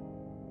weapon.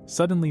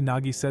 Suddenly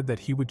Nagi said that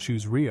he would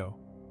choose Ryo.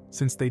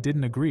 Since they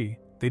didn't agree,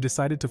 they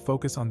decided to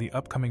focus on the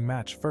upcoming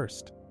match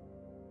first.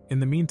 In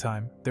the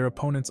meantime, their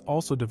opponents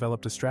also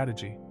developed a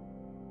strategy.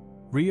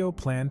 Ryo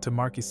planned to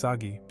mark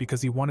Isagi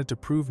because he wanted to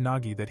prove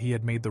Nagi that he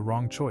had made the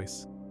wrong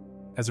choice.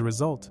 As a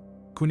result,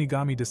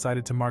 Kunigami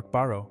decided to mark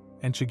Burū,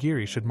 and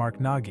Chigiri should mark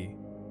Nagi.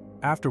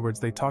 Afterwards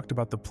they talked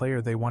about the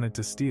player they wanted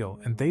to steal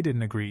and they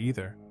didn't agree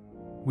either.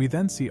 We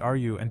then see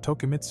Ryu and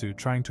Tokimitsu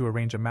trying to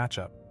arrange a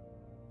matchup.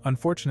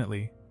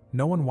 Unfortunately,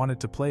 no one wanted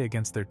to play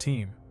against their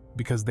team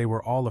because they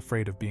were all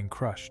afraid of being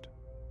crushed.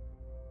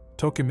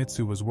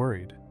 Tokimitsu was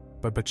worried,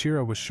 but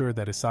Bachira was sure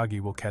that Isagi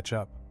will catch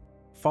up.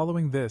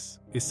 Following this,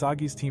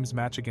 Isagi's team's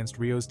match against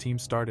Ryo's team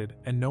started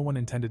and no one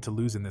intended to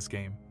lose in this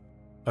game.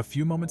 A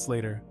few moments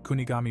later,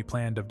 Kunigami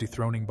planned of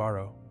dethroning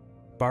Burū.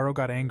 Burū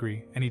got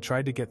angry and he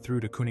tried to get through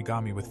to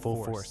Kunigami with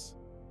full force.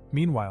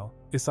 Meanwhile,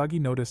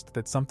 Isagi noticed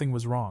that something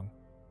was wrong.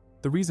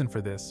 The reason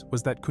for this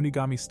was that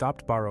Kunigami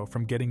stopped Burū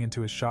from getting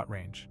into his shot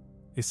range.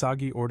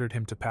 Isagi ordered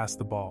him to pass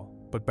the ball,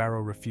 but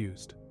Burū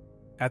refused.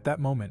 At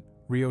that moment,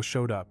 Ryo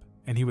showed up,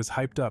 and he was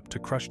hyped up to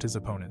crush his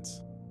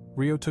opponents.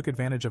 Ryo took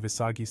advantage of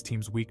Isagi's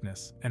team's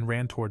weakness and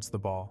ran towards the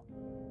ball.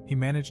 He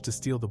managed to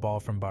steal the ball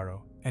from Burū,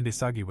 and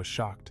Isagi was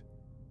shocked.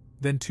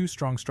 Then two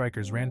strong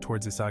strikers ran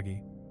towards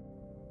Isagi.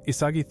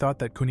 Isagi thought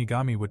that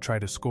Kunigami would try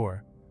to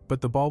score, but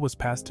the ball was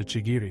passed to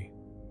Chigiri.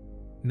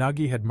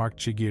 Nagi had marked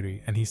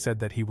Chigiri and he said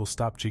that he will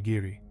stop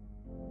Chigiri.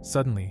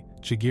 Suddenly,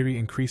 Chigiri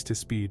increased his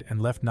speed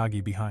and left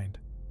Nagi behind.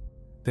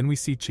 Then we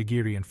see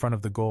Chigiri in front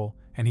of the goal,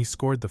 and he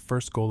scored the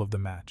first goal of the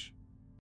match.